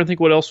trying to think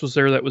what else was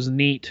there that was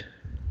neat.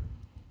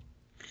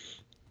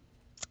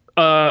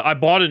 I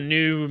bought a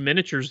new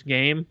miniatures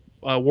game.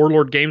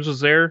 Warlord Games was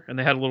there, and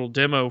they had a little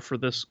demo for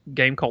this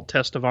game called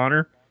Test of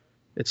Honor.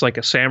 It's like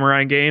a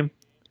samurai game.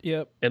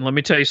 Yep. And let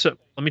me tell you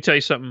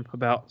something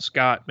about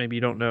Scott. Maybe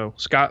you don't know.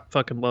 Scott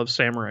fucking loves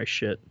samurai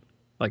shit.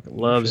 Like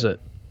loves it.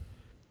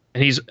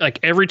 And he's like,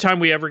 every time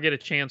we ever get a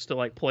chance to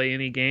like play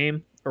any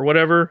game or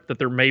whatever that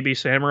there may be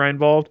samurai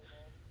involved,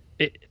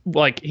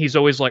 he's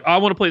always like, oh, I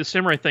want to play the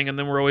samurai thing, and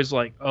then we're always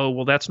like, oh,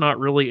 well, that's not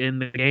really in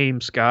the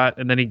game, Scott.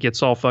 And then he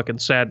gets all fucking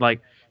sad.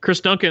 Like Chris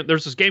Duncan,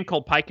 there's this game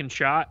called Pike and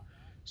Shot.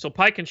 So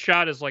Pike and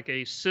Shot is like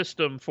a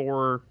system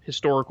for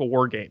historical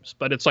war games,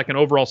 but it's like an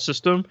overall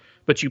system,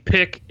 but you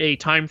pick a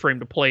time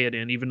frame to play it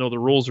in, even though the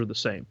rules are the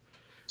same.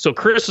 So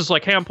Chris is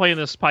like, hey, I'm playing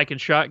this Pike and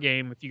Shot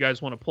game. If you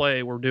guys want to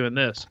play, we're doing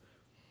this.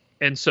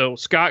 And so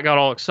Scott got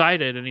all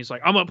excited, and he's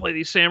like, I'm going to play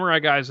these samurai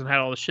guys, and had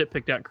all the shit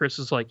picked out. And Chris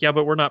is like, yeah,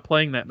 but we're not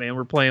playing that, man.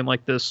 We're playing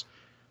like this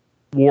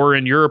war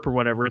in Europe or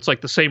whatever. It's like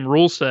the same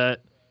rule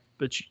set,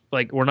 but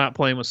like we're not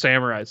playing with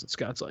samurais. And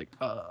Scott's like,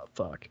 oh,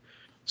 fuck.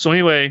 So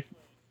anyway,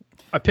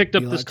 I picked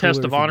up this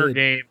Test of Honor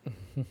game.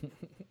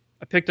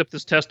 I picked up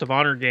this Test of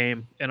Honor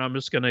game, and I'm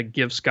just going to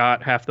give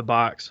Scott half the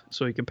box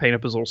so he can paint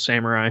up his little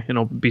samurai, and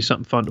it'll be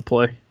something fun to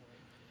play.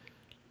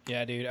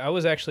 Yeah, dude. I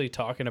was actually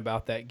talking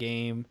about that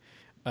game.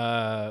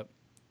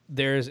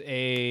 There's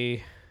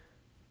a...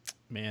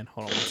 Man,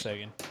 hold on 1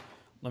 second.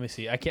 Let me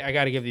see. I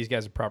got to give these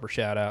guys a proper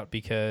shout out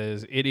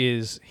because it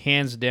is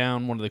hands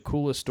down one of the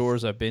coolest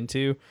stores I've been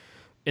to.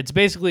 It's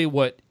basically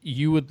what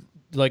you would...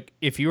 Like,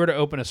 if you were to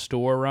open a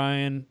store,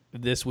 Ryan,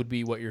 this would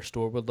be what your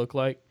store would look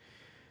like.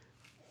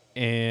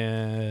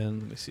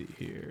 And let me see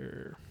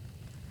here.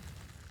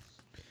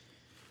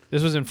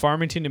 This was in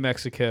Farmington, New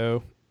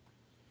Mexico.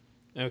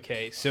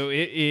 Okay, so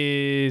it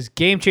is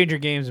Game Changer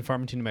Games in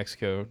Farmington, New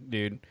Mexico,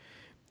 dude.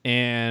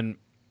 And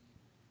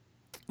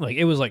like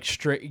it was like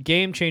straight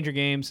Game Changer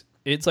Games.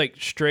 It's like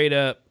straight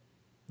up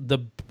the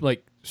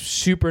like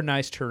super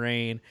nice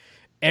terrain,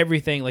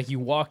 everything. Like you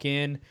walk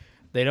in,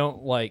 they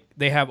don't like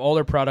they have all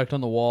their product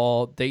on the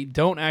wall. They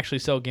don't actually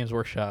sell Games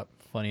Workshop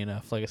Funny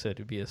enough, like I said,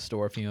 it'd be a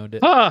store if you owned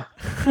it. Huh.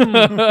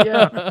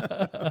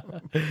 Yeah.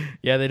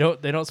 Yeah, they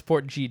don't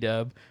support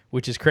G-Dub,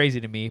 which is crazy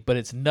to me, but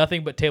it's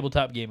nothing but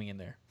tabletop gaming in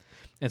there.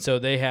 And so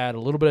they had a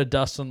little bit of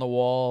dust on the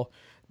wall.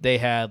 They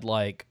had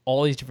like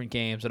all these different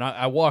games. And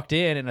I walked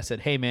in and I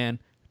said, hey man,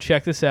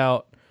 check this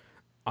out.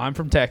 I'm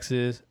from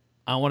Texas.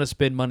 I want to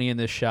spend money in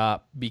this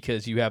shop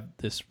because you have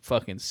this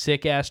fucking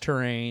sick ass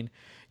terrain.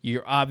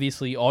 You're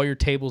obviously all your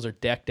tables are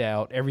decked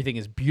out. Everything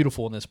is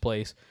beautiful in this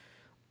place.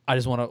 I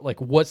just want to like,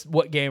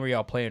 what game are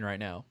y'all playing right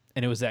now?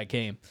 And it was that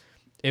game.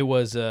 It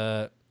was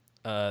that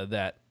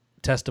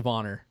Test of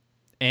Honor.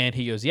 And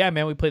he goes, yeah,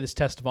 man, we play this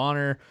Test of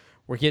Honor.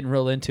 We're getting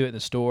real into it in the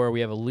store.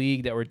 We have a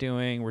league that we're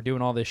doing. We're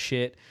doing all this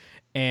shit.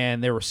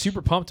 And they were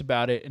super pumped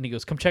about it. And he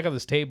goes, come check out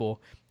this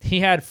table. He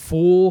had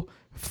full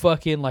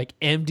fucking like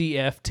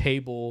MDF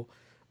table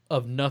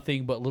of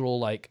nothing but little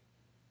like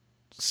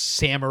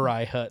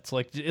samurai huts.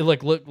 Like it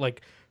like looked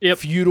like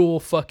feudal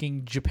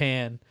fucking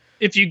Japan.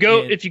 If you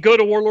go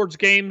to Warlords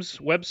Games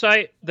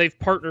website, they've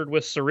partnered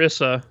with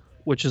Sarissa,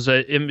 which is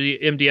a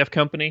MDF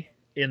company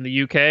in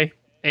the UK.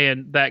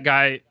 And that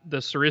guy, the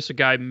Sarissa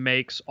guy,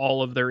 makes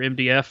all of their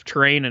MDF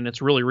terrain, and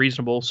it's really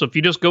reasonable. So if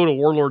you just go to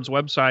Warlords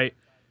website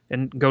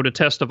and go to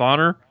Test of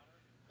Honor,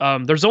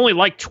 there's only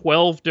like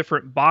 12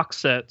 different box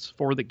sets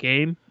for the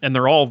game, and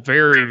they're all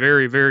very,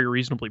 very, very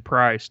reasonably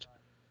priced.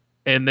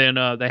 And then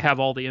they have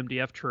all the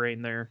MDF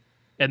terrain there.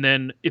 And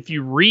then if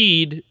you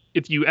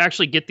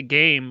actually get the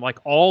game, like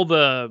all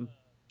the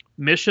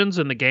missions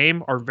in the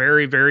game are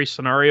very, very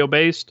scenario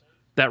based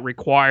that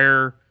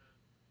require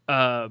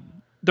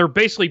they're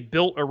basically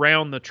built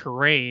around the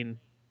terrain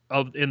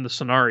in the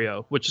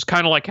scenario, which is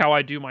kind of like how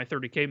I do my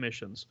 30K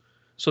missions.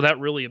 So that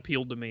really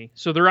appealed to me.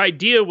 So their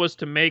idea was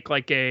to make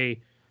like a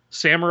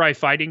samurai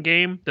fighting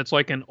game that's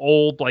like an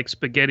old like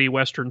spaghetti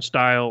western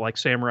style like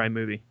samurai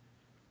movie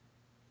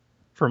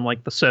from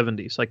like the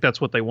 70s. Like that's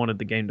what they wanted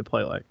the game to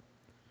play like.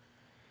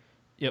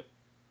 Yep.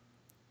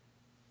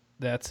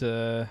 That's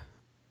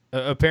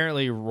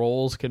apparently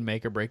rolls can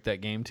make or break that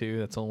game too.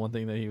 That's the one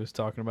thing that he was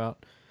talking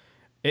about.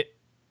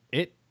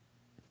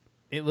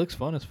 It looks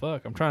fun as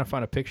fuck. I'm trying to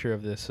find a picture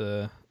of this.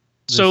 The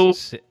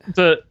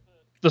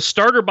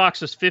starter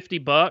box is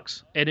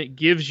 $50 and it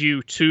gives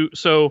you two.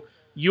 So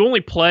you only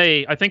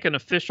play, I think an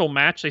official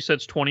match, they said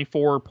it's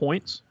 24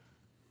 points.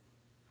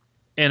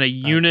 And a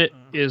unit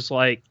is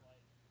like,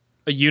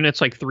 a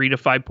unit's like 3 to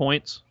 5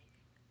 points.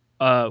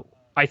 I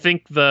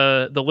think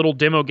the little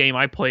demo game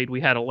I played,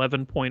 we had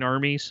 11-point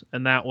armies,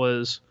 and that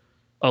was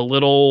a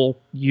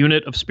little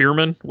unit of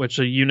spearmen, which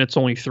a unit's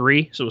only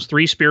 3. So it was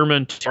 3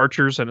 spearmen, 2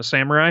 archers, and a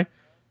samurai.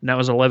 And that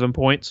was 11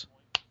 points.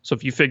 So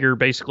if you figure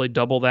basically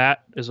double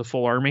that is a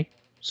full army.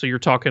 So you're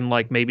talking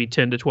like maybe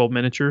 10 to 12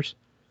 miniatures.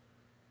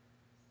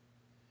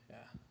 Yeah,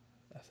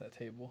 that's that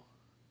table.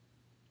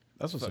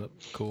 That's what's up.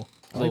 Cool.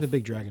 I like the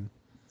big dragon.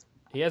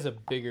 He has a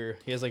bigger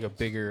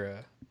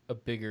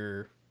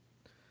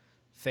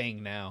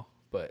thing now,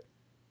 but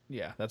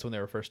yeah, that's when they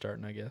were first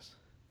starting, I guess.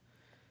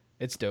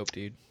 It's dope,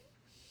 dude.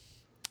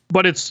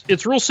 But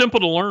it's real simple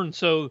to learn.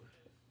 So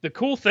the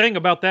cool thing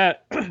about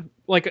that,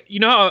 like, you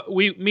know how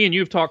me and you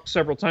have talked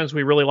several times,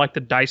 we really like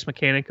the dice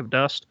mechanic of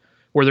Dust,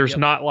 where there's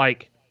not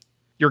like,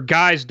 your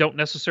guys don't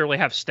necessarily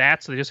have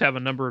stats. They just have a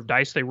number of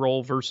dice they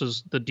roll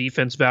versus the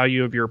defense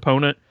value of your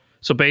opponent.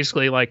 So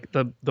basically, like,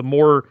 the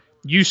more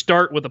you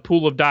start with a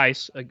pool of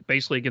dice,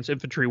 basically against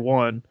infantry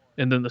 1,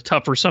 and then the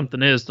tougher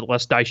something is, the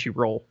less dice you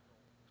roll.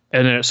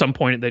 And then at some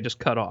point, they just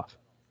cut off.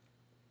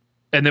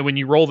 And then when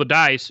you roll the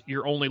dice,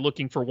 you're only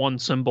looking for one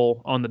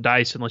symbol on the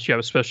dice unless you have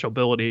a special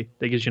ability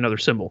that gives you another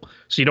symbol.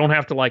 So you don't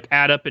have to like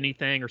add up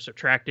anything or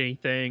subtract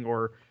anything,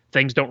 or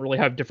things don't really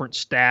have different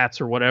stats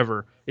or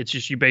whatever. It's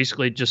just, you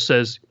basically just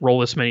says roll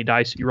this many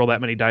dice. You roll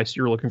that many dice.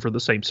 You're looking for the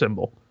same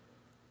symbol.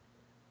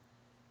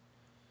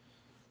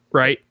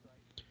 Right?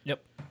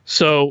 Yep.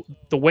 So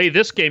the way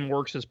this game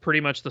works is pretty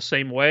much the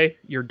same way.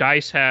 Your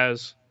dice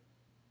has,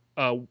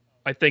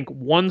 I think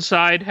one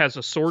side has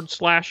a sword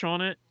slash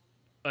on it.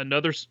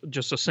 Another,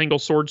 just a single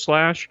sword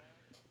slash.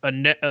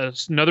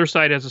 Another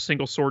side has a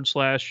single sword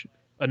slash.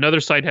 Another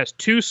side has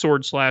 2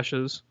 sword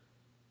slashes.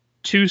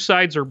 2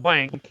 sides are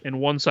blank, and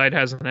one side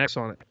has an X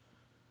on it.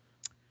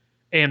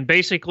 And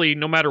basically,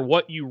 no matter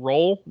what you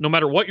roll, no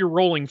matter what you're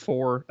rolling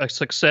for, a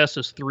success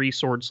is 3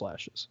 sword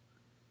slashes.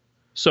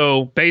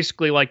 So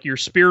basically, like, your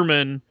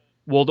spearman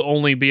will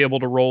only be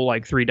able to roll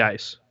like 3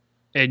 dice,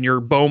 and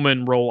your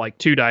bowman roll like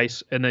 2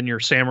 dice, and then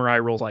your samurai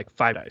rolls like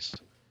 5 dice.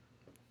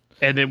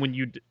 And then when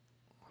you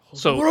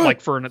so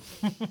like for an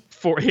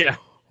 3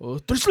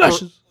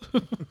 slashes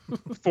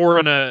for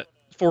an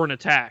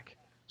attack.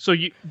 So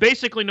you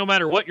basically, no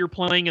matter what you're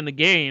playing in the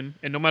game,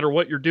 and no matter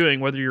what you're doing,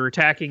 whether you're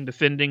attacking,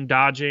 defending,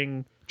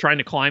 dodging, trying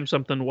to climb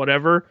something,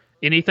 whatever,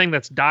 anything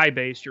that's die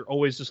based, you're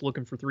always just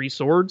looking for 3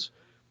 swords,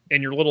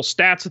 and your little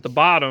stats at the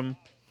bottom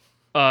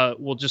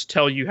will just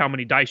tell you how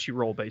many dice you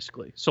roll,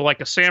 basically. So like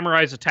a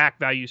samurai's attack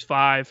value is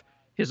 5,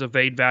 his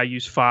evade value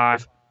is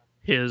 5.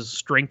 His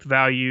strength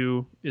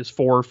value is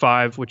 4 or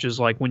 5, which is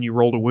like when you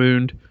rolled a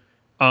wound.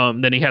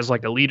 Then he has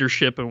like a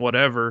leadership and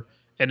whatever.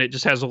 and it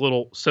just has a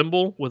little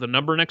symbol with a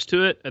number next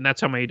to it, and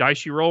that's how many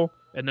dice you roll.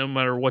 And no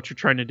matter what you're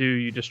trying to do,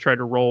 you just try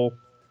to roll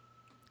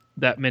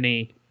that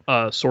many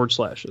sword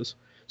slashes.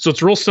 So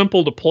it's real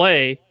simple to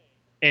play,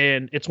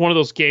 and it's one of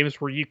those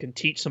games where you can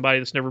teach somebody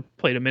that's never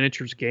played a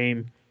miniatures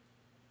game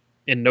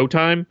in no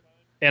time.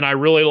 And I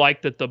really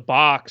like that the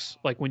box,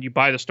 like when you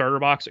buy the starter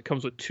box, it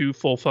comes with 2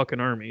 full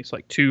fucking armies,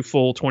 like 2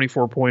 full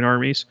 24-point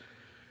armies.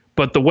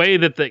 But the way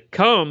that it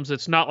comes,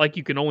 it's not like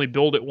you can only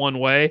build it one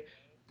way.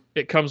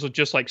 It comes with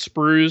just like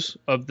sprues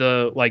of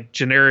the like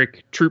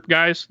generic troop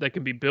guys that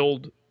can be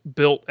built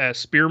as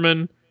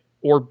spearmen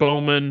or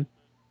bowmen,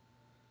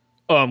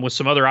 with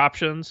some other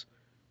options.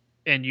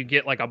 And you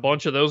get like a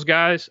bunch of those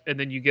guys, and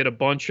then you get a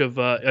bunch of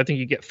I think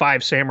you get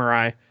 5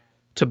 samurai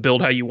to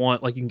build how you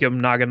want. Like you can give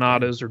them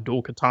naganatas or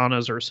dual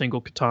katanas or a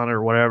single katana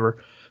or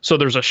whatever. So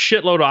there's a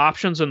shitload of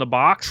options in the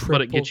box, but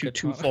it gets you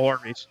Triple 2 full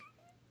armies.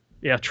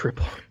 Yeah,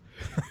 triple.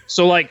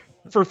 So like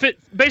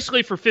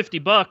basically for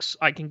 $50,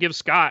 I can give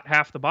Scott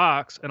half the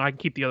box, and I can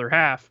keep the other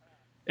half,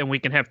 and we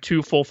can have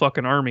 2 full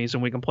fucking armies,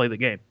 and we can play the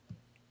game.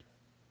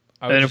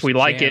 And if we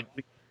like it,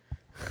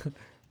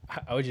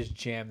 I would just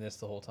jam this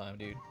the whole time,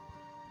 dude.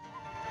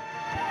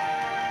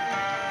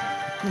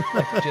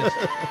 Like, just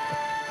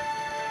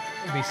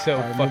it'd be so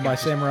Move fucking. my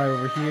samurai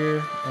over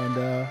here, and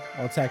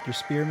I'll attack your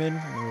spearman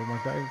with my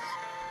dice.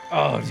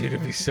 Oh, dude,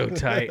 it'd be so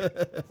tight.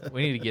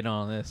 We need to get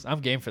on this. I'm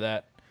game for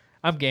that.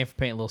 I'm game for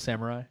painting Little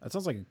Samurai. That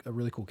sounds like a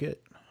really cool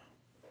kit.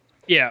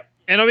 yeah.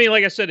 And I mean,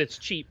 like I said, it's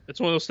cheap. It's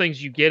one of those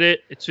things, you get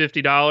it, it's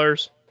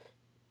 $50.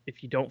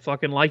 If you don't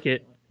fucking like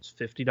it, it's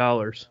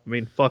 $50. I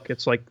mean, fuck,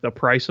 it's like the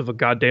price of a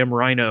goddamn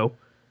rhino,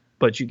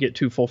 but you get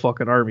 2 full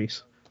fucking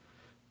armies.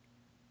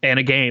 And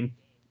a game.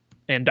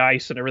 And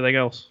dice and everything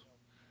else.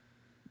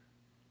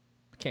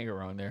 Can't go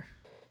wrong there.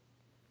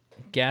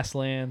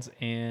 Gaslands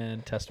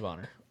and Test of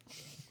Honor.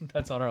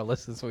 That's on our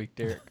list this week,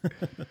 Derek.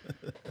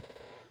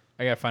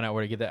 I gotta find out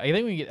where to get that.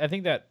 I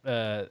think that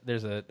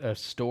there's a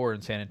store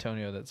in San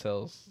Antonio that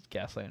sells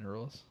Gasland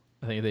rules.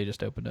 I think they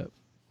just opened up.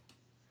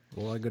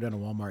 Well, I go down to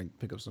Walmart and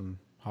pick up some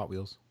Hot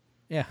Wheels.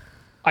 Yeah.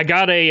 I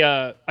got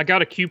a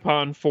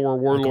coupon for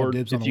Warlord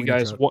dibs on if the you wiener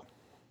guys truck. want.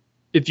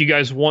 If you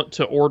guys want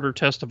to order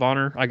Test of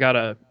Honor, I got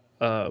a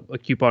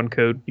coupon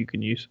code you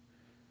can use.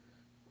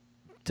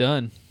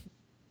 Done.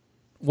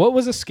 What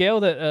was the scale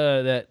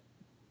that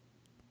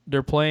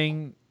they're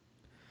playing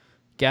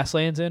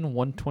Gaslands in?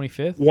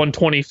 125th?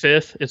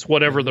 125th. It's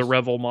whatever Yeah, the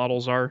Revel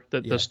models are.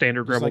 The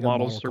standard just Revel like a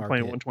models. model They're car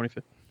playing kit.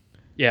 125th.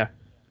 Yeah.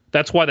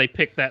 That's why they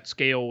picked that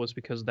scale, was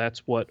because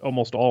that's what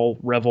almost all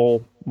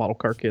Revel model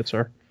car kits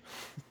are.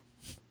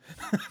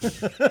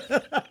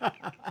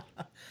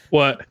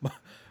 What?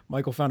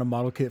 Michael found a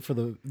model kit for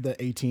the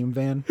A-Team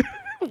van.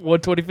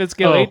 125th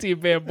scale Oh. 18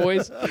 band,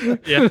 boys.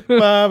 Yeah.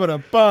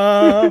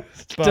 Ba-ba-da-ba,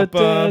 Da, da,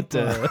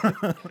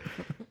 ba-ba-ba.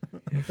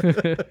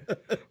 da.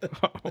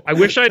 I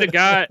wish I'd have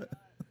got.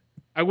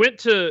 I went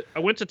to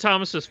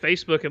Thomas's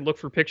Facebook and looked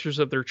for pictures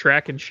of their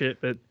track and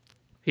shit, but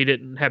he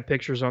didn't have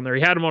pictures on there.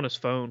 He had them on his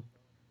phone,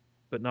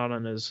 but not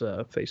on his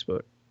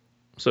Facebook.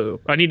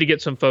 So I need to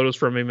get some photos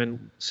from him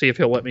and see if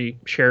he'll let me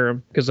share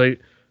them, because it's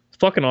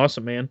fucking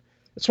awesome, man.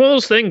 It's one of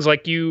those things,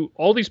 like,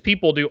 all these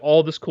people do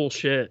all this cool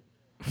shit,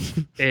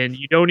 and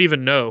you don't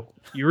even know.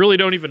 You really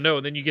don't even know.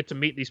 And then you get to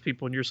meet these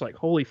people, and you're just like,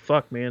 holy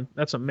fuck, man,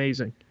 that's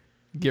amazing.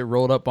 Get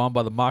rolled up on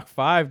by the Mach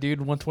 5, dude,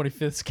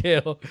 125th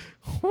scale.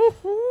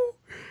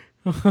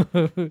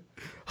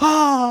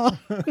 Ah!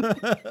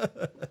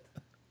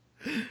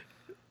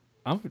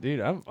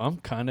 I'm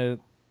kind of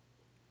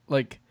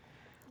like,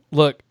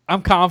 look,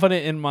 I'm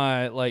confident in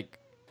my like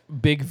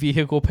big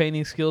vehicle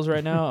painting skills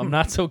right now. I'm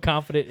not so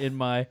confident in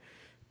my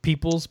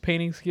people's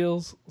painting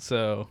skills.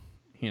 So,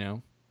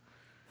 It's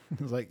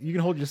like, you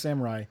can hold your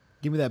samurai.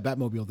 Give me that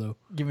Batmobile, though.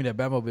 give me that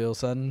Batmobile,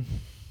 son.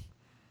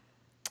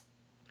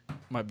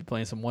 Might be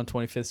playing some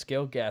 125th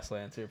scale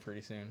Gaslands here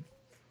pretty soon.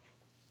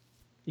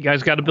 You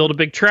guys got to build a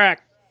big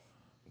track.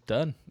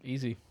 Done.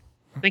 Easy.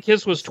 I think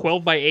his was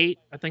 12 by 8.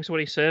 I think's what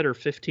he said, or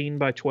 15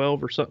 by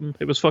 12 or something.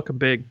 It was fucking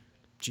big.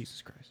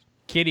 Jesus Christ.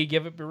 Kitty,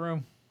 give it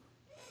room.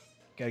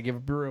 Gotta give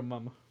it room,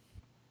 mama.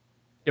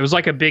 It was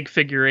like a big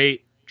figure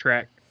 8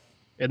 track.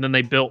 And then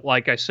they built,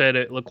 like I said,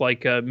 it looked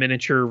like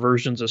miniature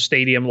versions of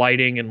stadium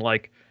lighting and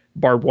like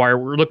barbed wire.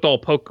 It looked all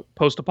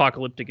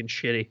post-apocalyptic and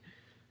shitty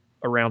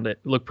around it.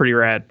 It looked pretty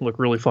rad. It looked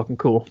really fucking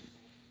cool.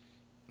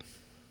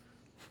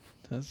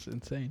 That's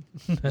insane.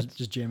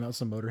 Just jam out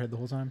some Motorhead the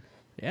whole time.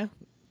 Yeah.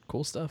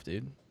 Cool stuff,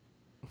 dude.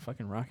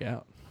 Fucking rock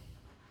out.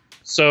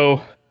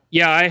 So,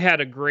 yeah, I had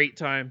a great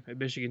time at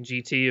Michigan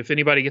GT. If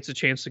anybody gets a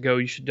chance to go,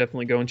 you should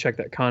definitely go and check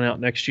that con out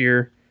next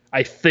year.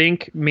 I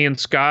think me and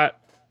Scott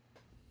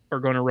are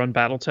going to run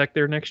Battletech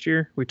there next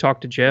year. We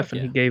talked to Jeff,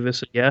 and he gave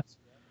us a yes.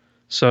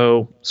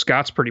 So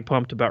Scott's pretty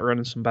pumped about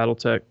running some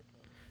Battletech.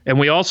 And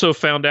we also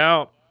found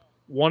out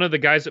one of the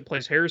guys that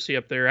plays Heresy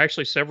up there,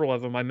 actually several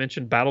of them, I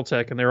mentioned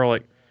Battletech, and they were all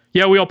like,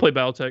 yeah, we all play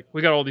Battletech.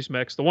 We got all these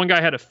mechs. The one guy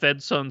had a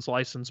Fed Sons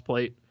license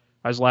plate.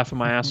 I was laughing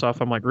my ass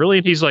off. I'm like, really?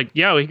 And he's like,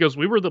 yeah. He goes,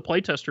 we were the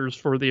playtesters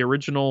for the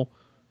original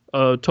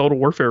Total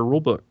Warfare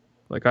rulebook.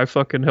 Like, I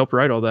fucking helped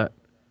write all that.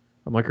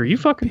 I'm like, are you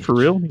fucking for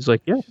real? He's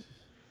like, yeah.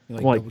 You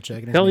I'm like, double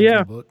checking his hell name's in yeah.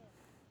 the book.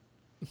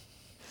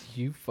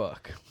 You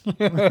fuck.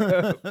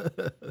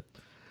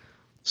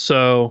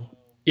 So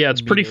yeah,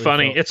 it's pretty Immediately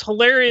funny. felt- It's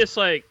hilarious.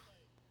 Like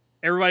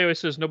everybody always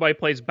says nobody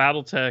plays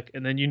BattleTech,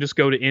 and then you just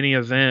go to any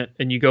event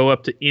and you go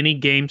up to any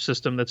game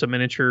system that's a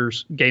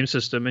miniatures game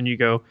system, and you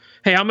go,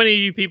 "Hey, how many of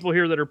you people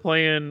here that are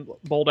playing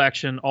Bold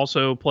Action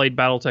also played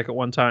BattleTech at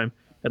one time?"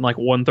 And like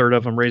 1/3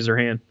 of them raise their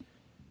hand.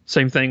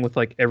 Same thing with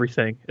like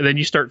everything, and then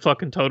you start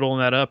fucking totaling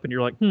that up, and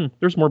you're like,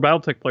 there's more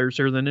BattleTech players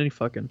here than any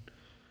fucking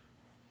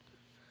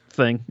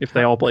thing if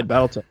they all played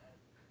BattleTech.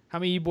 How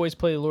many of you boys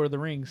play Lord of the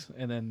Rings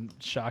and then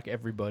shock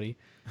everybody?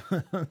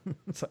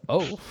 It's like,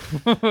 oh,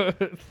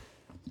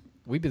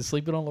 we've been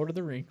sleeping on Lord of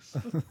the Rings.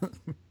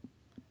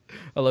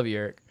 I love you,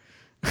 Eric.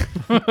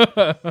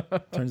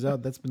 Turns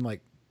out that's been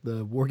like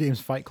the War Games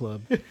Fight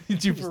Club.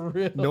 Did you for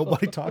real?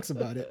 Nobody talks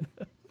about it.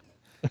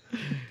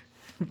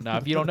 Nah,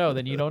 if you don't know,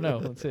 then you don't know.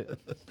 That's it.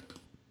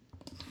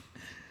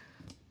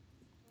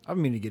 I've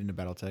been meaning to get into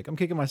BattleTech. I'm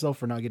kicking myself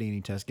for not getting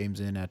any test games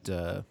in at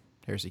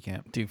Heresy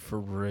Camp. Dude, for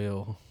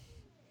real.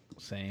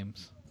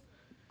 Sames.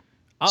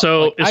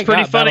 So, it's I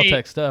pretty got funny-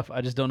 BattleTech stuff.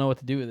 I just don't know what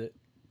to do with it.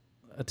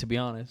 To be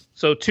honest.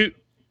 So two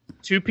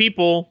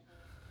people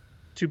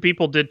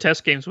did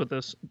test games with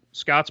us,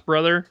 Scott's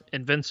brother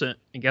and Vincent,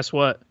 and guess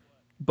what?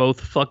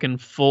 Both fucking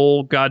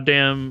full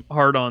goddamn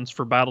hard-ons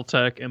for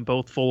BattleTech and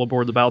both full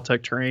aboard the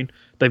BattleTech train.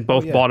 They've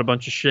both yeah. bought a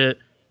bunch of shit.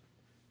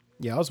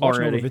 Yeah, I was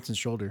watching Already. over Vincent's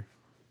shoulder.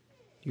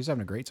 He was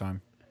having a great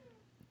time.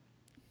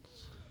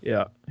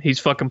 Yeah, he's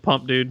fucking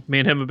pumped, dude. Me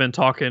and him have been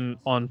talking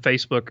on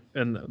Facebook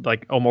and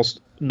like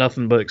almost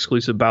nothing but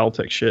exclusive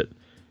BattleTech shit.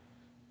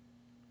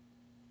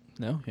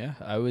 No, yeah.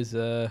 I was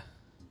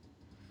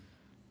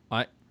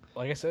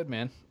like I said,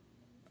 man.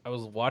 I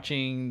was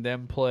watching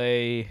them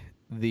play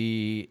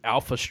the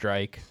Alpha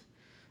Strike.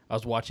 I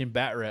was watching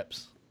bat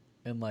reps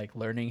and like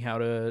learning how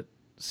to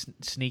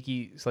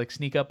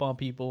sneak up on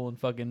people and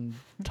fucking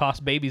toss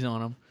babies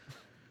on them.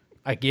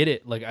 I get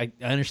it. Like I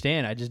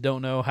understand. I just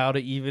don't know how to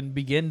even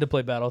begin to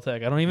play BattleTech.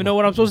 I don't even know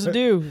what I'm supposed to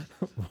do.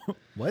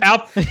 What?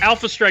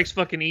 Alpha Strike's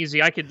fucking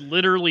easy. I could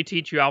literally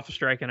teach you Alpha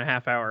Strike in a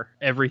half hour.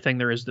 Everything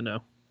there is to know.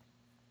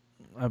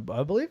 I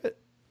believe it.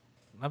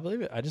 I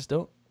believe it. I just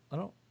don't.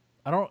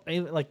 I don't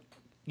even like.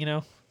 You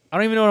know. I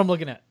don't even know what I'm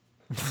looking at.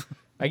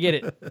 I get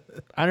it.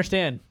 I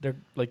understand. They're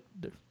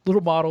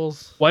little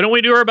models. Why don't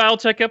we do our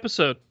BattleTech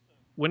episode?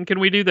 When can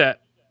we do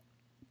that?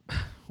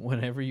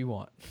 Whenever you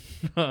want.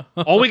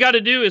 All we got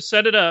to do is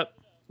set it up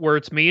where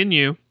it's me and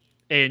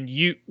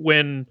you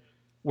when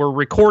we're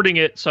recording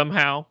it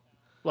somehow,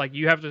 like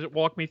you have to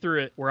walk me through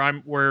it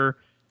where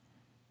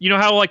you know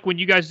how like when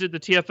you guys did the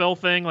TFL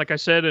thing, like I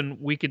said, and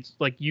we could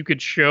like you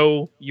could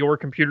show your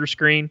computer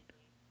screen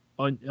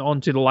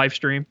onto the live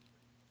stream.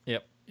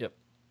 Yep.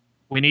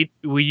 You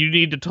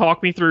need to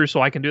talk me through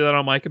so I can do that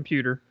on my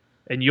computer,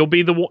 and you'll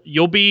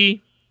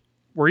be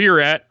where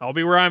you're at. I'll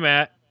be where I'm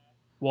at.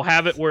 We'll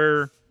have it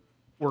where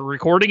we're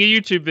recording a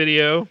YouTube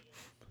video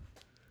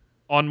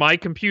on my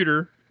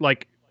computer.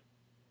 Like,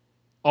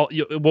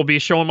 it will be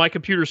showing my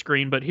computer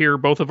screen, but hear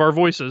both of our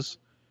voices,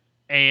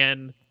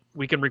 and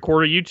we can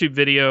record a YouTube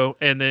video,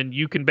 and then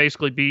you can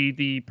basically be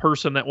the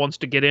person that wants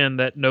to get in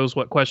that knows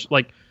what question.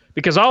 Like,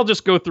 because I'll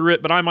just go through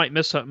it, but I might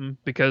miss something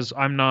because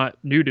I'm not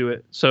new to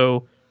it.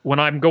 So when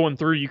I'm going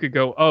through, you could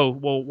go, "Oh,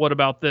 well, what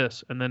about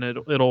this?" And then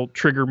it'll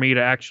trigger me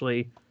to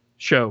actually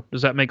show.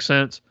 Does that make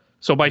sense?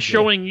 So by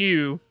showing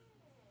you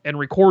and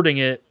recording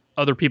it,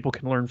 other people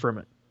can learn from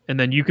it. And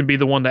then you can be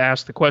the one to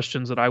ask the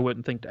questions that I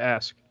wouldn't think to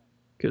ask.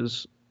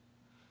 Because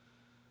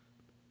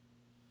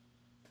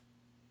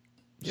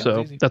Yeah, so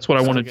it's easy. that's what I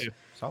Sounds want like to do.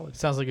 Solid.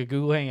 Sounds like a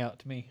Google Hangout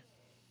to me.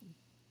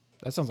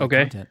 That sounds like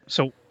Okay. content.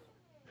 So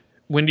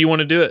when do you want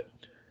to do it?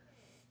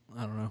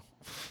 I don't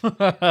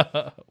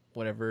know.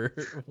 Whenever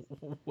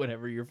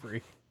you're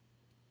free.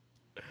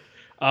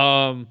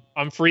 I'm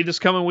free this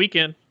coming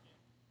weekend.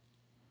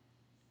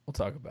 We'll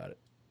talk about it.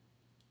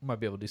 Might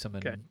be able to do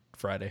something Okay.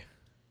 Friday.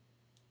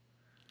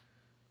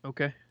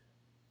 Okay.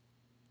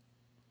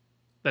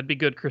 That'd be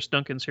good. Chris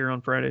Duncan's here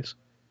on Fridays.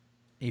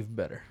 Even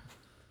better.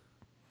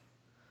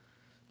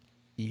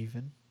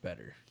 Even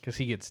better. Because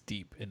he gets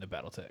deep into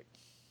BattleTech.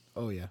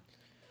 Oh yeah.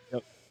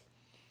 Yep.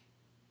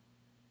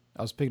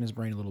 I was picking his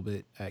brain a little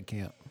bit at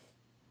camp.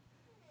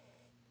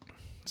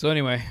 So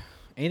anyway,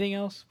 anything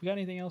else? We got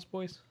anything else,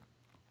 boys?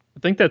 I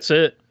think that's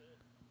it.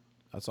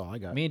 That's all I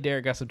got. Me and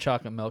Derek got some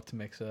chocolate milk to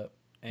mix up.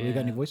 Do we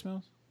got any and-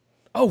 voicemails?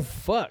 Oh,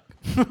 fuck.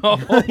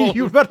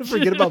 You were about to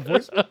forget about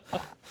voicemails?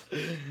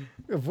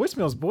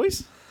 Voicemails,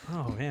 boys.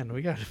 Oh, man.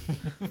 We got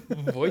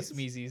voice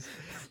meesies.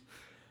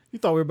 You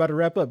thought we were about to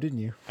wrap up, didn't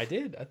you? I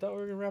did. I thought we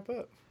were going to wrap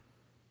up.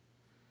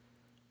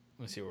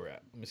 Let me see where we're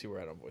at. Let me see where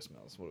we're at on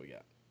voicemails. What do we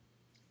got?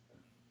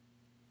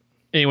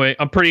 Anyway,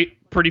 I'm pretty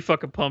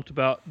fucking pumped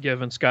about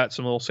giving Scott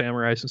some little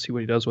samurais and see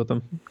what he does with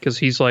them. Because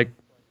he's like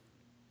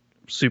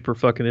super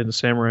fucking into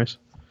samurais.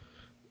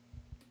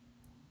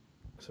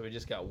 So we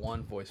just got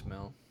one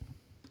voicemail.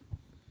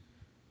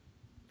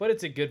 But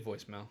it's a good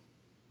voicemail.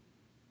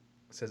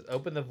 It says,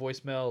 "Open the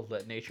voicemail.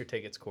 Let nature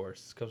take its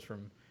course." This comes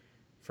from.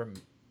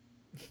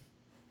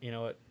 You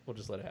know what? We'll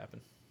just let it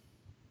happen.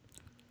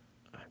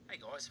 Hey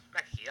guys,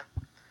 Mac here.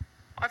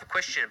 I have a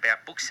question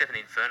about Book 7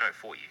 Inferno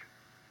for you.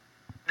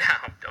 No,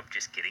 I'm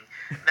just kidding.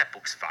 That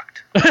book's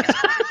fucked. Like, it's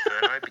called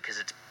Inferno because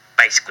it's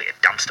basically a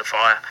dumpster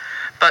fire.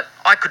 But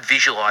I could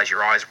visualise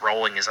your eyes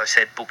rolling as I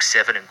said Book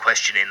 7 and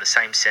question in the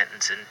same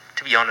sentence, and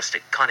to be honest,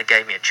 it kind of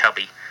gave me a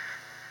chubby.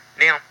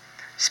 Now,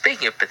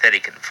 speaking of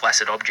pathetic and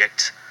flaccid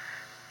objects,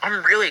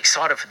 I'm really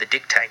excited for the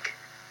Dick Tank,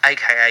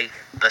 aka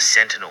the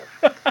Sentinel.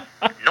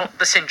 Not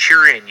the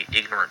Centurion, you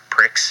ignorant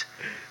pricks.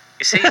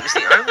 You see, it was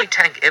the only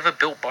tank ever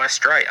built by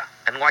Australia,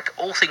 and like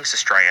all things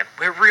Australian,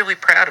 we're really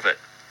proud of it.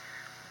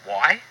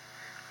 Why?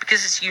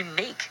 Because it's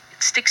unique.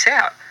 It sticks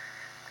out.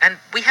 And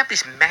we have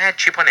this mad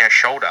chip on our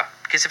shoulder,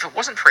 because if it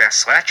wasn't for our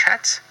slouch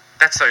hats,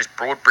 that's those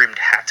broad-brimmed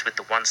hats with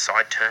the one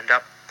side turned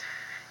up,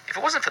 if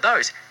it wasn't for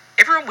those,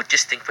 everyone would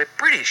just think we're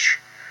British.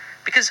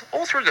 Because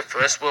all through the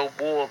First World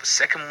War, the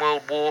Second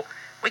World War,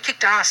 we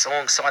kicked ass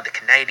alongside the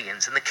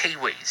Canadians and the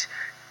Kiwis.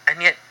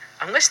 And yet,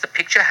 unless the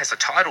picture has a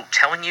title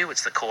telling you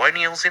it's the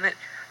Colonials in it,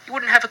 you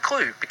wouldn't have a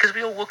clue, because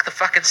we all look the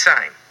fucking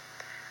same.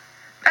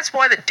 That's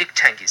why the Dick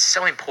Tank is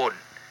so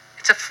important.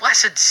 It's a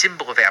flaccid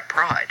symbol of our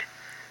pride.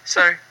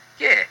 So,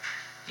 yeah,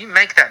 you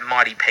make that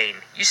mighty peen.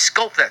 You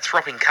sculpt that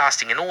throbbing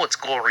casting in all its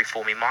glory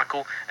for me,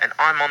 Michael, and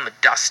I'm on the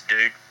dust,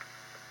 dude.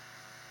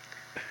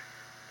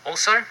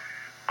 Also,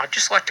 I'd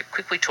just like to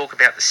quickly talk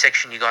about the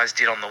section you guys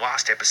did on the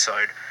last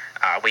episode,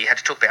 where you had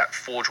to talk about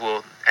Forge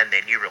World and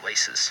their new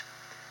releases.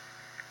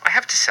 I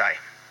have to say,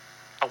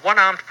 a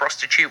one-armed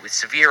prostitute with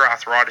severe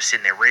arthritis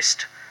in their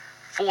wrist,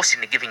 forced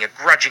into giving a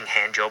grudging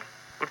handjob,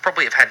 would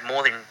probably have had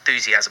more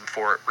enthusiasm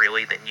for it,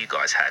 really, than you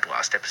guys had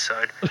last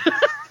episode.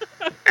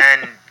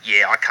 And,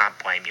 yeah, I can't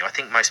blame you. I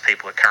think most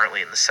people are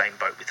currently in the same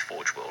boat with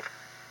Forge World.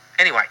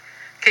 Anyway,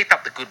 keep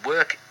up the good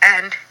work,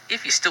 and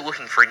if you're still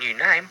looking for a new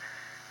name,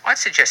 I'd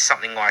suggest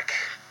something like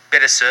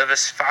better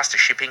service, faster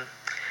shipping,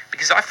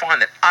 because I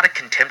find that utter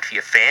contempt for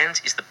your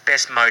fans is the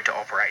best mode to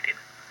operate in.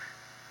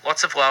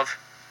 Lots of love,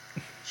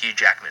 Hugh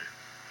Jackman.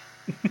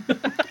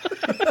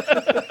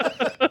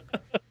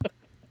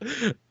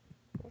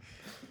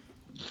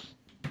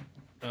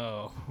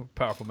 Oh,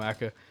 powerful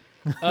Macca.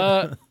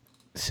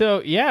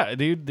 So yeah,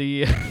 dude,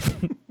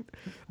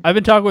 I've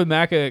been talking with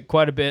Macca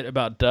quite a bit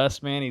about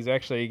Dust, man. He's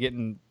actually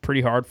getting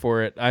pretty hard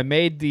for it. I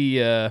made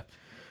the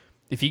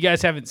if you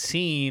guys haven't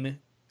seen,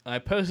 I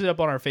posted up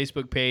on our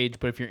Facebook page,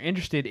 but if you're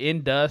interested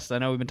in Dust, I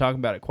know we've been talking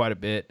about it quite a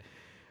bit.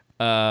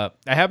 I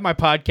have my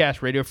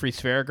podcast, Radio Free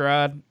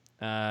Sverograd.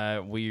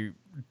 We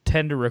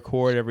tend to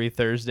record every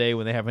Thursday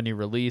when they have a new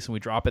release, and we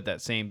drop it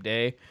that same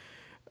day.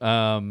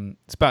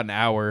 It's about an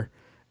hour.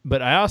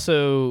 But I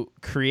also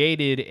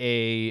created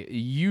a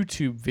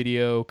YouTube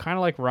video, kind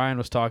of like Ryan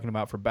was talking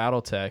about for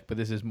Battletech, but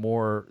this is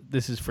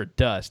for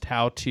Dust,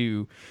 because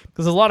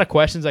there's a lot of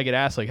questions I get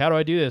asked, like, how do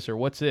I do this, or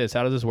what's this,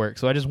 how does this work?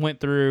 So I just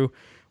went through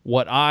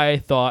what I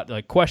thought,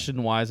 like,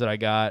 question-wise that I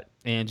got,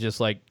 and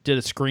just, like, did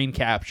a screen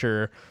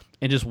capture,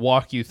 and just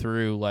walk you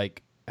through,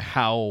 like,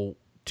 how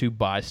to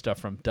buy stuff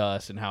from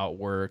Dust, and how it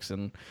works,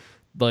 and,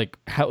 like,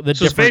 how the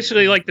So it's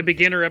basically like the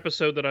beginner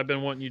episode that I've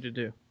been wanting you to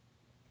do.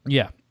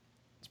 Yeah.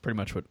 Pretty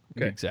much what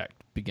the exact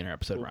beginner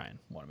episode Ryan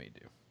wanted me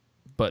to do,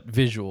 but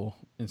visual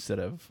instead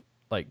of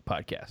like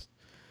podcast.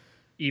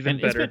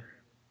 Even better.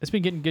 It's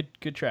been getting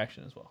good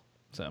traction as well.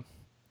 So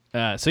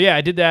yeah,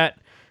 I did that,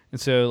 and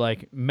so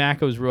like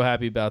Mac was real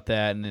happy about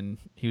that, and then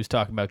he was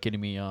talking about getting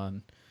me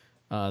on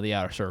the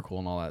Outer Circle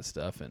and all that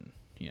stuff, and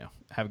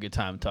have a good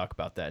time and talk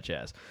about that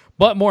jazz.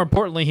 But more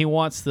importantly, he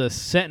wants the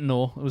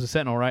Sentinel. It was a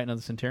Sentinel, right? Not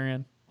the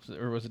Centurion,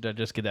 or was it? Did I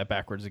just get that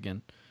backwards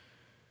again?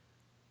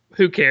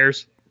 Who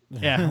cares?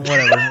 Yeah,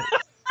 whatever.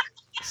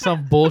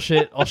 Some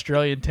bullshit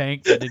Australian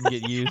tank that didn't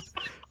get used.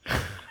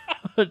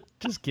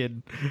 Just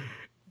kidding.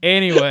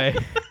 Anyway.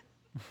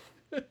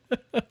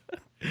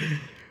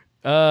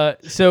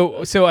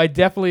 So I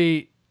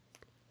definitely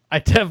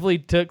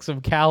took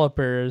some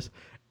calipers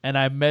and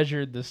I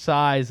measured the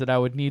size that I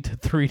would need to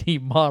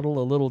 3D model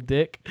a little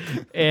dick,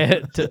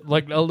 and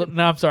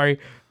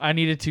I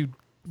needed to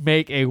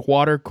make a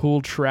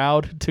water-cooled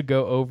shroud to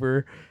go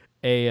over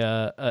a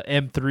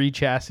M3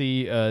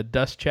 chassis,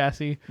 Dust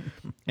chassis,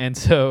 and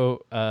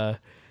so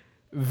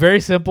very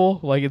simple.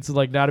 Like, it's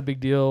like not a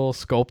big deal.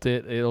 Sculpt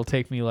it. It'll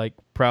take me like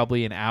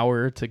probably an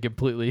hour to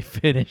completely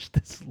finish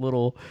this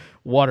little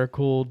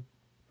water-cooled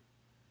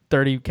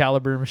 30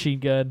 caliber machine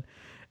gun,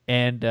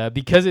 and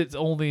because it's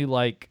only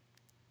like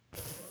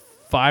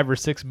 5 or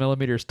 6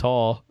 millimeters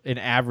tall, an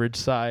average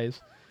size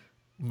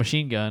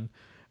machine gun,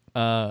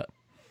 I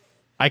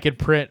could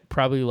print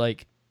probably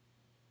like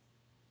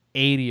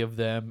 80 of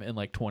them in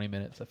like 20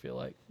 minutes, I feel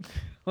like.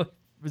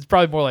 It's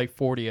probably more like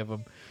 40 of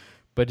them,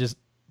 but just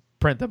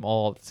print them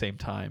all at the same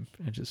time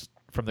and just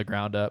from the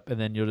ground up, and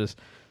then you'll just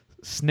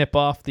snip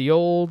off the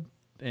old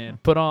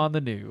and put on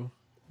the new.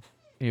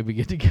 You'll be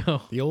good to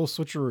go. The old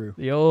switcheroo.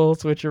 The old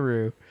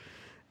switcheroo.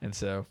 And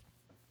so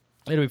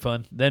it'll be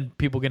fun. Then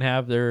people can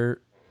have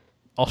their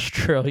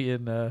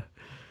Australian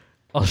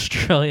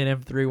Australian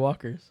M3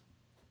 walkers,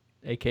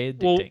 aka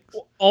dick Well, tanks.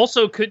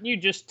 also, couldn't you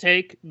just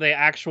take the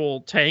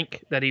actual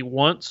tank that he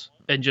wants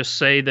and just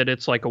say that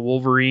it's like a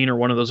Wolverine or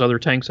one of those other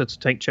tanks that's a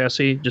tank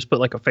chassis? Just put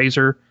like a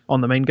phaser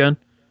on the main gun.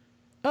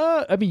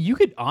 I mean, you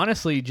could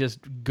honestly just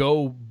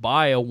go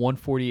buy a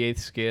 1/48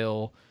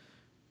 scale,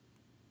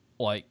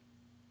 like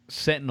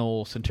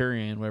Sentinel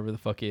Centurion, whatever the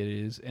fuck it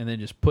is, and then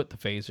just put the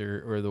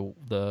phaser or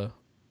the.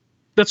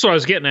 That's what I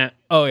was getting at.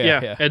 Oh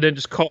yeah. And then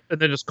just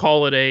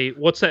call it a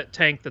what's that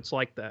tank that's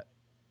like that?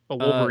 A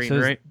Wolverine, So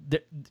right?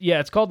 Yeah,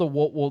 it's called the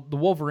the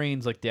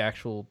Wolverine's like the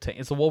actual tank.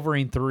 It's the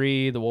Wolverine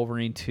 3, the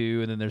Wolverine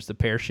 2, and then there's the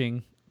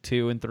Pershing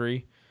 2 and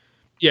 3.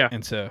 Yeah.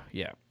 And so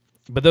yeah,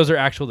 but those are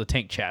actual the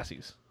tank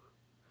chassis.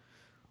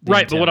 The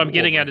Right, but what antenna I'm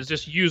getting at Wolverine. is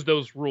just use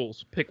those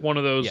rules. Pick one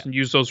of those Yeah. and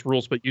use those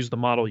rules, but use the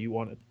model you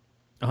wanted.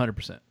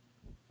 100%.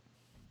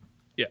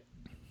 Yeah.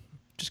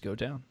 Just go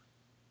down,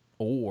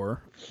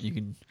 or you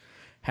can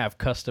have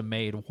custom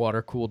made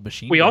water cooled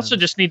machine. We also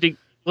guns. just need to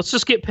let's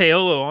just get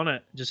Paolo on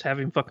it. Just have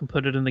him fucking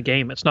put it in the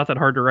game. It's not that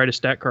hard to write a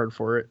stat card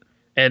for it.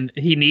 And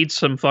he needs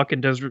some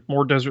fucking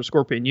more Desert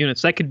Scorpion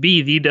units. That could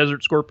be the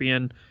Desert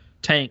Scorpion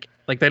tank.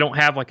 Like they don't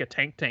have like a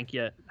tank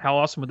yet. How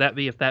awesome would that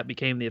be if that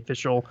became the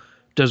official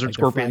Desert Like the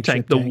Scorpion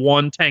tank, flagship the tank?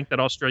 one tank that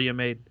Australia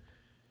made?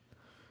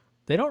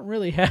 They don't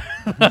really have.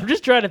 I'm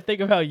just trying to think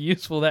of how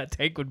useful that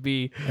tank would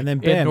be And then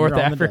in bam, North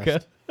you're on the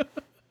Africa.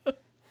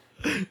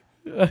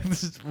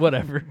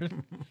 Whatever.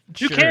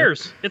 Who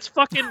cares? It's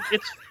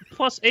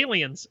plus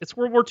aliens. It's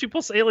World War II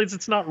plus aliens.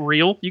 It's not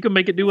real. You can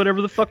make it do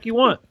whatever the fuck you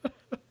want.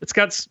 It's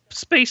got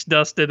space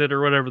dust in it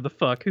or whatever the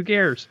fuck. Who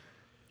cares?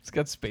 It's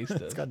got space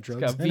dust. It's got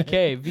drugs It's got in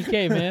it.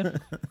 VK, man.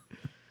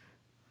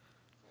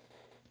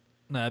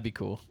 Nah, that'd be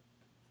cool.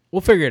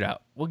 We'll figure it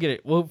out. We'll get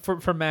it. We'll for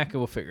Maca,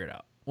 we'll figure it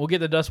out. We'll get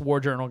the Dust War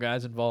Journal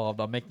guys involved.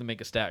 I'll make them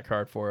make a stat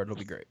card for it. It'll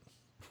be great.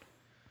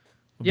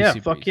 It'll be Yeah,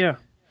 super fuck easy. yeah.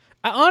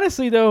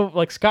 Honestly, though,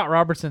 like Scott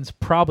Robertson's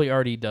probably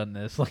already done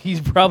this. Like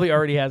he's probably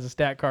already has a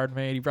stat card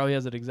made. He probably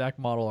has an exact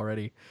model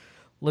already.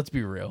 Let's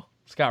be real.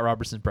 Scott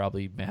Robertson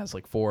probably has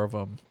like 4 of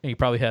them. And he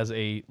probably has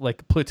a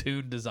like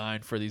platoon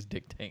design for these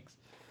dick tanks.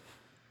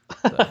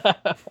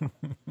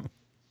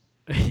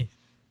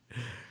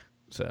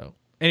 So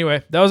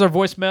anyway, that was our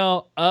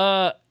voicemail.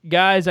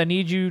 Guys, I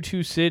need you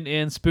to send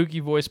in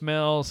spooky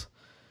voicemails.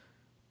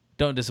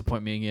 Don't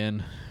disappoint me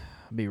again.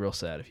 I'd be real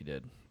sad if you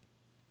did.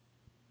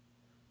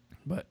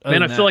 But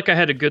Man, I feel like I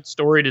had a good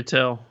story to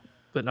tell,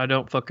 but I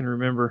don't fucking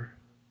remember.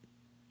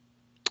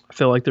 I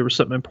feel like there was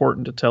something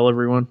important to tell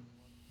everyone.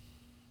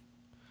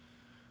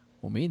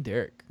 well, me and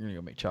Derek are gonna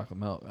go make chocolate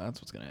milk.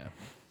 That's what's gonna happen.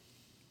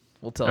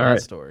 We'll tell All that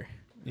right. story.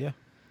 Yeah.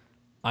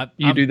 I'm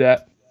Do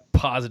that.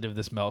 positive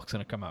this milk's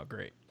gonna come out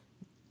great.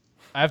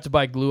 I have to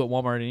buy glue at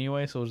Walmart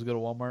anyway, so we'll just go to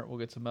Walmart. We'll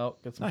get some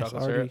milk, get some Nice.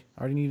 chocolate syrup.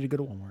 Already needed to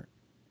go to Walmart.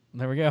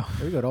 There we go.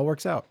 There we go. It all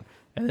works out.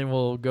 And then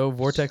we'll go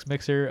Vortex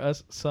Mixer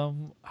us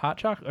some hot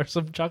chocolate or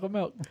some chocolate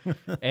milk,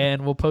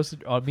 and we'll post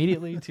it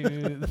immediately to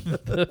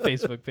the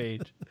Facebook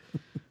page.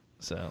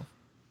 So,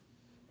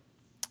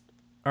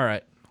 all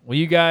right. Well,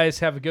 you guys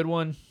have a good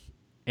one,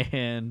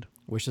 and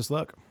Wish us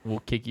luck. we'll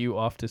kick you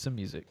off to some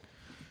music.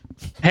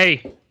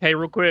 Hey,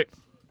 real quick.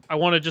 I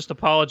want to just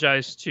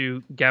apologize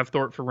to Gav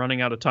Thorpe for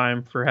running out of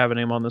time for having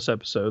him on this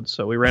episode.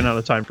 So we ran out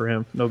of time for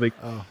him. No big.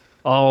 Oh.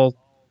 I'll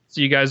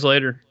see you guys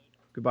later.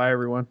 Goodbye,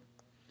 everyone.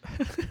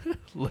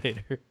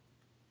 Later.